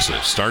Collison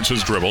Russell. Starts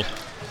his dribble.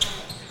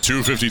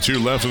 2:52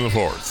 left in the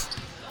 4th.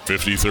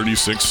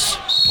 50-36.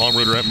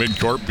 Palmritter at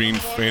midcourt,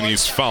 and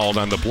he's fouled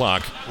on the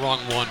block. Wrong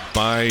one.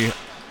 By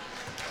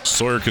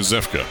Sawyer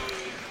Kozefka.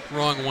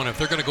 Wrong one. If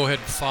they're going to go ahead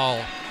and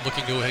foul,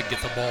 looking to go ahead and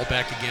get the ball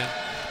back again,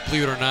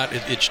 believe it or not,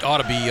 it ought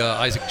to be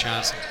Isaac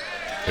Johnson.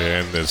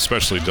 And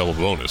especially double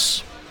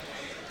bonus.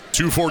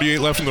 2:48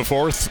 left in the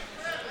 4th.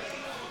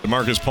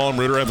 DeMarcus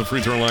Palmritter at the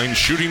free throw line,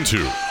 shooting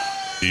 2.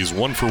 He's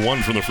 1 for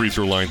 1 from the free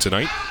throw line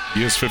tonight.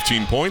 He has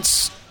 15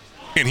 points,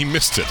 and he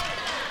missed it.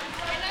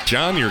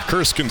 John, your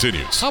curse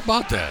continues. How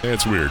about that?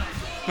 That's weird.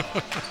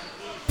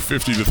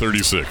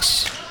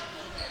 50-36.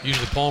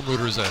 Usually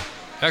Palmritter is an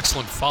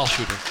excellent foul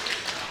shooter.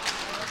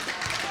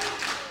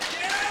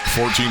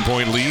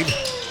 14-point lead.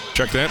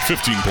 Check that,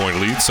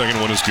 15-point lead. Second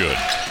one is good.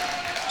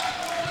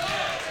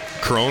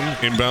 Crone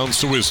inbounds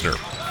to Wisner.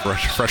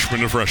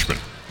 Freshman to freshman.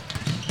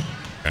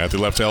 At the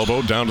left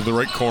elbow, down to the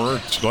left corner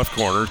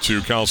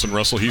to Collison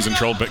Russell. He's in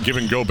trouble. Give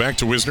and go back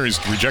to Wisner. He's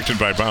rejected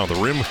by Bound the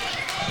rim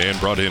and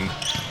brought in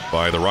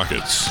by the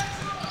Rockets.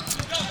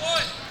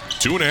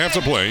 2.5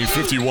 to play,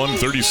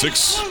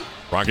 51-36.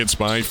 Rockets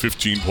by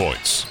 15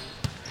 points.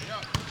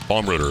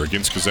 Palmroder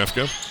against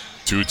Kozefka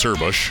to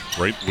Turbush,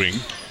 right wing.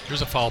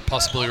 There's a foul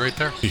possibility right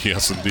there.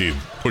 Yes, indeed.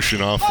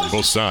 Pushing off from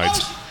both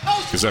sides.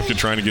 Kozefka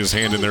trying to get his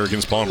hand in there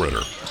against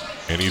Palmroder.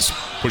 And he's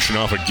pushing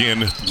off again.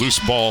 Loose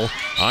ball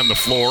on the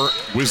floor.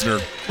 Wisner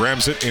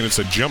grabs it, and it's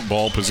a jump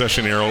ball.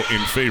 Possession arrow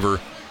in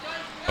favor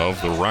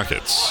of the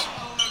Rockets.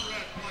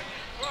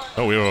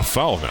 Oh, we have a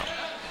foul now.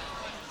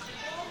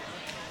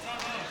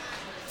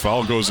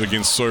 Foul goes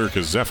against Sawyer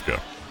Kozefka.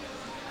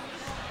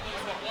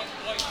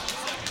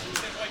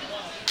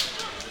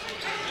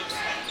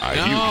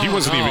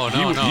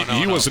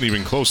 He wasn't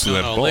even close to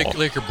that ball.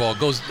 Laker ball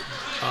goes,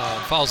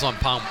 fouls on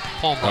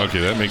Palmroder. Okay,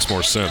 that makes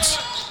more sense.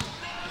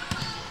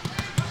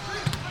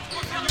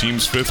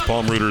 Team's fifth,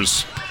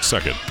 Palmroder's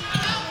second.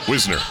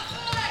 Wisner,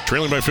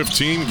 trailing by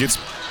 15,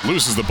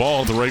 loses the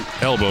ball at the right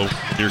elbow.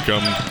 Here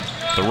come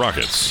the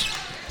Rockets.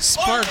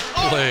 Smart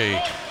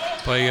play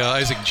by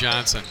Isaac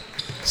Johnson.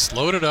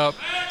 Slowed it up.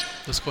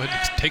 Let's go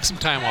ahead and take some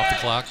time off the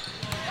clock.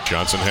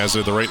 Johnson has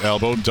it at the right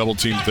elbow. Double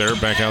teamed there.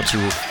 Back out to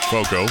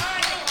Foco.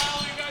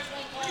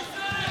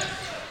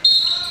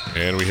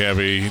 And we have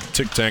a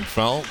tic-tac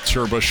foul.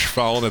 Turbush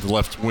fouled at the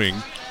left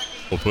wing.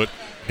 We'll put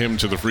him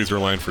to the free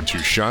throw line for 2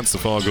 shots. The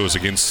foul goes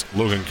against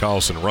Logan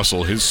Collison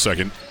Russell, his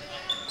second,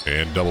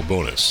 and double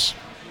bonus.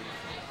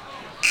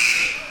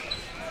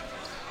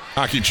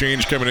 Hockey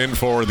change coming in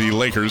for the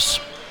Lakers.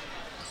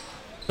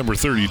 Number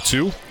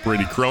 32,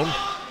 Brady Crone.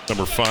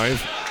 Number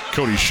 5,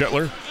 Cody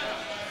Shetler.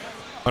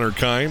 Hunter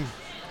Kime.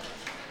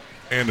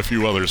 And a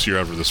few others here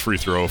after this free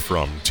throw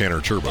from Tanner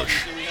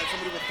Turbush.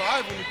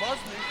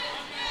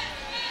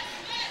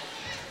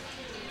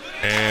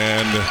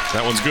 And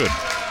that one's good.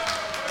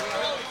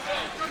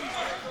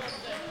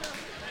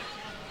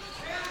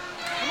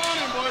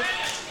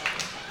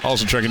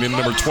 Also checking in,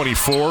 number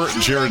 24,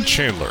 Jared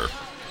Chandler.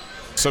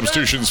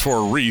 Substitutions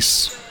for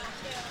Reese.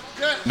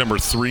 Number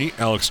 3,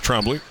 Alex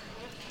Trombley.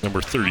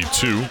 Number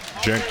 32,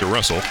 Jack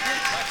DeRussell.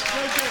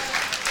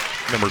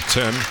 Number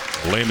 10,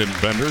 Landon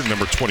Bender.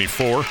 Number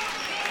 24,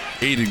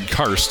 Aiden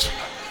Karst.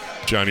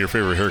 John, your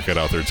favorite haircut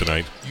out there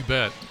tonight. You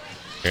bet.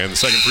 And the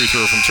second free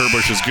throw from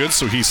Turbush is good,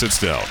 so he sits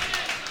down.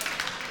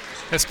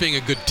 That's being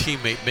a good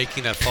teammate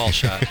making that fall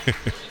shot.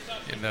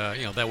 And,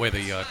 that way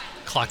the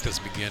clock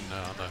doesn't begin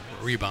on the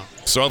rebound.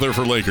 So out there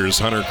for Lakers,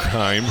 Hunter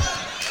Kime,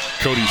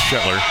 Cody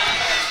Shetler,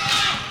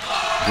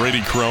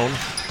 Brady Crone,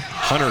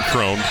 Hunter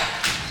Crone,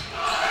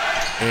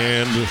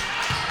 and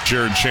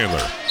Jared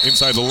Chandler.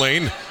 Inside the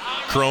lane,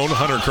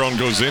 Hunter Crone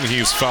goes in. He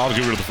is fouled.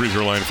 He'll go to the free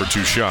throw line for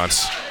 2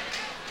 shots.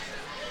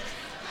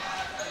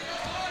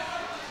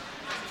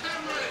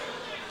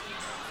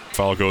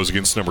 Foul goes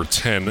against number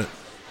 10,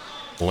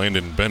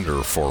 Landon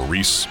Bender for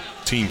Reese,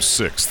 team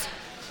 6th,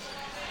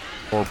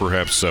 or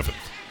perhaps 7th.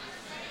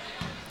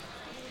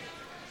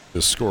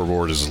 This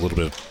scoreboard is a little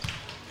bit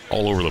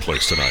all over the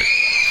place tonight.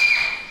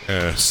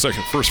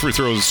 First free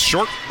throw is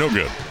short, no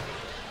good.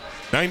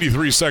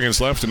 93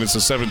 seconds left, and it's a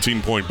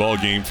 17-point ball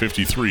game,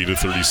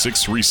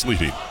 53-36. Reese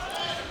leading.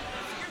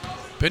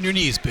 Bend your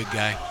knees, big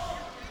guy.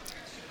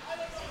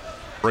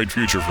 Bright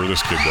future for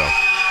this kid, though.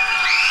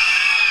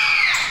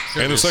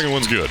 And the second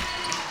one's good.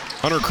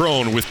 Hunter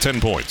Crone with 10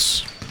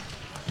 points.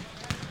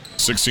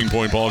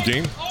 16-point ball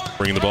game.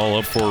 Bringing the ball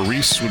up for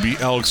Reese would be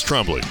Alex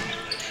Trombley.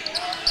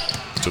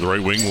 To the right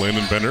wing,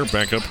 Landon Bender.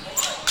 Back up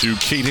to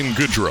Caden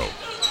Goodrow.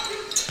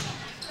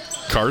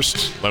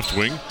 Karst, left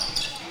wing.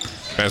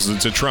 Passes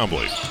it to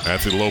Trombley. At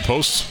the low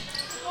post.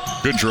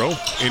 Goodrow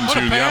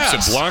into the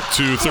opposite block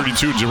to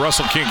 32.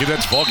 DeRussell can't get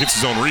that ball. Gets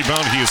his own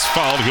rebound. He is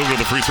fouled. He'll go to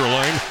the free throw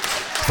line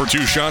for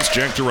 2 shots.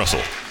 Jack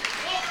DeRussell.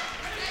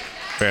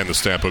 And the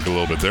stat book a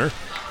little bit there.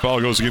 Foul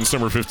goes against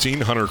number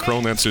 15, Hunter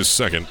Crone. That's his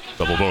second.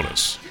 Double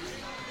bonus.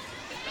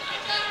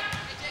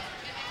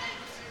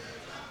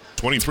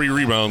 23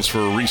 rebounds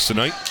for Reese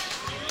tonight.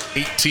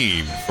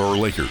 18 for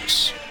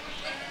Lakers.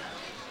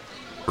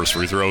 First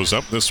free throw is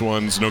up. This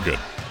one's no good.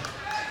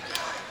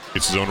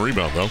 Gets his own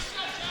rebound, though.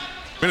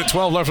 Minute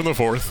 12 left in the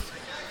fourth.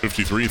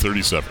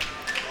 53-37.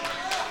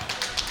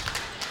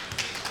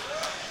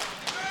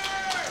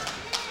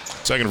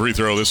 Second free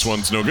throw. This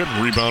one's no good.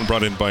 Rebound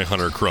brought in by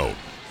Hunter Crone.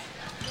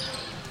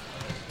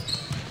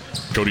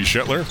 Cody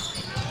Shetler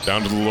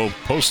down to the low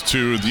post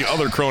to the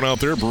other Crone out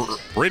there,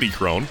 Brady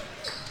Crone.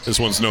 This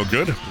one's no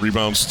good.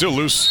 Rebound still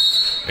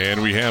loose.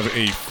 And we have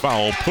a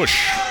foul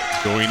push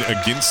going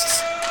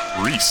against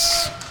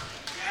Reese.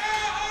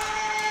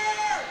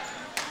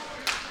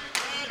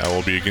 That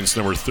will be against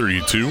number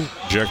 32,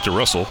 Jack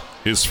DeRussell.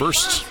 His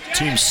first,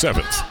 team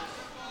 7th.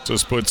 So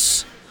this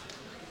puts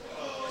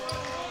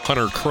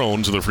Hunter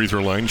Crone to the free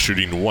throw line,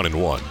 shooting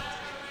 1-1.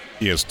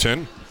 He has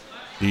 10.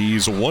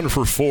 He's 1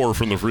 for 4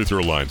 from the free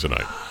throw line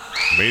tonight.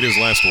 Made his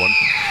last one,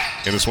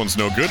 and this one's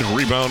no good.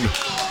 Rebound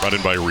brought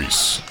in by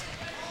Reese.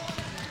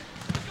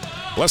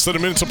 Less than a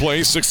minute to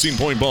play,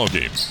 16-point ball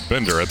game.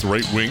 Bender at the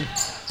right wing,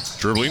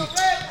 dribbling,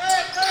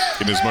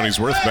 getting his money's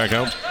worth. Back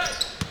out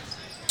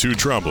to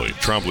Trombley.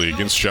 Trombley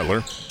against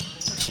Shetler.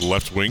 To the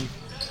left wing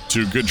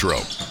to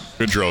Goodrow.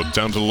 Goodrow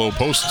down to the low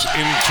post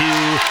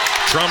into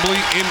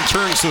Trombley. In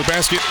turns to the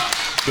basket.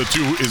 The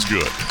 2 is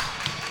good.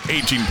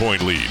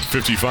 18-point lead.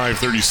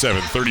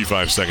 55-37,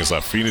 35 seconds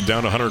left. Feed it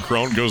down to Hunter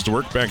Crone. Goes to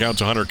work. Back out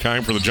to Hunter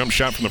Kime for the jump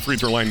shot from the free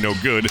throw line. No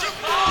good.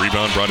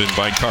 Rebound brought in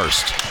by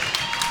Karst.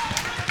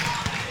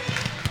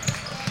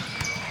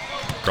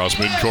 Cross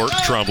midcourt.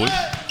 Trombley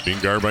being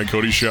guarded by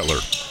Cody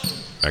Shetler.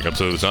 Back up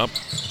to the top.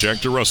 Jack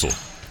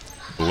DeRussell.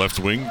 The left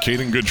wing,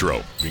 Caden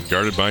Goodrow. Being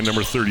guarded by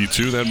number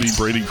 32. That'd be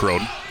Brady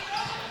Crone.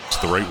 It's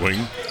the right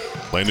wing.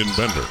 Landon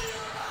Bender.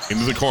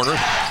 Into the corner.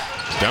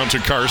 Down to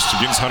Karst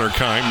against Hunter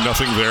Kime.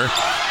 Nothing there.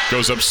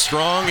 Goes up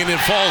strong and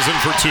it falls in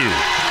for two.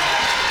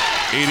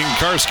 Aiden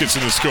Karst gets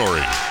in the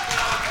scoring.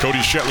 Cody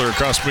Shetler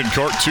across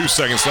midcourt. 2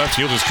 seconds left.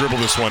 He'll just dribble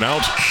this one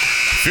out.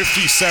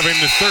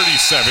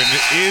 57-37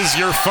 is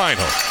your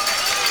final.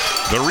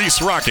 The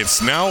Reese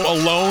Rockets now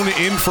alone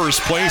in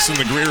first place in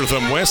the Greater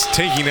Thumb West,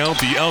 taking out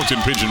the Elkton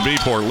Pigeon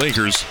Bayport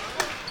Lakers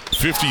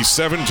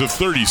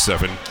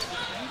 57-37.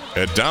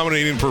 A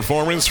dominating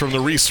performance from the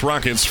Reese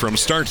Rockets from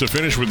start to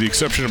finish, with the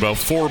exception of about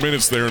 4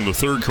 minutes there in the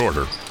third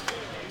quarter.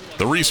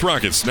 The Reese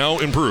Rockets now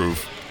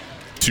improve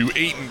to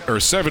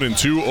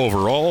 7-2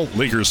 overall.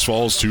 Lakers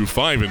falls to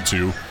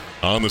 5-2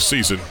 on the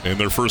season and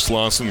their first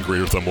loss in the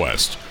Greater Thumb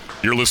West.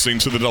 You're listening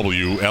to the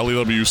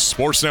WLEW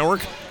Sports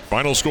Network.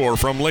 Final score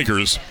from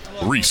Lakers,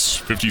 Reese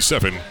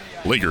 57,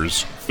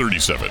 Lakers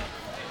 37.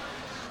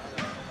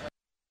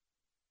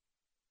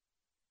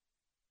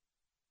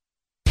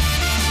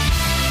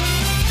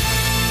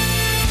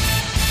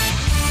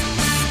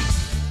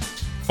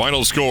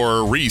 Final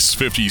score, Reese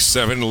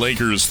 57,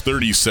 Lakers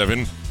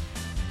 37.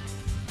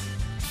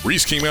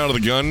 Reese came out of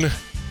the gun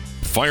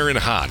firing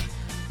hot,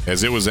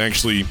 as it was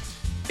actually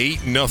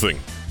 8-0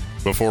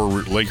 before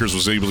Lakers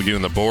was able to get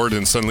on the board,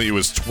 and suddenly it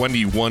was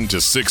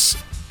 21-6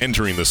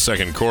 entering the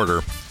second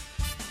quarter.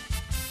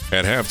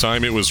 At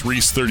halftime, it was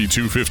Reese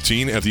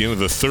 32-15. At the end of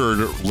the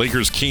third,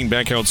 Lakers came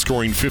back out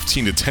scoring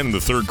 15-10 in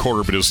the third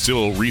quarter, but it was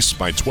still Reese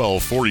by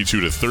 12,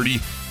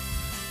 42-30.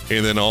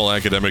 And then all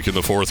academic in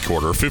the fourth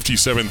quarter.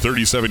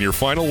 57-37 your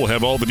final. We'll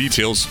have all the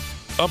details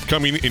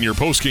upcoming in your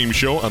post-game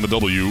show on the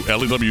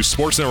WLEW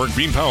Sports Network,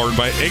 being powered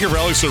by Agri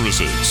Valley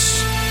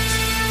Services.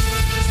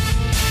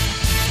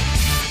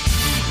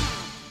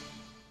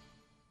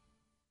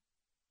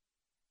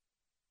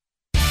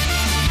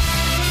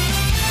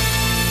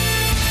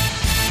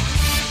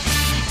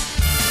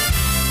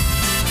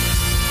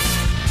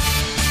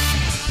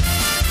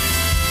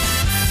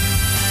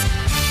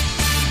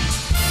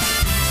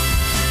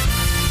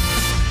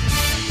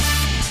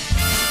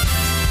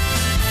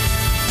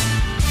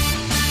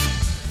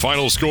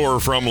 Final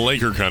score from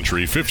Laker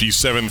Country,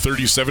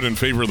 57-37 in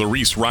favor of the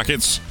Reese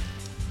Rockets.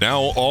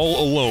 Now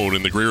all alone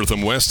in the Greater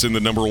Thumb West in the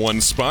number one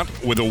spot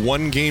with a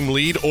one-game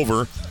lead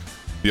over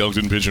the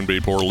Elkton Pigeon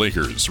Bayport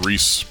Lakers.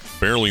 Reese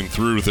barreling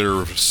through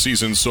their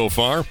season so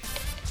far.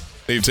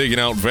 They've taken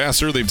out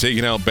Vassar, they've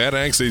taken out Bad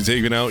Axe, they've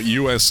taken out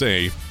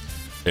USA,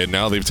 and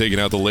now they've taken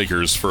out the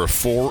Lakers for a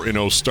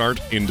 4-0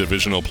 start in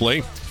divisional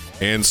play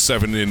and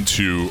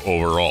 7-2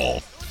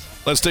 overall.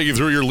 Let's take you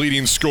through your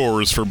leading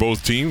scores for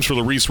both teams. For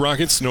the Reese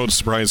Rockets, no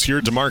surprise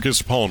here,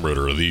 DeMarcus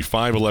Palmritter, the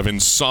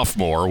 5'11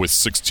 sophomore with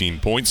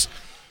 16 points.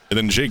 And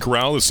then Jake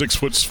Rao, the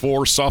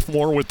 6'4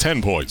 sophomore with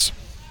 10 points.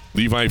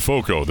 Levi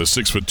Foco, the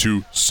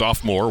 6'2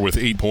 sophomore with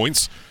 8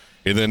 points.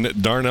 And then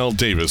Darnell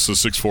Davis, the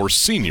 6'4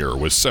 senior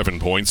with 7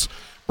 points.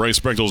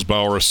 Bryce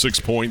Bechtelsbauer, 6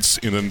 points.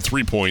 And then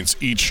 3 points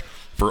each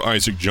for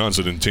Isaac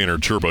Johnson and Tanner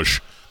Turbush.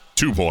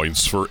 2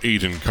 points for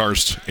Aiden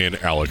Karst and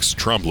Alex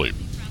Trombley.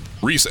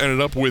 Reese ended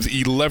up with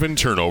 11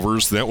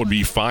 turnovers. That would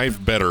be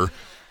 5 better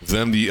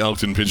than the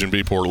Elkton Pigeon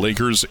Bayport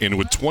Lakers. And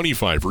with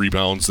 25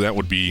 rebounds, that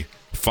would be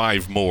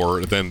 5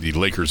 more than the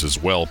Lakers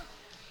as well.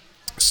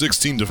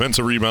 16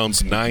 defensive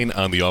rebounds, 9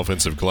 on the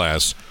offensive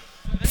glass.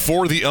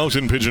 For the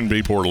Elkton Pigeon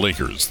Bayport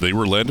Lakers, they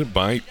were led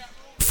by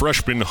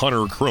freshman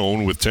Hunter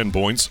Crone with 10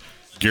 points,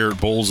 Garrett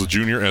Bowles, a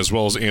junior, as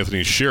well as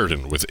Anthony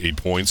Sheridan with 8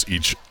 points,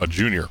 each a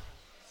junior.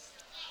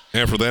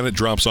 After that, it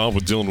drops off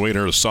with Dylan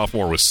Wader, a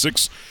sophomore, with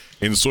 6,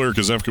 and Sawyer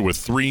Kozevka with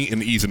 3,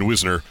 and Ethan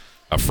Wisner,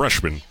 a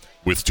freshman,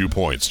 with 2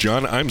 points.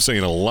 John, I'm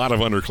saying a lot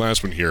of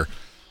underclassmen here.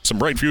 Some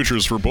bright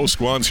futures for both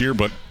squads here,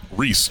 but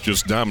Reese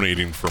just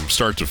dominating from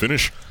start to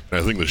finish, and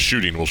I think the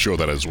shooting will show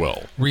that as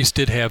well. Reese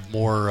did have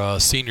more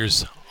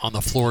seniors on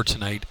the floor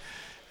tonight,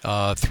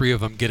 3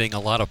 of them getting a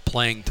lot of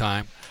playing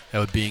time. That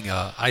would being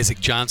Isaac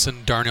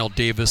Johnson, Darnell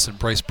Davis, and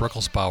Bryce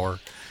Bechtelsbauer.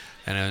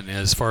 And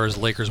as far as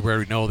Lakers, we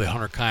already know that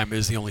Hunter Kime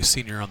is the only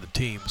senior on the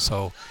team.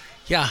 So,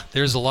 yeah,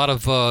 there's a lot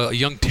of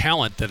young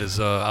talent that is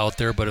out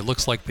there, but it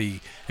looks like the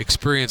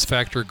experience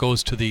factor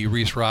goes to the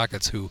Reese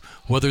Rockets, who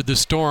weathered the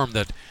storm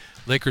that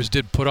Lakers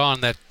did put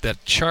on that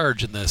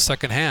charge in the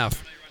second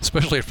half,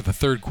 especially after the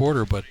third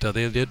quarter. But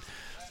they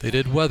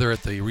did weather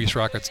it. The Reese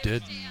Rockets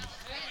did, and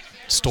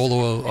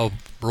stole a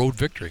road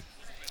victory.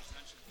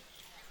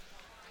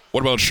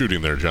 What about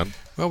shooting there, John?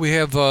 Well, we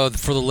have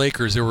for the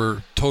Lakers, there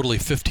were totally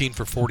 15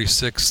 for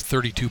 46,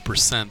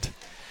 32%.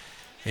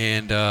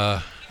 And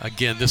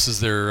again, this is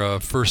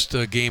their first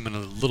game in a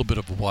little bit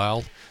of a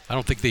while. I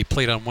don't think they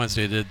played on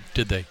Wednesday,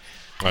 did they?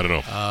 I don't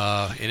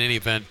know. In any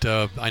event,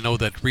 I know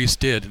that Reese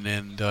did,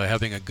 and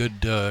having a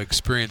good,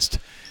 experienced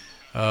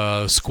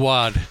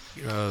squad,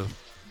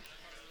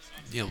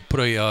 put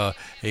a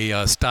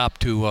stop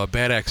to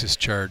Bad Axe's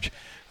charge.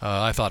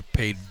 I thought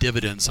paid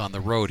dividends on the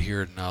road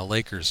here in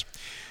Lakers.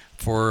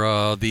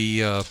 For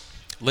the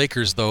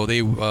Lakers, though,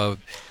 they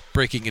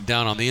breaking it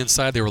down on the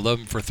inside, they were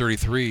 11 for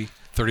 33,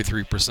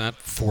 33%,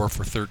 4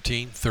 for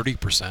 13,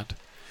 30%.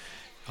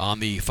 On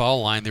the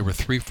foul line, they were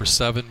 3 for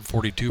 7,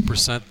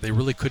 42%. They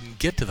really couldn't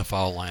get to the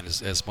foul line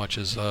as much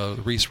as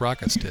Reese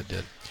Rockets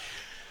did.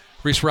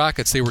 Reese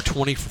Rockets, they were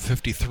 20 for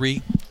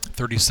 53,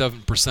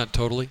 37%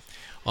 totally.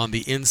 On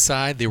the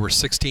inside, they were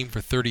 16 for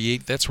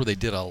 38. That's where they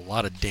did a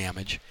lot of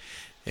damage.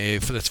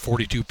 That's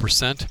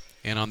 42%.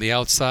 And on the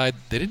outside,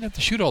 they didn't have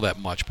to shoot all that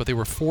much, but they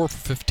were 4 for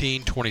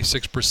 15,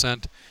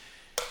 26%.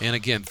 And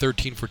again,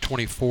 13 for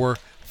 24,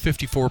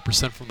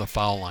 54% from the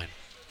foul line.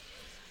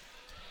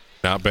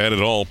 Not bad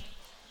at all.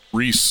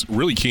 Reese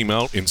really came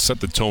out and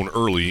set the tone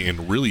early,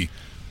 and really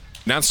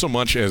not so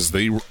much as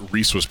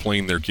Reese was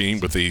playing their game,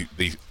 but they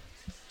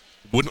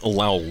wouldn't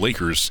allow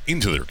Lakers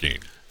into their game.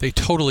 They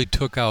totally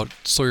took out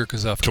Sawyer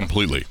Kazefka.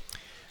 Completely.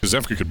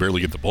 Kazefka could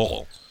barely get the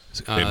ball.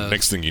 And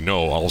next thing you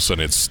know, all of a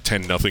sudden it's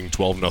 10-0,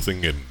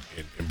 12-0,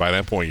 and by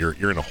that point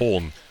you're in a hole,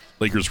 and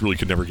Lakers really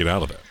could never get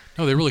out of that.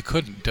 No, they really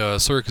couldn't.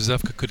 Sawyer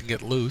Kazefka couldn't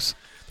get loose.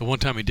 The one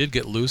time he did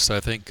get loose, I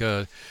think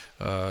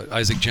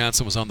Isaac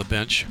Johnson was on the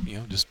bench,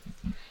 just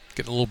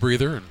getting a little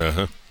breather, and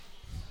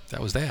that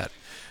was that.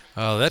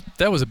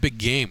 That was a big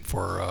game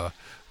for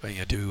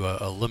to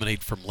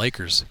eliminate from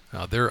Lakers.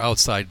 Their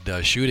outside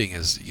shooting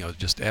is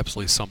just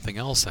absolutely something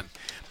else.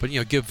 But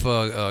give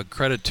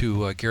credit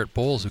to Garrett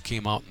Bowles, who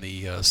came out in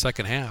the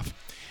second half,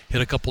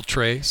 hit a couple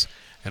trays,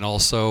 and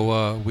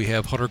also we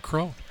have Hunter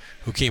Crone,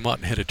 who came out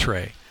and hit a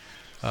tray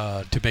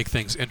to make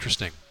things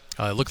interesting.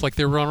 It looked like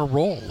they were on a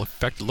roll. In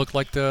fact, it looked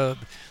like the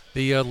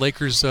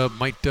Lakers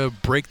might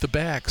break the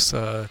backs.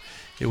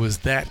 It was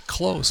that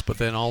close, but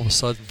then all of a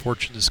sudden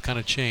fortune has kind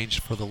of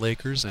changed for the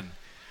Lakers,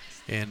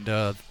 and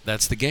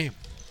that's the game.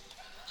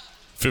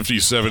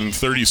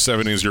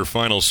 57-37 is your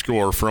final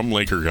score from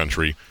Laker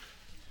country.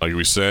 Like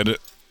we said,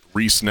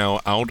 Reese now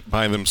out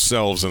by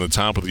themselves in the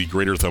top of the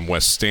Greater Thumb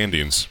West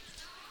standings,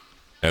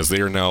 as they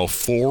are now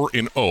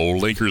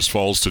 4-0. Lakers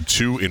falls to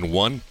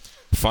 2-1,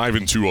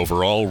 5-2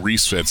 overall.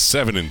 Reese at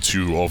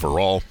 7-2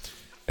 overall,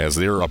 as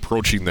they are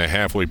approaching the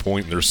halfway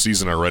point in their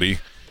season already.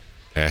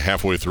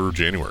 Halfway through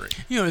January.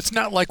 It's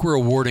not like we're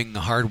awarding the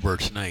hardware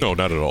tonight. No,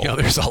 not at all.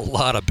 There's a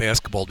lot of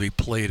basketball to be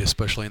played,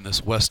 especially in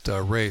this West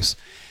race.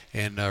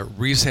 And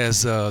Reese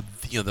has the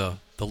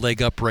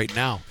leg up right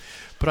now.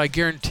 But I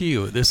guarantee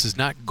you, this is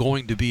not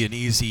going to be an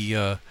easy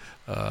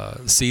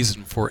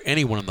season for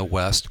anyone in the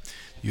West.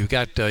 You've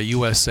got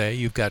USA,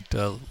 you've got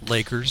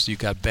Lakers, you've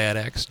got Bad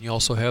Axe, and you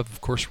also have,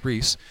 of course,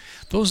 Reese.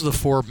 Those are the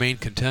four main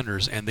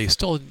contenders, and they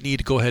still need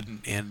to go ahead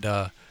and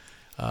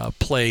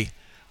play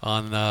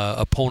on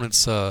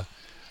opponents'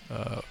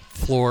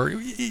 floor.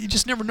 You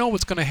just never know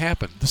what's going to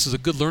happen. This is a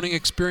good learning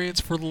experience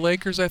for the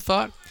Lakers, I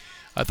thought.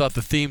 I thought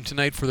the theme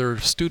tonight for their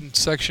student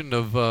section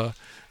of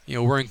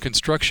wearing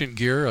construction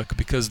gear,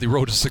 because the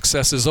road to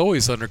success is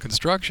always under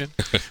construction.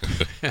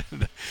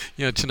 And,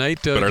 tonight.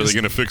 But are they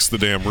going to fix the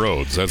damn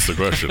roads? That's the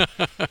question.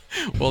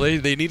 Well,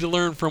 they need to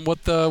learn from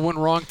what went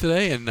wrong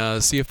today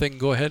and see if they can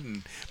go ahead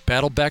and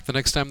battle back the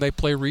next time they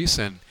play Reese.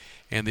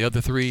 And the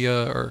other three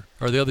are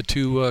the other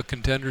two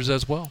contenders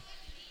as well.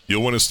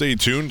 You'll want to stay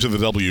tuned to the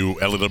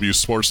WLEW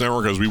Sports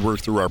Network as we work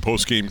through our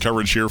post-game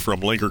coverage here from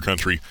Laker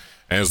Country,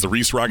 as the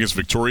Reese Rockets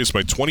victorious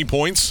by 20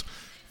 points,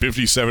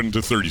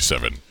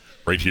 57-37.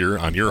 Right here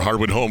on your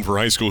Hardwood home for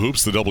high school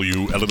hoops, the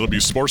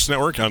WLEW Sports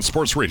Network on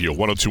Sports Radio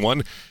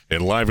 102.1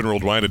 and live and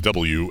worldwide at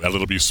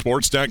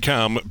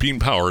WLEWsports.com, being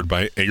powered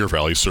by Agri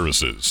Valley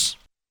Services.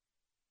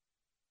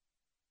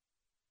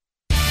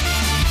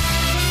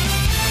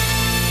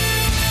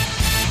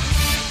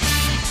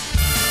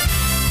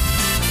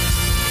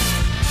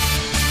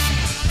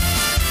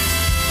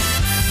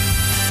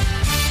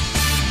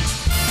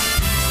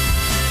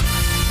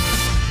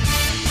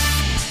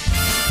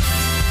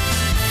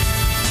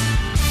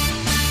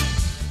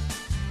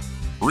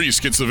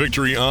 Reese gets the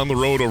victory on the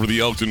road over the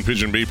Elkton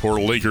Pigeon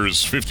Bayport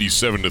Lakers,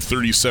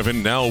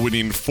 57-37, now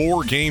winning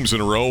 4 games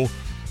in a row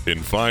in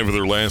 5 of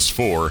their last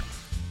 4.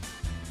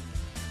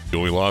 The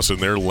only loss in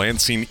there,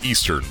 Lansing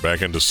Eastern,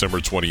 back on December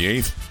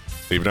 28th.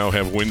 They now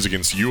have wins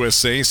against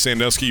USA,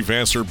 Sandusky,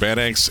 Vassar, Bad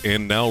Axe,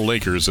 and now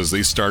Lakers as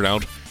they start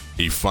out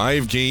a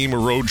 5-game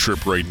road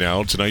trip right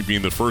now, tonight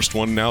being the first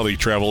one. Now they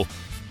travel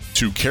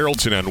to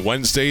Carrollton on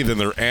Wednesday, then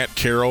they're at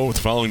Caro. The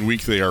following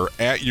week they are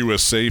at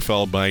USA,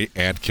 followed by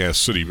at Cass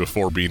City,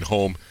 before being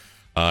home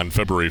on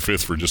February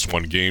 5th for just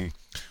 1 game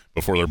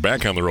before they're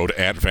back on the road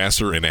at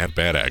Vassar and at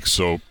Bad Axe.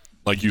 So,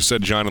 like you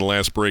said, John, in the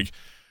last break,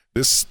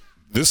 this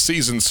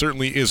season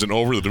certainly isn't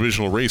over. The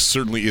divisional race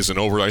certainly isn't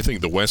over. I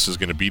think the West is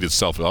going to beat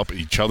itself up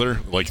each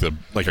other like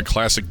a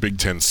classic Big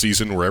Ten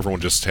season where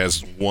everyone just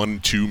has 1,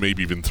 2,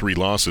 maybe even 3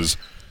 losses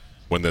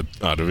when the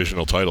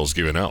divisional title is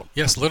given out.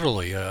 Yes,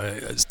 literally.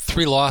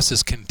 3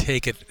 losses can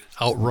take it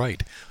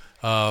outright.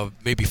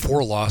 Maybe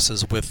 4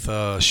 losses with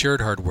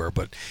Shared Hardware.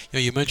 But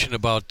you mentioned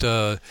about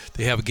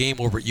they have a game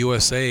over at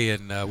USA,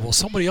 and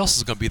somebody else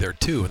is going to be there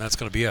too, and that's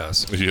going to be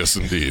us. Yes,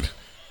 indeed.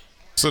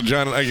 So,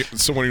 John,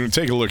 so when you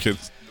take a look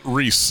at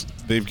Reese,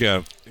 they've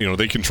got,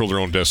 they control their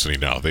own destiny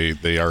now.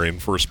 They are in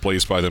first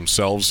place by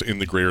themselves in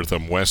the Greater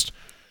Thumb West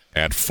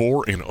at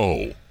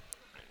 4-0.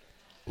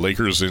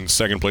 Lakers in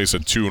second place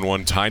at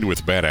 2-1, tied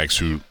with Bad Axe,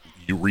 who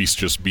Reese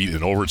just beat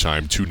in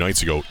overtime 2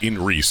 nights ago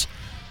in Reese.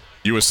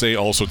 USA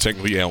also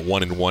technically at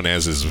 1-1,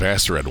 as is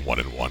Vassar at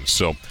 1-1.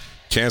 So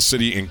Cass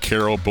City and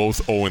Caro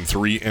both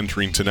 0-3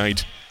 entering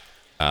tonight,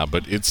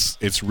 but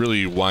it's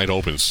really wide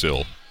open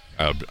still.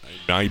 In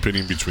my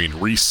opinion, between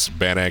Reese,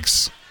 Bad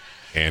Axe,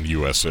 and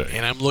USA.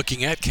 And I'm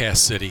looking at Cass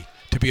City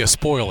to be a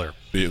spoiler.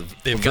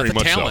 They've got the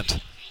talent. So.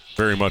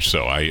 Very much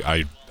so.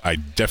 I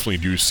definitely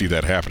do see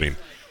that happening.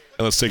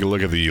 And let's take a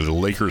look at the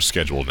Lakers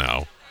schedule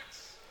now.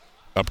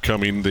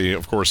 Upcoming, they,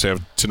 of course,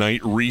 have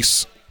tonight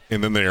Reese,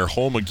 and then they are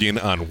home again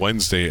on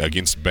Wednesday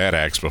against Bad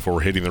Axe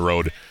before hitting the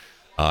road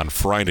on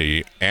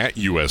Friday at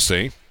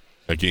USA.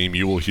 A game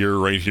you will hear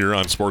right here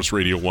on Sports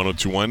Radio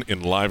 102.1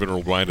 and live and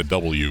worldwide at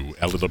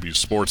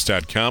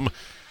WLWsports.com.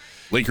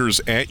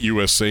 Lakers at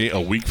USA a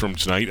week from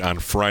tonight on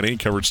Friday,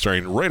 coverage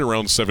starting right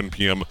around 7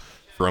 p.m.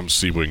 from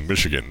Sebring,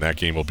 Michigan. That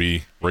game will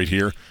be right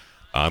here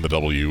on the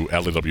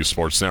WLW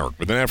Sports Network.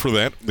 But then after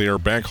that, they are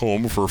back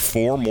home for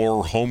 4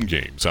 more home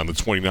games on the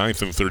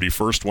 29th and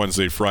 31st,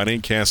 Wednesday, Friday,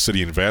 Cass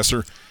City and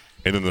Vassar.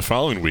 And then the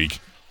following week,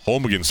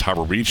 home against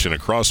Harbor Beach in a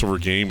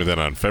crossover game. And then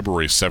on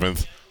February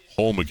 7th,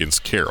 home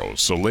against Caro.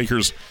 So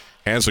Lakers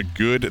has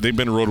they've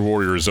been Road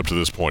Warriors up to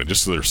this point,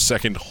 just their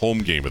second home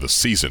game of the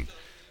season.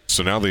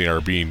 So now they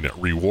are being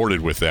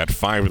rewarded with that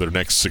 5 of their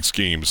next 6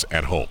 games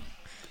at home.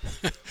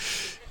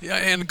 Yeah,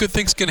 and good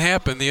things can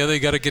happen. They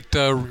got to get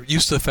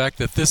used to the fact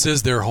that this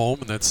is their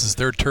home and this is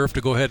their turf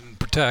to go ahead and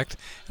protect.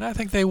 And I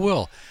think they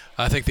will.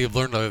 I think they've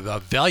learned a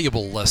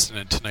valuable lesson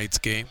in tonight's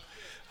game.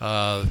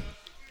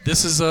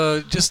 This is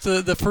just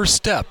the first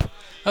step,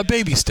 a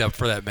baby step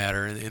for that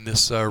matter, in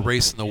this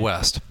race in the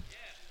West.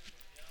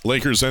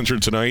 Lakers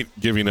entered tonight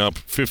giving up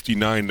scoring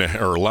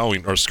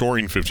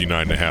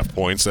 59.5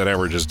 points. That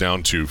average is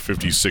down to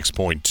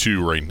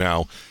 56.2 right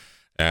now.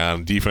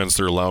 And defense,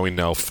 they're allowing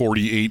now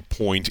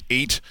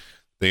 48.8.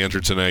 They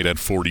entered tonight at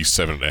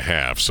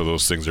 47.5. So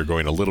those things are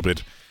going a little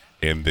bit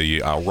in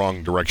the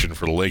wrong direction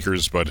for the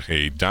Lakers, but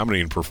a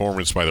dominating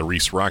performance by the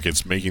Reese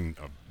Rockets making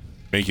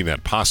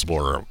that possible,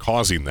 or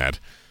causing that.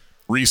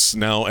 Reese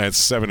now at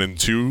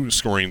 7-2,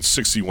 scoring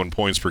 61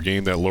 points per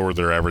game. That lowered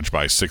their average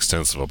by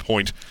 0.6 of a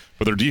point.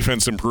 But their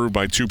defense improved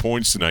by 2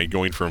 points tonight,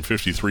 going from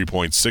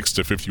 53.6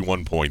 to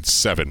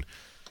 51.7.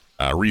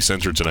 Reese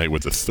entered tonight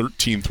with the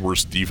 13th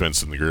worst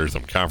defense in the Greater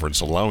Thumb Conference,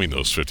 allowing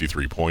those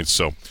 53 points.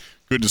 So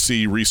good to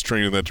see Reese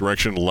training in that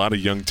direction. A lot of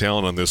young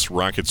talent on this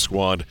Rocket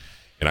squad,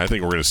 and I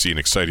think we're going to see an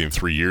exciting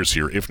 3 years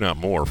here, if not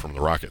more, from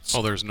the Rockets.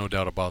 Oh, there's no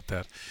doubt about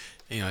that.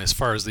 As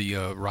far as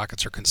the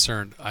Rockets are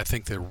concerned, I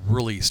think they're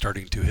really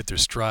starting to hit their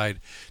stride,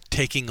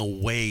 taking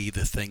away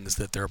the things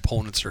that their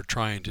opponents are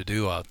trying to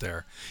do out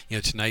there.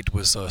 Tonight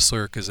was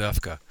Sawyer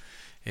Kazefka,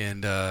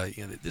 and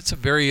it's a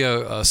very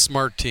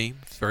smart team,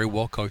 very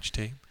well-coached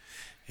team.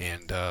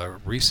 And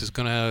Reese is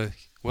going to,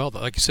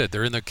 like you said,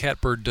 they're in the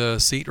catbird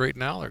seat right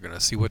now. They're going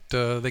to see what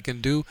they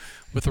can do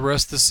with the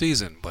rest of the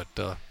season. But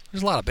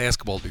there's a lot of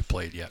basketball to be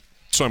played yet.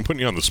 So I'm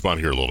putting you on the spot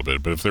here a little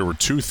bit, but if there were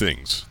 2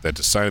 things that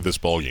decided this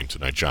ballgame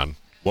tonight, John,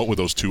 what would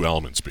those 2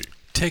 elements be?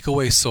 Take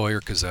away Sawyer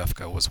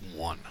Kazefka was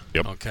one.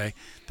 Yep. Okay?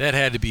 That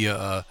had to be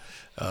the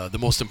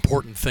most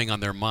important thing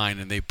on their mind,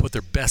 and they put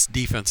their best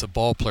defensive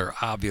ball player.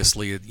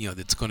 Obviously,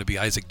 it's going to be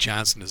Isaac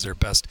Johnson as their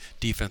best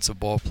defensive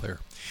ball player.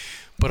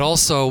 But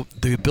also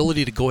the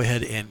ability to go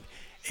ahead and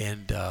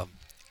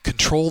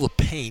control the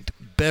paint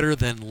better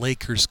than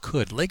Lakers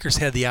could. Lakers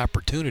had the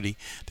opportunity.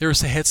 They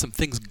had some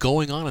things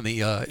going on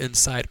the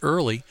inside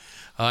early.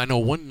 I know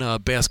one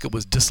basket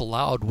was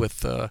disallowed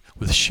with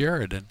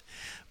Sheridan.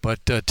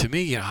 But to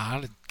me,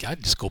 I'd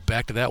just go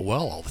back to that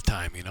all the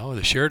time.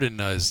 The Sheridan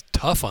is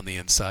tough on the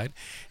inside.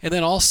 And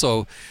then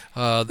also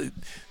the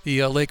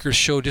Lakers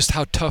showed just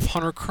how tough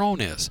Hunter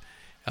Crone is.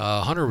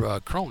 Hunter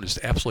Crone just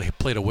absolutely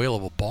played a whale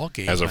of a ball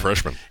game. As a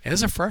freshman.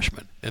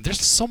 And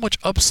there's so much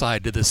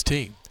upside to this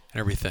team and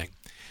everything.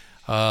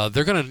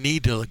 They're going to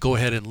need to go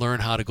ahead and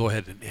learn how to go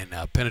ahead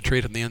and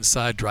penetrate on the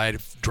inside,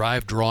 drive,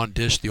 draw, and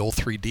dish, the old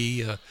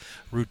 3D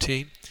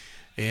routine.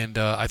 And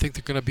I think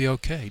they're going to be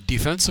okay.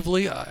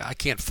 Defensively, I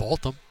can't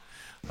fault them.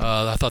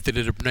 I thought they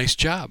did a nice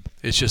job.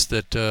 It's just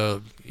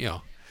that,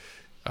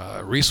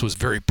 Reese was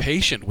very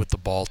patient with the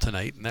ball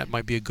tonight, and that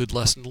might be a good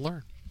lesson to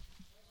learn.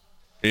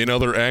 In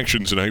other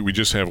action tonight, we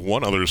just have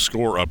one other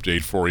score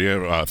update for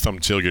you. Thumb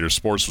Tailgater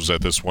Sports was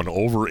at this one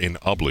over in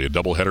Ubly, a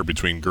doubleheader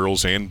between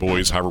girls and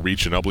boys, Harbor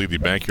Beach and Ubly, the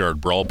Backyard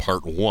Brawl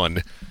Part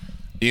 1.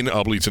 In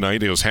Ubly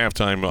tonight, it was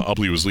halftime.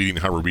 Ubly was leading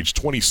Harbor Beach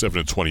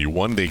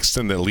 27-21. They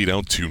extend that lead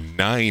out to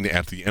 9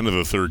 at the end of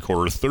the third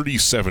quarter,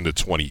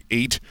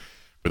 37-28.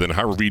 But then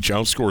Harbor Beach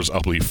outscores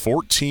Ubly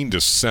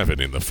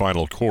 14-7 in the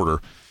final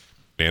quarter.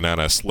 And on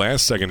a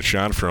last-second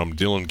shot from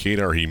Dylan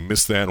Kadar, he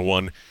missed that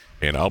one.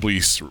 And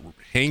Ubly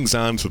hangs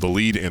on to the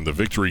lead, and the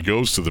victory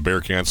goes to the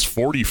Bearcats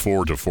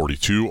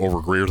 44-42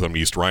 over Greater Thumb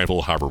East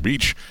rival Harbor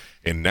Beach.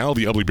 And now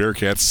the Ubly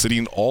Bearcats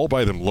sitting all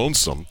by them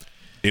lonesome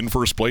in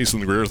first place in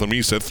the Greater Thumb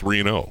East at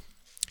 3-0.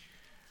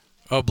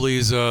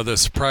 Ubly's the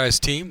surprise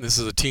team. This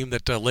is a team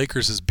that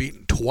Lakers has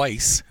beaten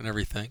twice and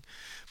everything.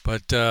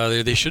 But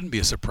they shouldn't be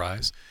a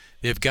surprise.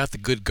 They've got the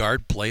good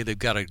guard play. They've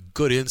got a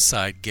good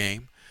inside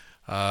game.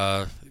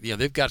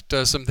 They've got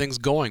some things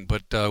going,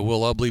 but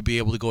will Ubly be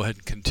able to go ahead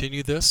and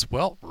continue this?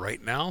 Well,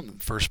 right now, in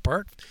the first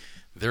part,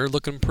 they're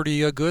looking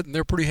pretty good, and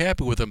they're pretty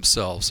happy with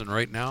themselves. And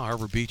right now,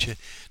 Harbor Beach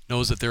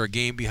knows that they're a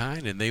game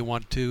behind, and they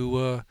want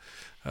to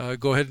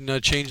go ahead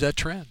and change that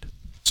trend.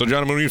 So,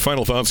 John Mooney,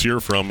 final thoughts here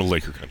from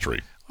Laker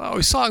Country. Well,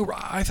 we saw,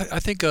 I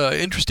think, an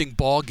interesting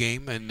ball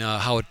game and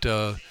how it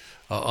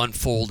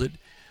unfolded.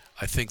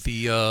 I think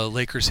the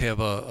Lakers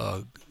have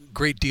a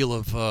great deal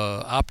of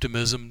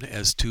optimism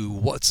as to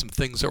what some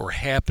things that were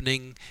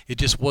happening. It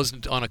just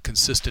wasn't on a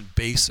consistent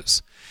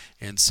basis.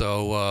 And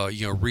so,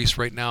 Reese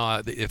right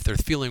now, if they're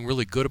feeling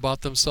really good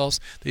about themselves,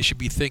 they should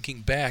be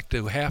thinking back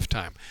to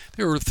halftime.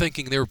 They were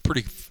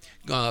pretty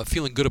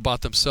feeling good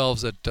about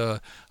themselves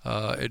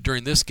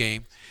during this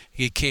game.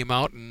 He came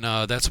out, and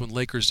that's when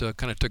Lakers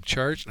kind of took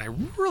charge. And I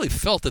really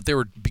felt that they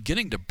were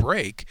beginning to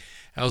break.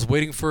 I was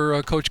waiting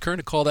for Coach Kern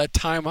to call that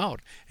timeout.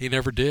 He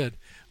never did.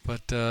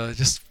 But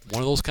just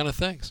one of those kind of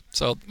things.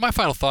 So my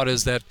final thought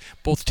is that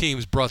both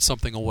teams brought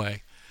something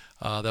away.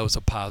 That was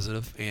a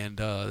positive, and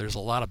there's a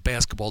lot of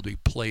basketball to be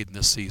played in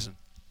this season.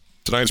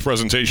 Tonight's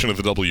presentation of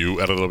the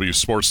WLEW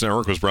Sports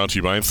Network was brought to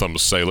you by Thumb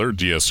Sailor,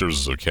 DS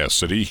Services of Cass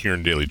City, here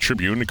in Daily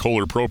Tribune,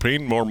 Kohler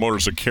Propane, More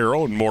Motors of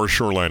Carroll, and More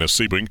Shoreline of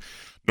Sebring,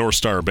 North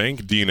Star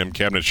Bank, D&M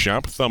Cabinet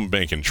Shop, Thumb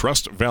Bank and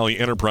Trust, Valley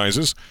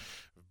Enterprises,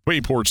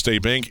 Bayport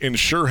State Bank,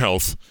 Ensure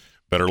Health,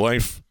 Better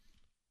Life,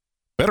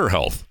 Better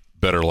Health,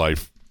 Better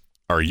Life.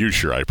 Are you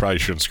sure? I probably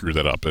shouldn't screw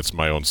that up. That's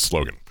my own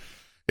slogan.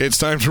 It's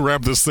time to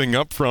wrap this thing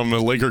up from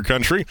Laker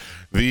Country.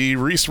 The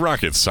Reese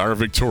Rockets are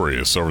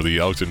victorious over the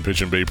Elkton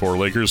Pigeon Bayport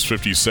Lakers,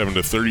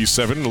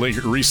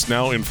 57-37. Reese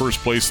now in first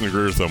place in the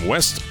Greater Thumb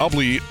West.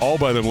 Ubly all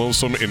by them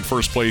lonesome in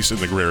first place in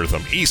the Greater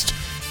Thumb East.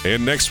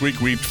 And next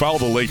week we follow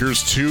the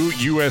Lakers to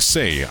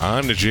USA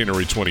on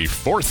January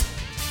 24th.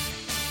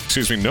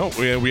 Excuse me, no,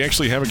 we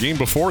actually have a game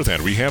before that.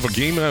 We have a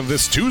game on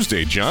this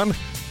Tuesday, John.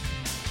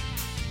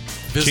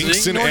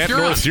 Kingston at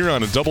North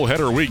Huron, a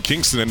doubleheader week.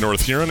 Kingston at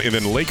North Huron, and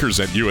then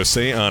Lakers at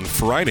USA on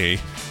Friday.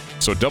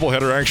 So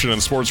doubleheader action on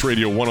Sports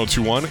Radio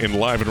 102.1 and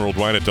live and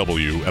worldwide at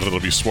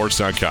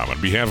WLEWSports.com. On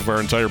behalf of our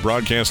entire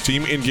broadcast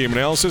team, in-game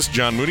analysis,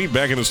 John Mooney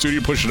back in the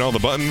studio pushing all the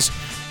buttons.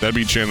 That'd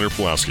be Chandler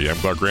Pulaski. I'm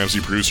Clark Ramsey,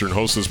 producer and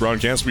host of this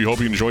broadcast. We hope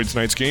you enjoyed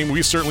tonight's game.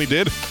 We certainly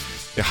did.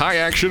 High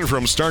action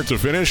from start to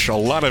finish, a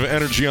lot of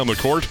energy on the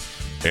court,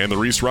 and the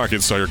Reese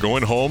Rockets are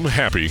going home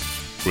happy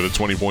with a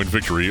 20-point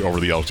victory over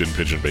the Elkton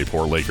Pigeon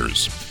Bayport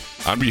Lakers.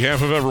 On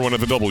behalf of everyone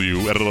at the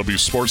WLEW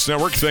Sports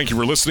Network, thank you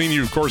for listening.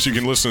 You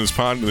can listen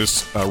to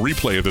this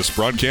replay of this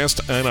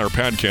broadcast on our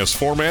podcast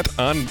format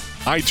on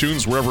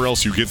iTunes, wherever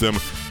else you get them,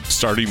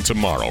 starting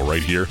tomorrow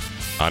right here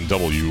on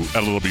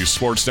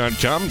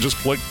WLEWSports.com. Just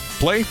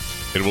play,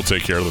 and we'll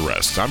take care of the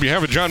rest. On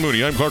behalf of John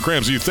Mooney, I'm Clark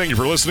Ramsey. Thank you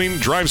for listening.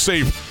 Drive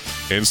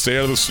safe and stay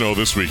out of the snow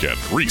this weekend.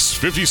 Reese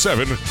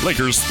 57,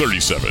 Lakers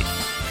 37.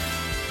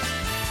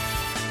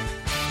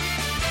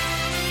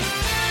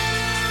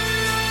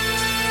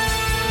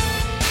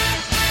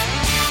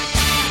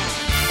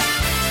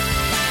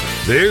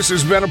 This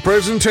has been a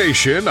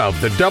presentation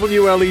of the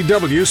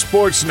WLEW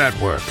Sports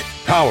Network,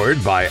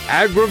 powered by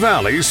Agra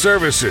Valley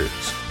Services,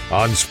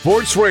 on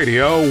Sports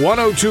Radio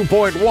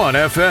 102.1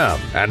 FM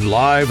and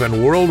live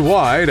and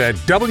worldwide at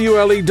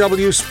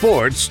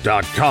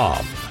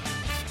WLEWSports.com.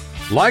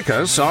 Like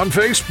us on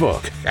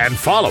Facebook and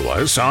follow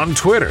us on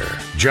Twitter.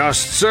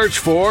 Just search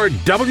for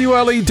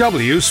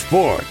WLEW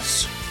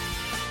Sports.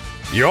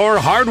 Your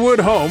hardwood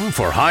home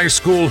for high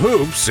school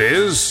hoops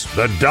is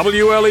the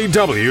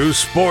WLEW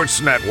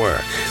Sports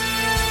Network.